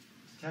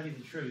 to tell you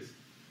the truth,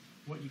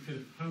 what you could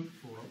have hoped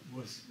for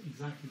was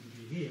exactly to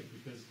be here,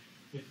 because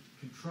if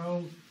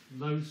controlled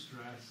low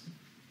stress,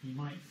 you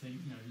might think,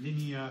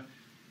 linear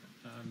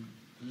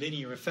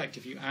effect.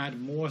 If you add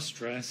more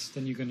stress,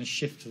 then you're going to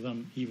shift to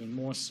them even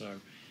more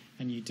so,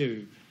 and you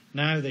do.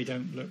 Now they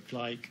don't look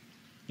like,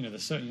 they're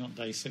certainly not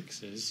day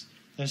 6s.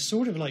 They're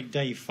sort of like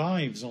day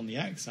 5s on the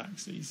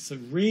x-axis, so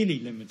really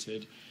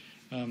limited,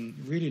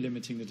 really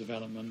limiting the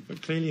development.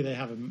 But clearly they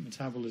have a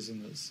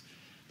metabolism that's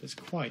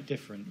quite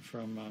different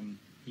from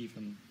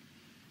even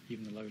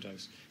the low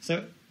dose.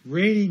 So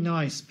really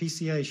nice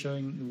PCA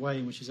showing the way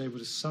in which it's able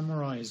to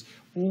summarize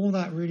all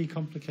that really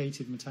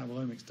complicated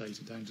metabolomics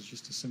data down to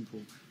just a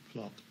simple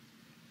plot.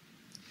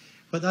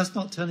 But that's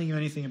not telling you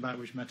anything about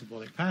which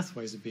metabolic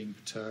pathways are being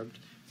perturbed.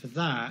 For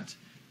that,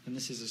 and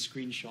this is a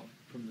screenshot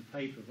from the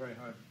paper, very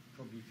hard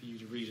probably for you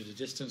to read at a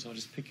distance, I'll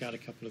just pick out a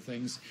couple of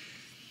things.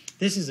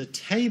 This is a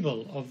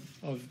table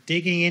of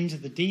digging into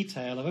the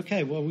detail of,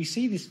 okay, well, we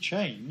see this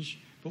change,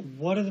 but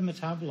what are the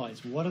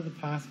metabolites? What are the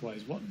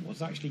pathways?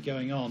 What's actually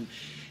going on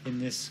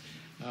in this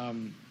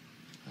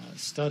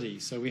study?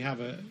 So we have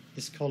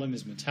this column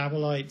is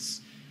metabolites.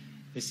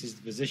 This is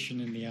the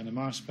position in the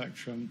NMR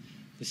spectrum.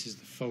 This is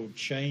the fold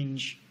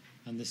change,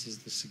 and this is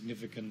the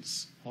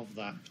significance of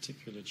that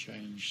particular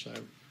change. So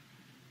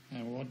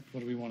what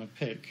do we want to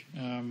pick?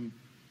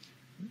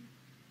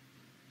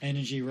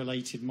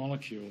 Energy-related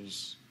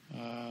molecules.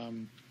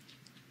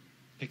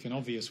 Pick an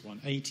obvious one,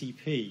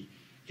 ATP.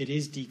 It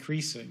is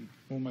decreasing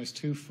almost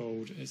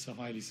twofold. It's a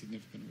highly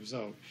significant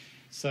result.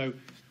 So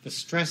the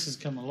stress has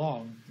come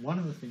along. One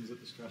of the things that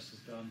the stress has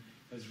done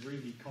has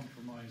really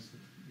compromised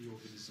the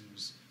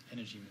organism's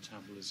energy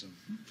metabolism,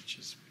 which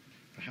is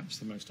perhaps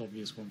the most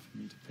obvious one for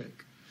me to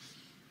pick.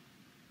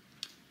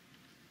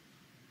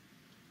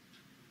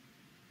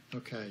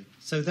 Okay,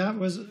 so that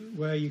was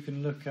where you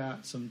can look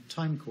at some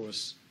time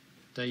course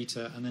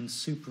data and then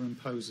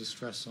superimpose a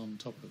stress on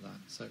top of that.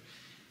 So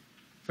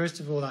first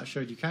of all, that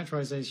showed you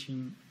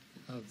characterization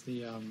of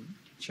the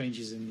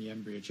changes in the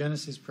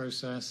embryogenesis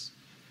process.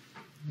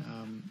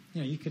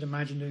 You could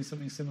imagine doing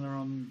something similar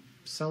on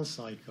cell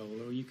cycle,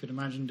 or you could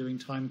imagine doing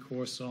time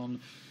course on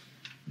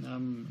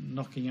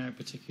knocking out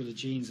particular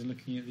genes and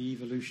looking at the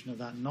evolution of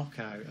that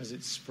knockout as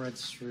it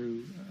spreads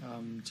through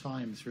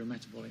time through a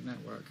metabolic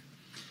network.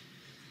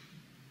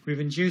 We've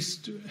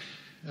induced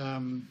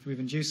some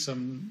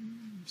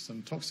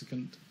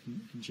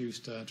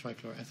toxicant-induced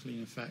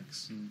trichloroethylene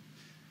effects and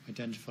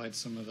identified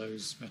some of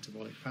those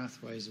metabolic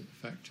pathways that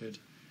affected.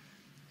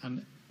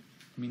 And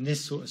I mean,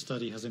 this sort of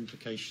study has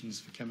implications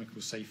for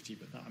chemical safety,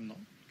 but I'm not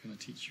going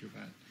to teach you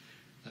about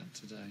that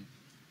today.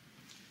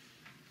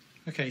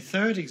 Okay,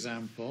 third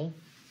example.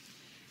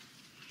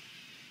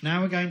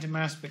 Now we're going to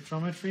mass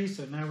spectrometry,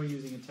 so now we're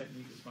using a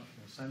technique that's much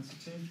more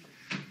sensitive.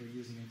 We're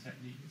using a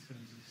technique that's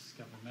going to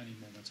discover many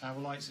more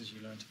metabolites, as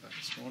you learned about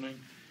this morning.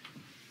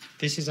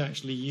 This is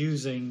actually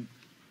using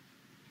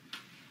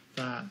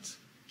that,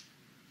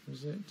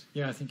 was it?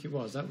 Yeah, I think it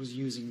was. That was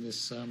using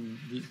this,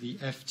 the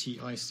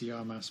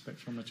FT-ICR mass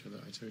spectrometer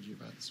that I told you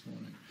about this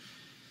morning.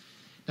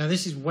 Now,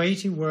 this is way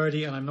too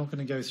wordy, and I'm not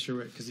going to go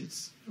through it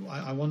because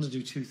I want to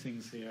do two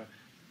things here.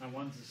 I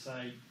want to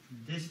say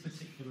this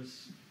particular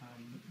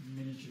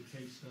miniature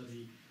case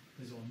study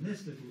is on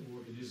this little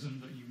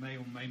organism that you may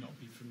or may not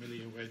be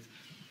familiar with.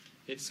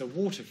 It's a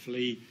water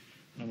flea,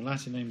 and the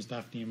Latin name is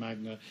Daphnia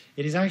magna.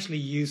 It is actually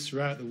used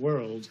throughout the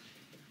world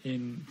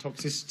in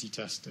toxicity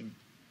testing.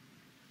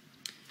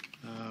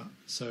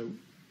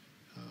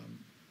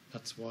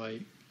 That's why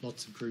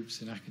lots of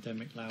groups in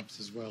academic labs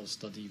as well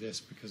study this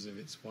because of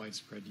its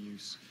widespread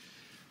use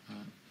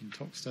in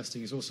tox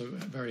testing. It's also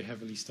very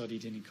heavily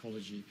studied in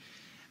ecology.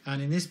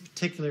 And in this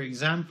particular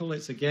example,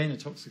 it's again a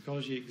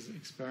toxicology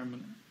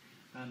experiment.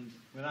 And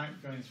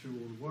without going through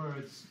all the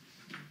words,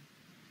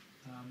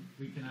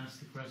 we can ask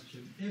the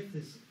question, if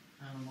this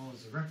animal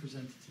is a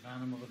representative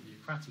animal of the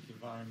aquatic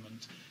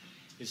environment,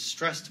 is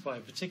stressed by a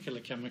particular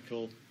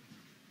chemical,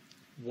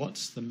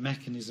 what's the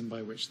mechanism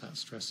by which that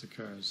stress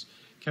occurs?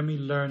 Can we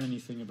learn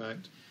anything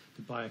about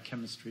the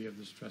biochemistry of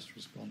the stress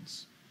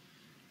response?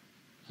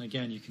 And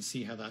again, you can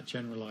see how that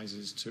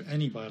generalizes to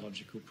any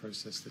biological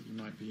process that you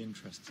might be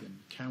interested in.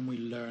 Can we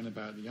learn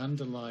about the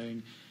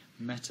underlying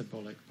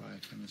metabolic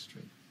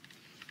biochemistry?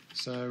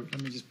 So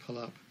let me just pull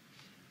up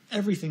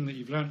everything that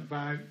you've learned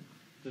about.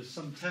 There's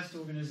some test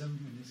organism,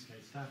 in this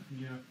case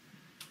Daphnia.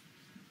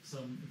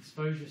 Some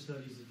exposure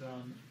studies are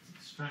done. It's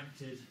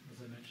extracted, as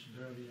I mentioned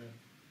earlier.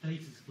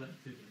 Data is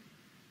collected,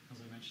 as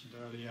I mentioned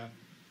earlier.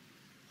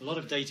 A lot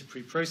of data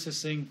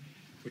pre-processing,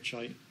 which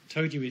I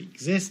told you it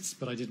exists,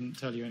 but I didn't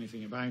tell you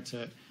anything about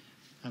it.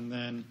 And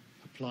then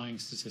applying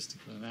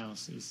statistical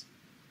analyses.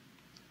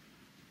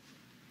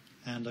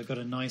 And I got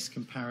a nice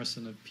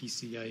comparison of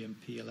PCA and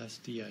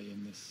PLSDA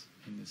in this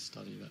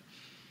study that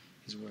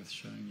is worth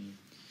showing you.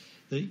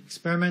 The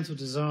experimental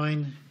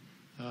design,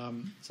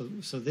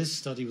 so this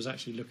study was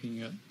actually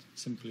looking at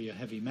simply a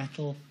heavy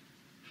metal.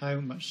 How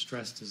much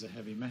stress does a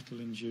heavy metal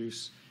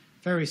induce?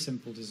 Very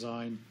simple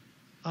design,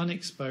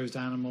 unexposed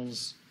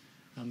animals,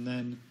 and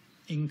then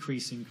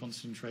increasing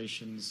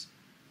concentrations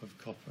of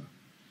copper.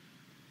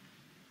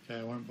 Okay,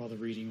 I won't bother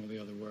reading all the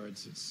other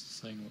words. It's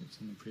saying what's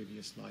on the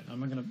previous slide. I'm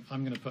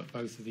going to put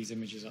both of these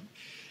images up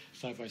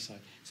side by side.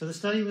 So the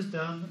study was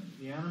done.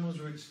 The animals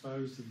were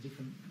exposed to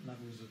different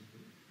levels of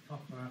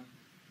copper.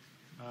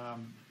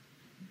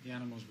 The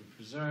animals were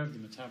preserved.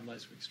 The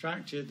metabolites were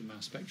extracted. The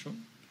mass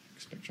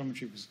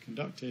spectrometry was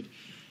conducted.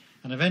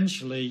 And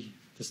eventually,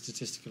 the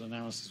statistical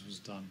analysis was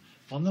done.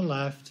 On the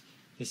left,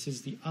 this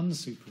is the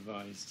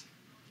unsupervised,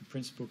 the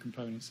principal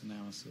components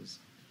analysis.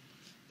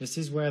 This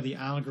is where the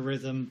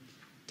algorithm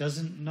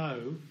doesn't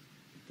know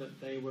that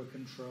they were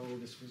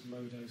controlled, this was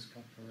low-dose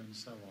copper, and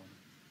so on.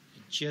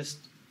 It just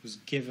was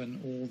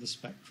given all the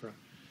spectra.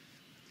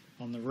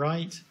 On the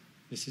right,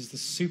 this is the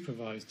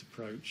supervised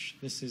approach.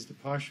 This is the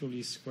partial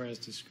least squares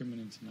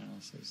discriminant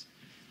analysis.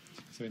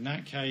 So in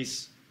that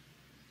case,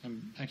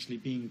 I'm actually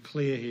being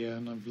clear here,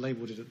 and I've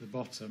labelled it at the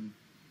bottom.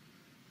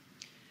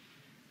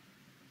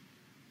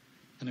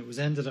 And it was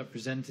ended up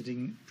presented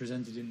in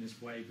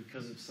this way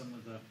because of some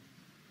of the,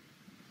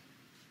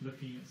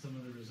 looking at some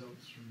of the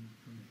results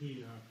from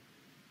here.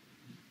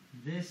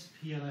 This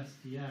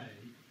PLSDA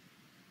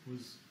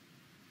was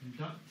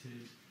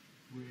conducted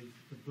with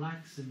the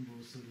black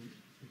symbols, so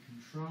the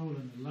control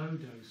and the low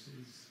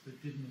doses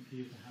that didn't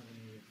appear to have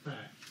any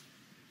effect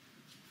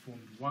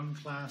formed one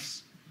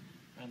class,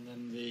 and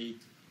then the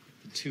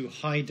two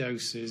high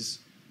doses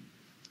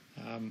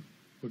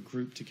were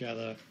grouped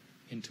together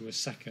into a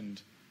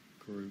second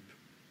group.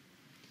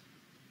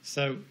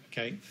 So,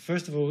 okay,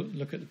 first of all,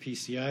 look at the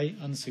PCA,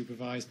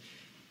 unsupervised.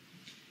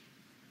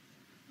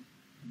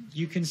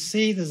 You can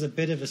see there's a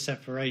bit of a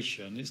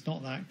separation. It's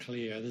not that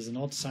clear. There's an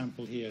odd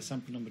sample here.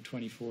 Sample number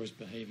 24 is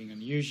behaving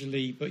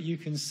unusually, but you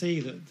can see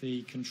that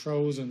the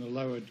controls and the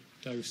lower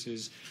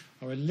doses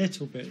are a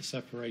little bit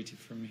separated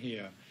from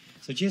here.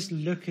 So just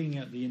looking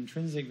at the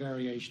intrinsic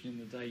variation in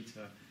the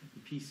data, the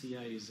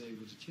PCA is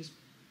able to just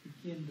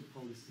begin to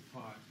pull this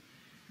apart.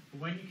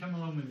 But when you come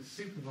along with a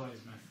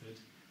supervised method,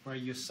 where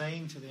you're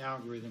saying to the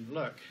algorithm,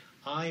 look,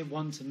 I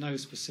want to know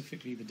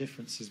specifically the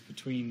differences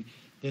between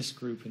this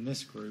group and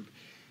this group,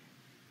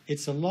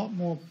 it's a lot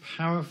more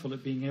powerful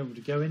at being able to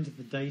go into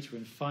the data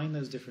and find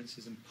those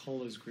differences and pull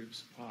those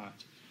groups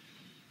apart,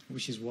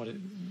 which is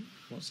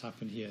what's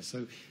happened here.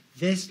 So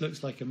this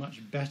looks like a much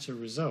better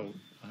result,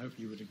 I hope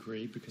you would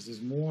agree, because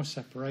there's more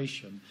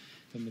separation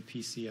than the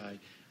PCA.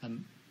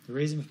 And the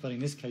reason for putting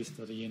this case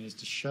study in is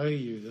to show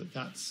you that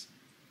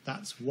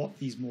that's what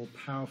these more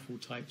powerful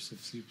types of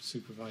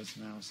supervised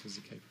analysis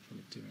are capable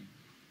of doing.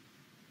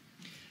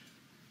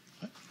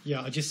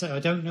 Yeah, I just say I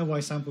don't know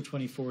why sample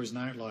 24 is an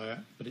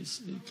outlier, but it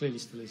clearly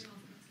still is.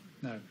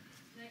 No.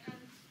 Could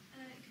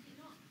you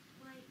not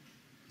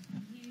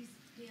use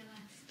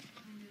DLS to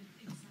kind of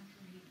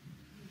exaggerate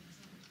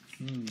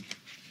the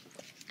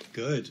results?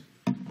 Good.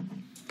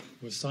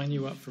 We'll sign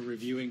you up for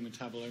reviewing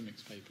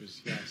metabolomics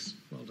papers. Yes,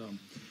 well done.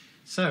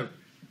 So,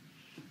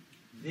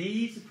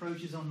 these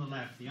approaches on the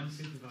left, the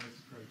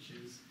unsupervised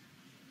approaches,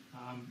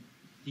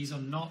 these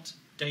are not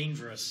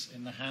dangerous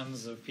in the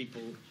hands of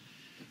people.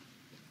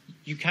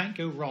 You can't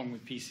go wrong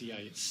with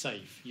PCA. It's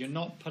safe. You're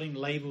not putting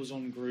labels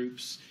on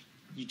groups.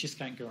 You just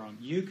can't go wrong.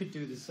 You could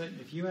do the same.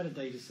 If you had a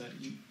data set,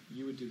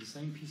 you would do the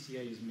same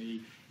PCA as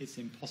me. It's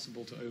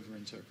impossible to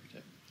overinterpret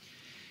it.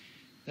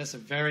 That's a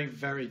very,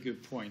 very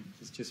good point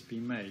that's just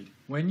been made.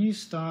 When you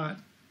start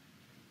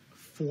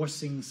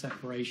forcing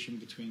separation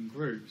between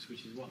groups,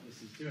 which is what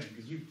this is doing,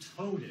 because you've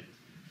told it,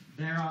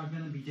 there are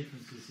going to be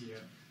differences here.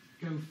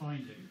 Go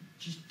find it.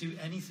 Just do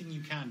anything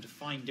you can to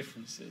find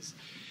differences.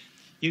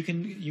 You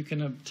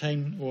can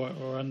obtain or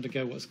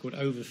undergo what's called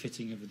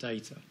overfitting of the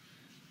data.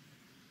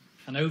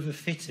 And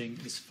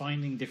overfitting is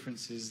finding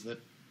differences that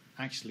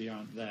actually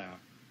aren't there.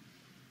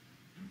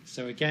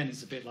 So again,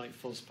 it's a bit like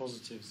false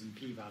positives and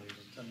p-values I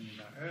was telling you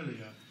about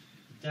earlier.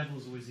 The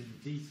devil's always in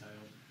the detail.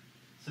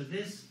 So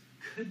this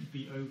could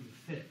be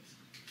overfit.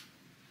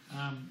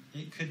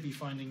 It could be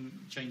finding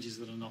changes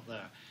that are not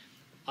there.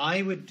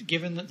 I would,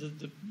 given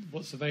that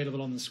what's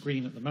available on the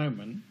screen at the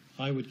moment,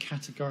 I would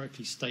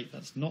categorically state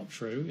that's not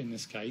true in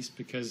this case,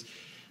 because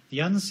The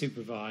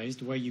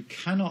unsupervised, where you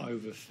cannot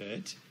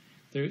overfit,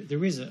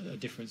 there is a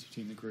difference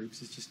between the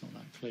groups. It's just not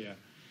that clear.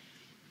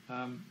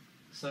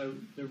 So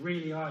there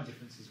really are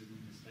differences within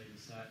this data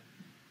set.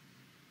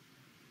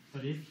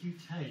 But if you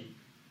take,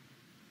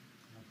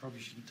 and I probably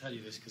shouldn't tell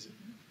you this because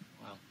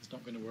it's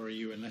not going to worry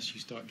you unless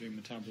you start doing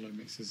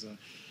metabolomics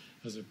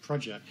as a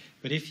project.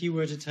 But if you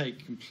were to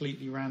take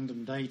completely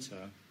random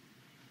data,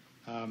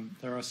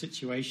 there are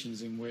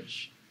situations in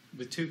which,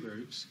 with two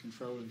groups,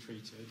 control and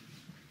treated,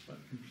 but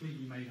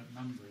completely made up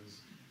numbers,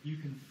 you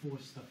can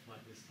force stuff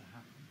like this to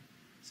happen.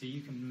 So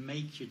you can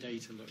make your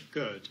data look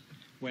good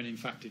when in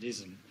fact it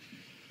isn't.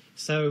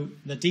 So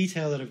the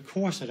detail that, of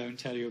course, I don't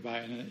tell you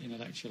about in a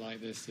lecture like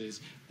this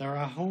is there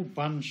are a whole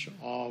bunch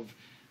of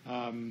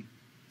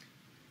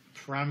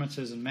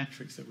parameters and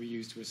metrics that we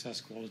use to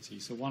assess quality.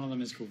 So one of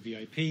them is called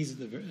VIPs,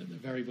 the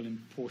variable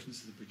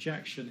importance of the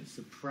projection. It's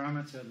the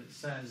parameter that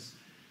says,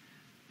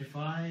 if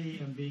I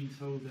am being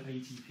told that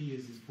ATP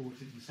is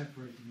important in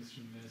separating this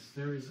from this,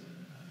 there is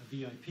a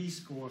VIP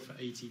score for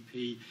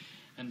ATP,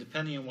 and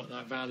depending on what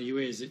that value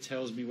is, it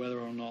tells me whether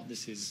or not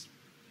this is,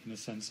 in a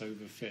sense,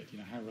 overfit.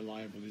 How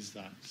reliable is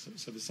that?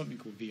 So there's something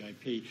called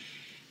VIP.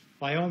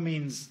 By all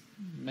means,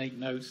 make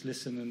notes,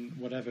 listen, and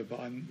whatever,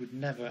 but I would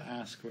never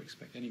ask or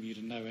expect any of you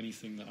to know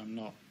anything that I'm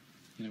not.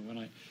 When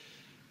I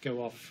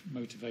go off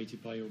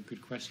motivated by your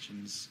good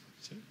questions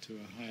to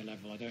a higher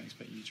level, I don't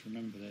expect you to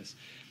remember this.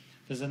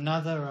 There's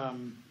another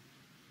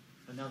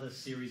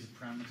series of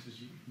parameters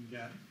you can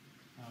get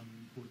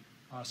called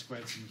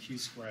R-squareds and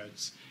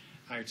Q-squareds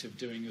out of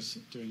doing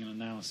an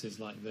analysis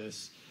like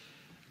this.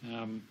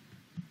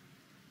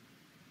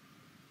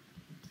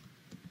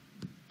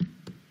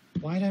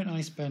 Why don't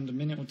I spend a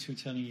minute or two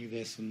telling you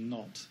this and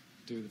not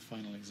do the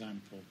final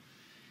example?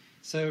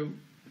 So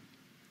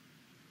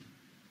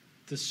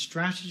the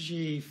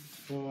strategy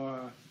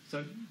for...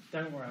 So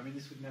don't worry,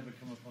 this would never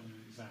come up on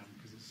an exam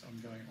because I'm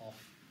going off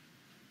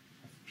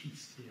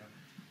piece here.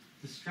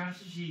 The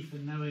strategy for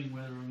knowing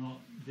whether or not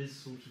this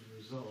sort of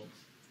result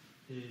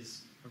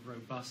is a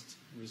robust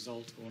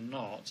result or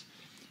not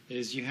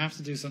is you have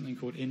to do something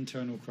called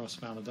internal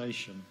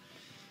cross-validation.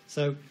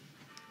 So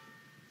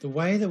the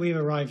way that we've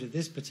arrived at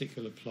this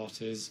particular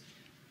plot is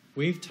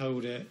we've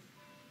told it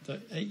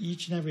that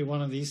each and every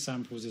one of these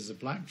samples is a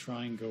black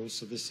triangle,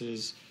 so this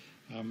is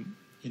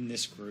in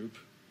this group.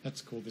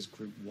 Let's call this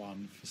group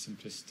 1 for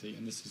simplicity,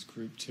 and this is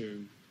group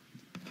 2.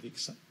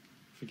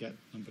 Forget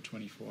number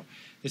 24.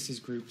 This is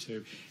group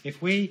 2.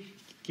 If we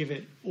give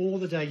it all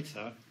the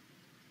data,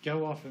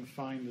 go off and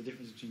find the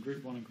difference between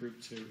group 1 and group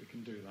 2, it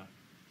can do that.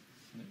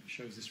 And it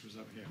shows this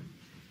result here.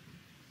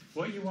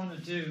 What you want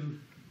to do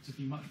to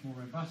be much more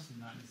robust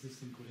than that is this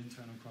thing called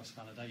internal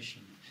cross-validation.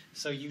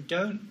 So you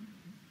don't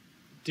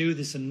do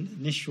this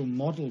initial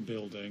model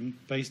building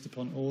based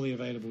upon all the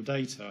available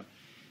data.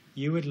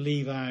 You would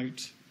leave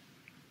out,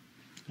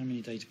 how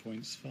many data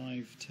points?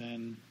 5,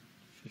 10,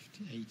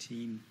 15,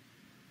 18.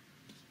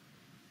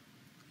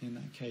 In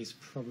that case,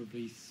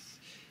 probably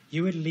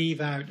you would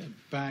leave out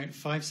about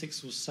 5,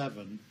 6, or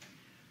 7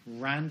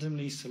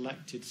 randomly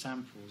selected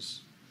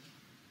samples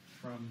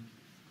from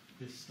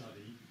this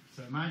study.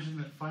 So imagine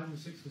that 5 or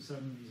 6 or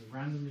 7 of these are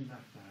randomly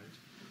left out.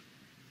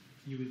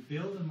 You would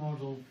build a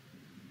model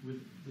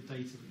with the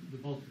data, the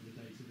bulk of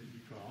the data that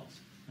you've got,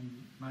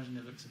 and imagine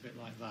it looks a bit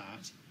like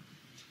that.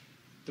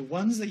 The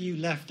ones that you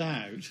left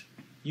out,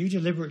 you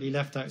deliberately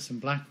left out some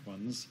black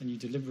ones, and you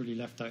deliberately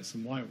left out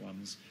some white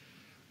ones.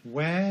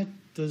 Where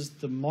does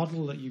the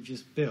model that you've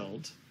just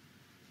built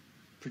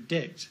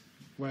predict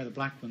where the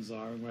black ones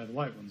are and where the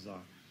white ones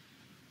are?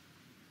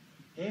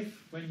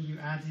 If, when you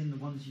add in the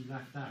ones you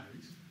left out,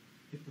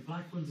 if the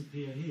black ones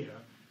appear here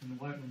and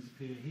the white ones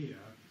appear here,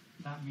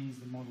 that means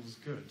the model's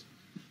good.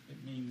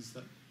 It means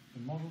that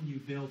the model you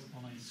built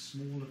on a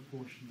smaller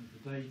portion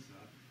of the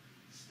data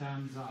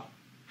stands up,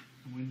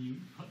 and when you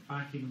put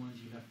back in the ones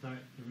you left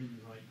out, they're in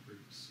the right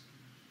groups.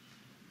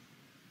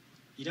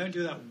 You don't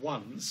do that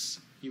once.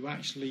 You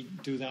actually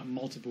do that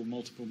multiple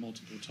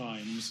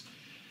times,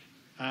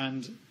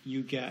 and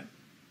you get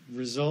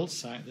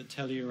results out that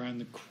tell you around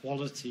the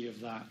quality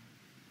of that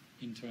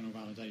internal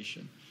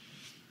validation.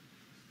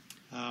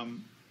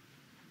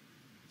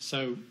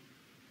 So,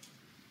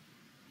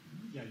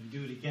 yeah, you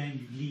do it again,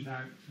 you leave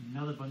out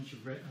another bunch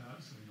of black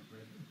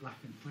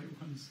and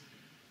white ones,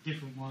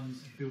 different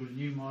ones, build a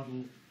new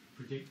model,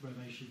 predict where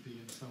they should be,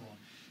 and so on.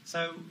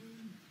 So,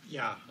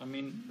 yeah,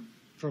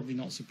 probably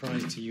not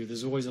surprised to you.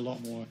 There's always a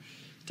lot more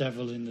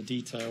devil in the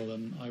detail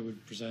than I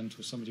would present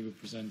or somebody would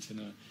present in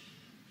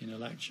a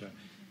lecture.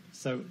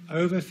 So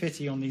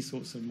overfitting on these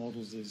sorts of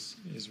models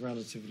is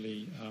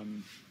relatively...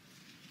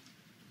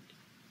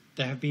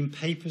 there have been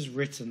papers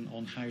written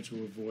on how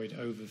to avoid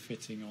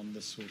overfitting on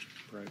this sort of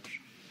approach.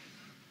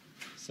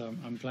 So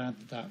I'm glad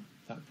that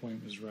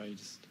point was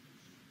raised.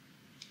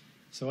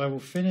 So I will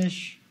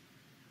finish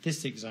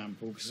this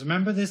example, because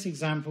remember this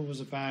example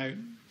was about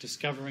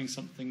discovering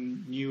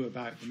something new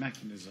about the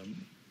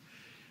mechanism.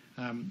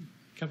 A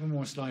couple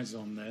more slides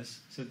on this.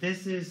 So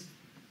this is,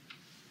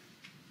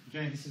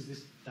 again, this is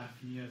this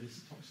Daphnia,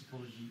 this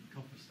toxicology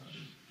copper study.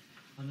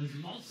 And there's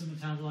lots of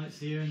metabolites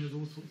here, and there's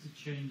all sorts of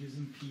changes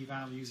and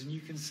p-values. And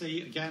you can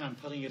see, again, I'm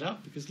putting it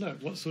up because, look,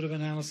 what sort of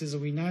analysis are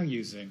we now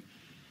using?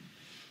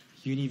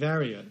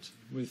 Univariate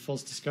with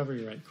false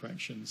discovery rate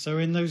correction. So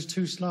in those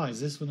two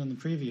slides, this one and the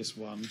previous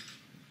one,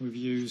 we've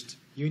used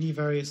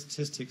univariate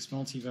statistics,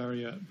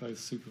 multivariate, both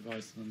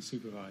supervised and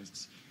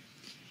unsupervised.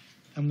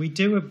 And we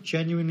do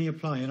genuinely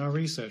apply, in our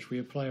research, we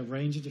apply a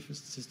range of different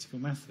statistical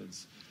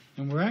methods.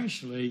 And we're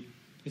actually,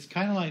 it's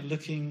kind of like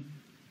looking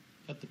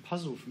at the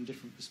puzzle from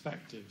different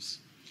perspectives.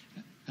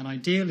 And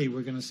ideally,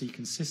 we're going to see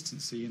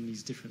consistency in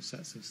these different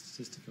sets of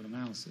statistical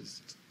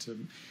analysis to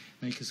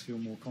make us feel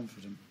more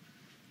confident.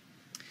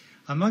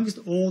 Amongst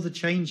all the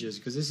changes,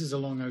 because this is a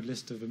long old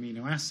list of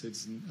amino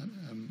acids,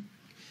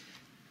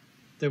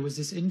 there was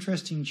this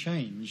interesting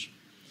change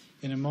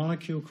in a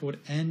molecule called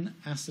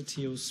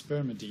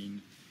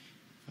N-acetylspermidine,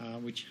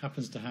 which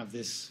happens to have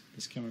this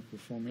chemical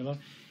formula.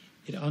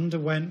 It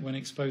underwent, when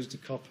exposed to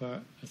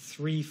copper, a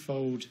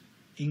 3-fold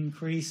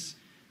increase,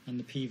 and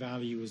the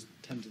p-value was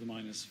 10 to the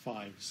minus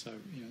 5. So,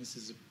 this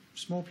is a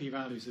small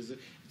p-value. So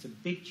it's a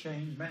big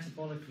change.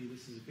 Metabolically,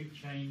 this is a big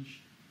change.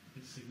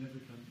 It's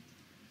significant.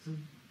 So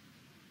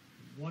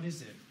what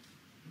is it?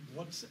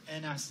 What's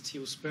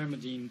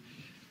N-acetylspermidine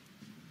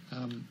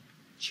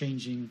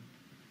changing?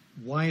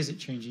 Why is it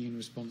changing in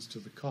response to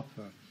the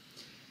copper?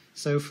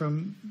 So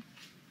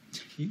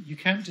you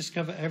can't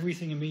discover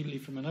everything immediately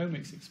from an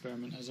omics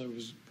experiment, as I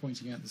was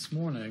pointing out this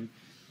morning.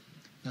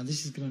 Now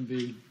this is going to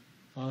be,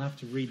 I'll have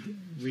to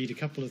read a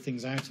couple of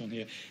things out on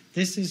here.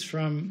 This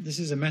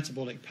is a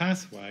metabolic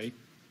pathway,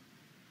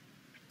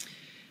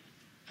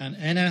 and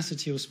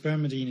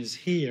N-acetylspermidine is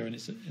here, and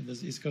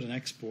it's got an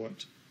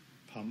export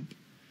pump.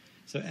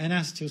 So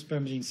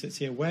N-acetylspermidine sits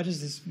here. Where does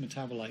this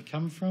metabolite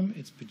come from?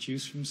 It's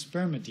produced from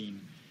spermidine.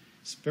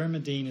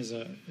 Spermidine is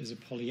a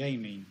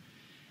polyamine.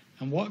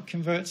 And what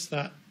converts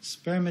that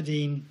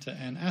spermidine to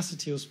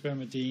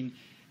N-acetylspermidine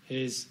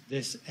is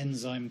this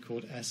enzyme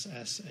called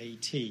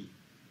SSAT.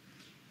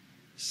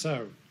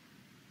 So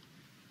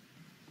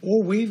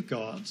all we've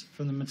got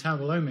from the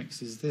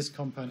metabolomics is this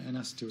compound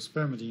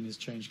N-acetylspermidine is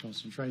change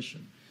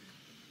concentration.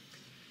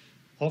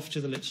 Off to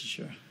the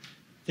literature.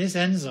 This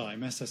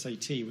enzyme,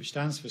 SSAT, which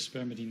stands for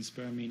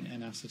spermidine-spermine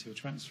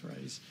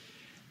N-acetyltransferase,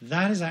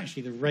 that is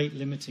actually the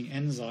rate-limiting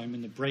enzyme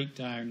in the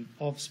breakdown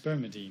of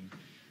spermidine.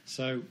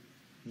 So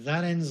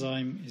that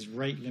enzyme is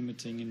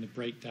rate-limiting in the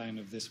breakdown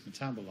of this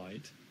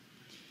metabolite.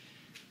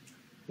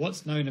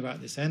 What's known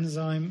about this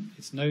enzyme?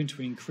 It's known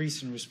to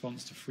increase in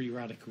response to free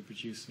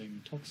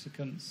radical-producing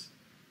toxicants.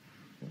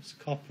 What's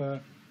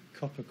copper?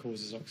 Copper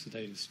causes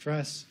oxidative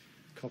stress.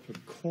 Copper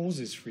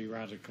causes free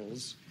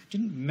radicals.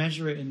 Didn't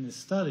measure it in this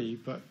study,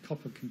 but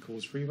copper can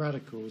cause free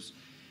radicals.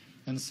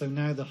 And so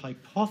now the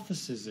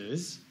hypothesis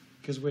is,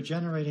 because we're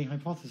generating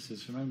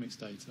hypotheses from omics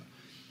data,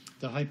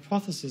 the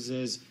hypothesis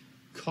is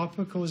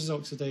copper causes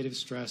oxidative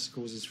stress,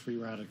 causes free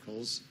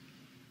radicals.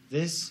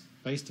 This,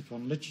 based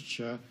upon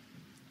literature,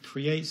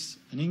 creates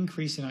an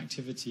increase in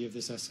activity of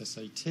this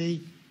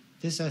SSAT.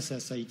 This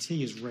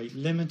SSAT is rate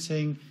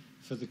limiting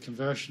for the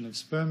conversion of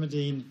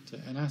spermidine to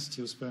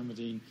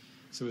N-acetylspermidine.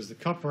 So as the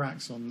copper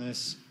acts on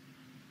this,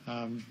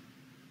 and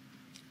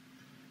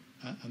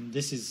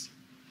this is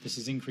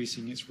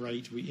increasing its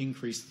rate, we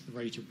increase the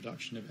rate of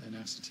production of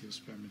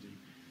N-acetylspermidine.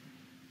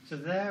 So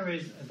there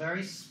is a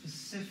very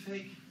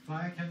specific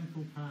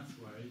biochemical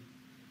pathway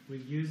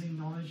with using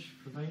knowledge,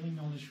 prevailing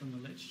knowledge from the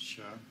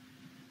literature,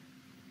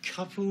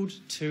 coupled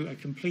to a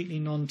completely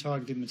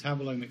non-targeted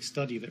metabolomic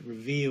study that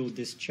revealed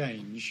this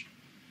change,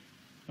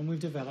 and we've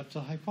developed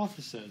a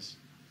hypothesis.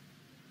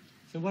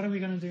 So what are we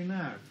going to do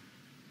now?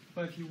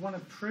 Well, if you want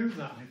to prove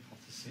that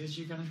hypothesis,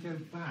 you're going to go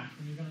back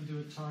and you're going to do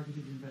a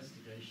targeted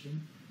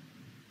investigation.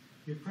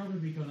 You're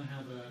probably going to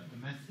have a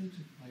method,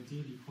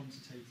 ideally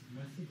quantitative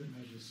method, that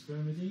measures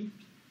spermidine,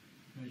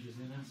 measures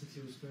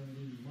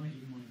N-acetylspermidine. You might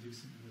even want to do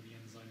something with the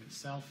enzyme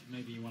itself.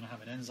 Maybe you want to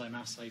have an enzyme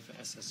assay for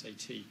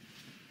SSAT.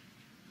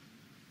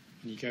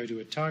 And you go do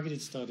a targeted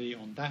study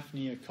on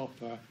daphnia,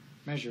 copper,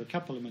 measure a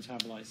couple of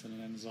metabolites in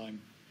an enzyme,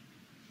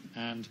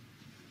 and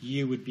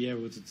you would be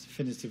able to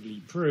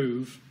definitively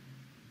prove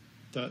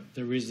that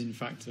there is, in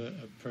fact, a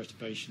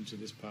perturbation to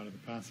this part of the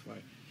pathway.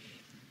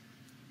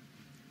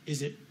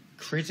 Is it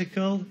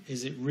critical?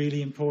 Is it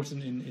really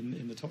important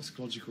in the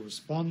toxicological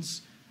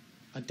response?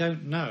 I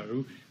don't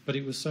know, but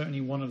it was certainly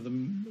one of the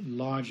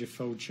larger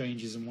fold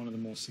changes and one of the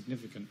more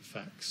significant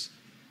effects.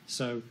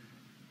 So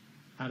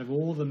out of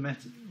all the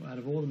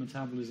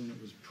metabolism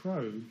that was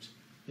probed,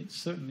 it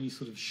certainly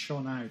sort of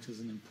shone out as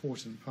an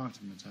important part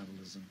of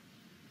metabolism.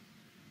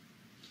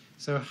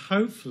 So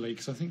hopefully,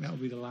 because I think that will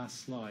be the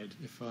last slide,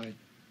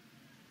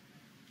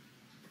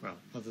 well,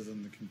 other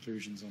than the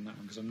conclusions on that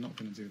one, because I'm not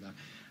going to do that.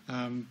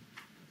 And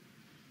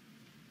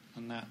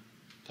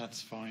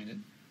that's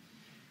fine.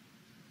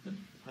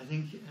 I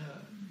think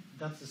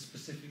that's a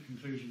specific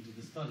conclusion to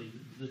the study.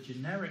 The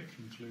generic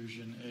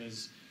conclusion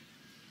is,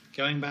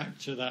 going back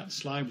to that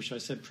slide, which I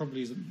said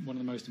probably is one of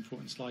the most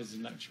important slides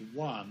in Lecture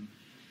 1,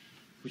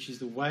 which is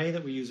the way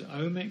that we use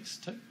omics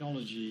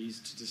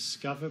technologies to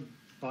discover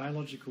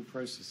biological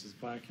processes,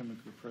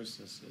 biochemical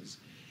processes.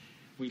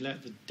 We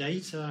let the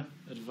data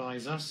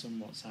advise us on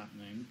what's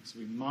happening. So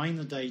we mine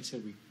the data,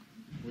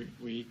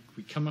 we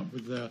come up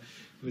with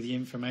the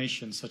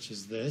information such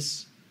as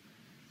this,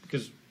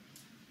 because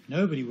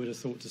nobody would have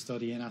thought to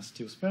study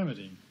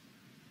N-acetylspermidine.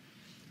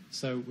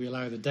 So we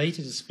allow the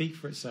data to speak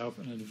for itself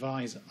and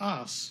advise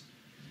us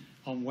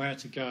on where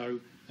to go,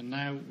 and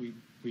now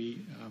we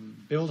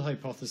build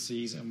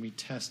hypotheses and we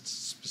test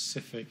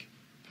specific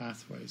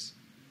pathways.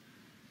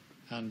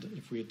 And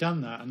if we had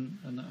done that, and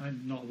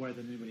I'm not aware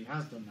that anybody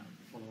has done that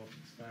follow-up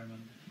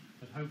experiment,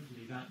 but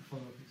hopefully that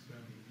follow-up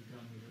experiment will be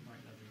done with the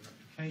right level of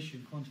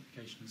replication,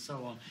 quantification, and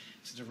so on,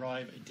 to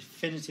derive a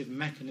definitive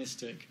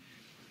mechanistic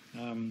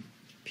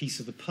piece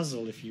of the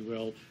puzzle, if you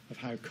will, of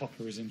how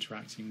copper is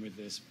interacting with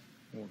this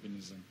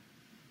organism.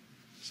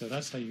 So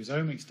that's how you use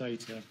omics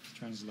data to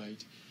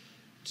translate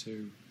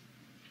to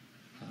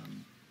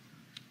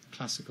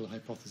classical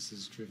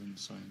hypothesis-driven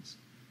science.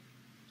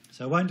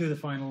 So I won't do the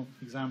final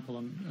example.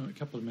 I'm a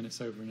couple of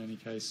minutes over in any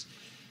case.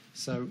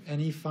 So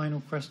any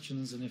final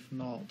questions? And if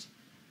not,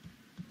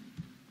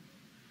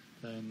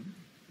 then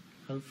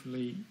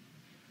hopefully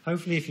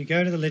if you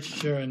go to the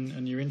literature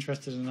and you're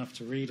interested enough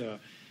to read a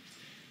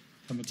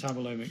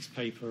metabolomics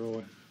paper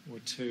or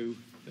two,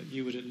 that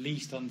you would at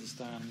least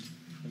understand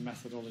the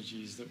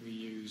methodologies that we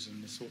use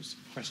and the sorts of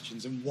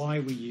questions and why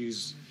we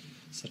use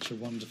such a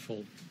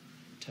wonderful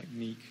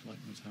technique like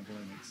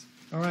metabolomics.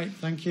 All right,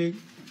 thank you.